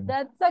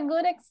 That's a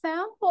good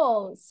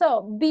example.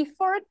 So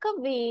before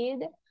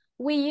COVID,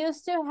 we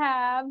used to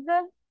have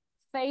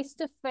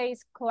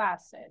face-to-face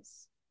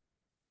classes.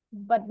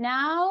 But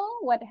now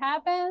what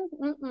happens?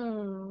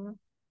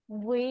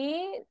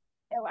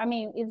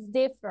 It's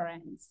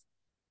different.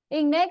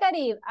 In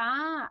negative,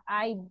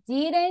 I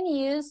didn't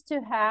used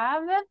to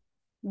have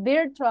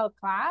virtual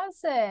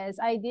classes.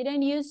 I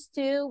didn't used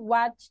to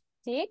watch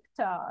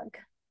TikTok,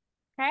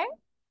 okay?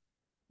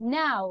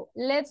 Now,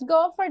 let's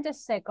go for the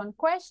second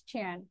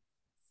question.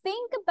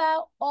 Think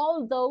about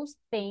all those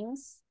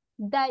things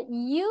that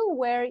you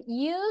were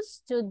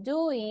used to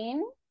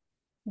doing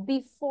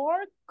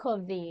before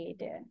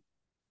COVID.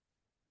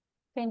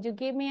 Can you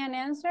give me an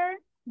answer,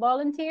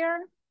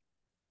 volunteer?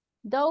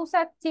 Those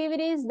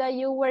activities that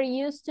you were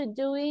used to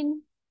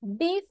doing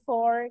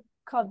before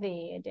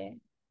COVID.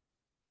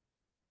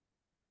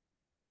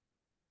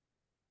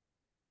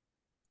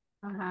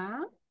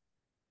 Uh-huh.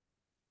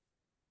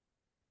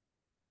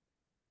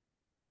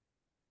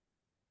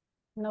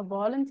 No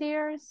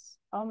volunteers?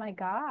 Oh my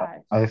gosh.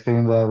 I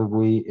think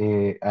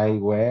that I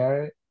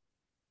wear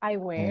I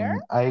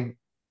wear? and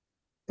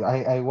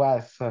I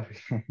was sorry.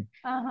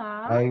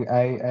 Uh-huh.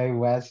 I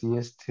was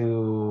used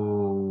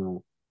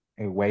to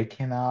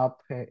waking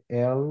up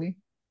early,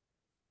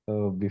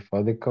 so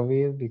before the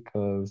COVID,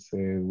 because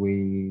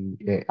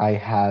I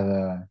had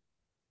a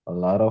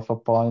lot of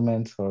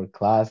appointments or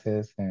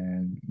classes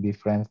and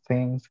different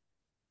things.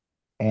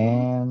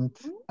 And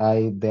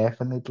I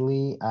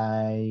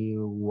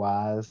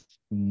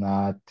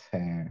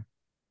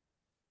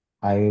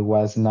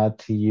was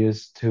not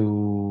used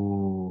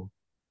to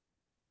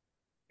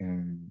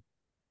um,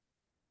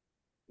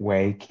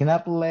 waking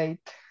up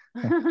late.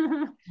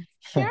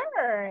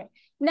 Sure.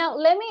 Now,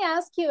 let me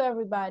ask you,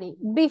 everybody,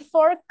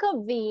 before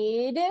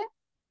COVID,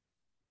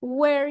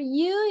 were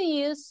you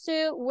used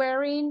to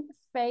wearing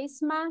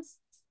face masks?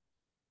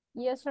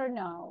 Yes or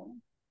no?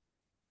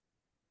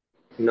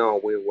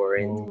 No, we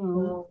weren't.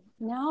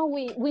 No,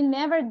 we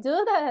never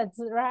do that,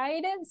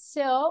 right?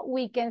 So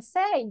we can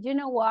say, you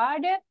know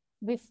what?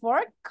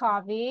 Before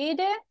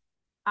COVID,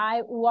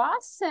 I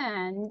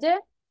wasn't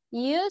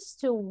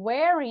used to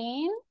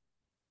wearing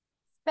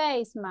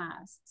face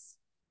masks.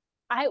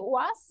 I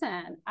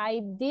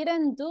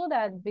didn't do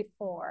that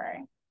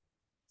before.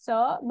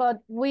 So, but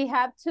we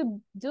have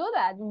to do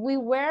that. We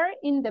were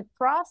in the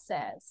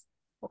process,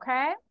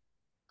 okay?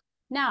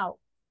 Now,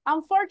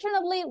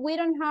 unfortunately, we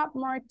don't have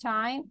more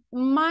time.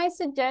 My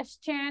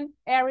suggestion,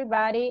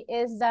 everybody,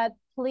 is that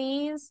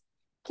please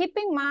keep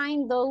in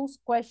mind those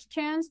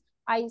questions.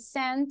 I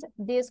sent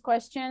these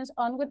questions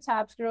on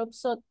WhatsApp group,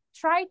 so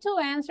try to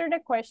answer the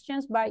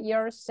questions by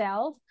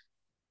yourself.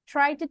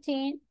 Try to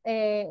think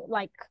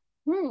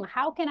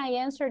how can I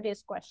answer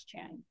this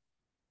question?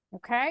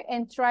 Okay,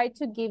 and try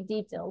to give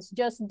details.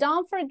 Just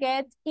don't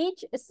forget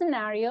each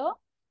scenario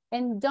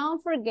and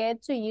don't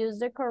forget to use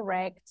the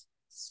correct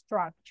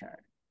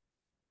structure.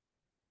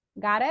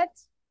 Got it?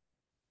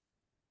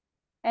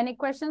 Any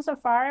questions so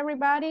far,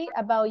 everybody,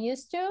 about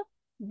used to,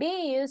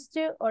 be used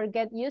to, or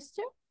get used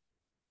to?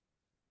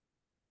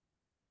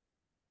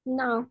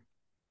 No.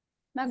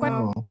 No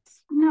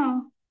questions?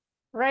 No.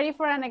 Ready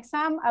for an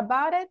exam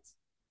about it?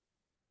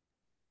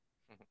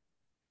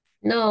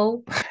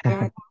 No.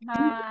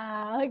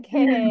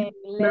 Okay.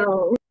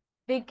 Let's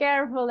be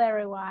careful,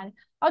 everyone.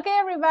 Okay,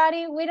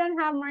 everybody, we don't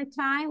have more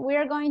time. We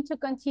are going to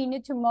continue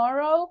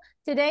tomorrow.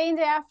 Today in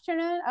the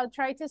afternoon, I'll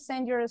try to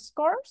send your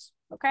scores.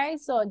 Okay,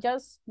 so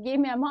just give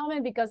me a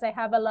moment because I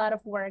have a lot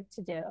of work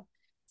to do.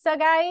 So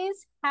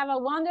guys, have a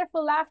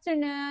wonderful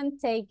afternoon.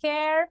 Take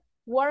care.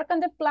 Work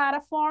on the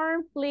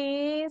platform,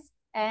 please.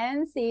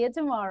 And see you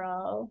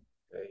tomorrow.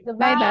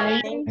 Goodbye.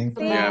 Bye-bye. See Thank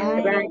you.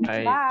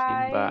 you.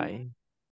 Bye. Bye.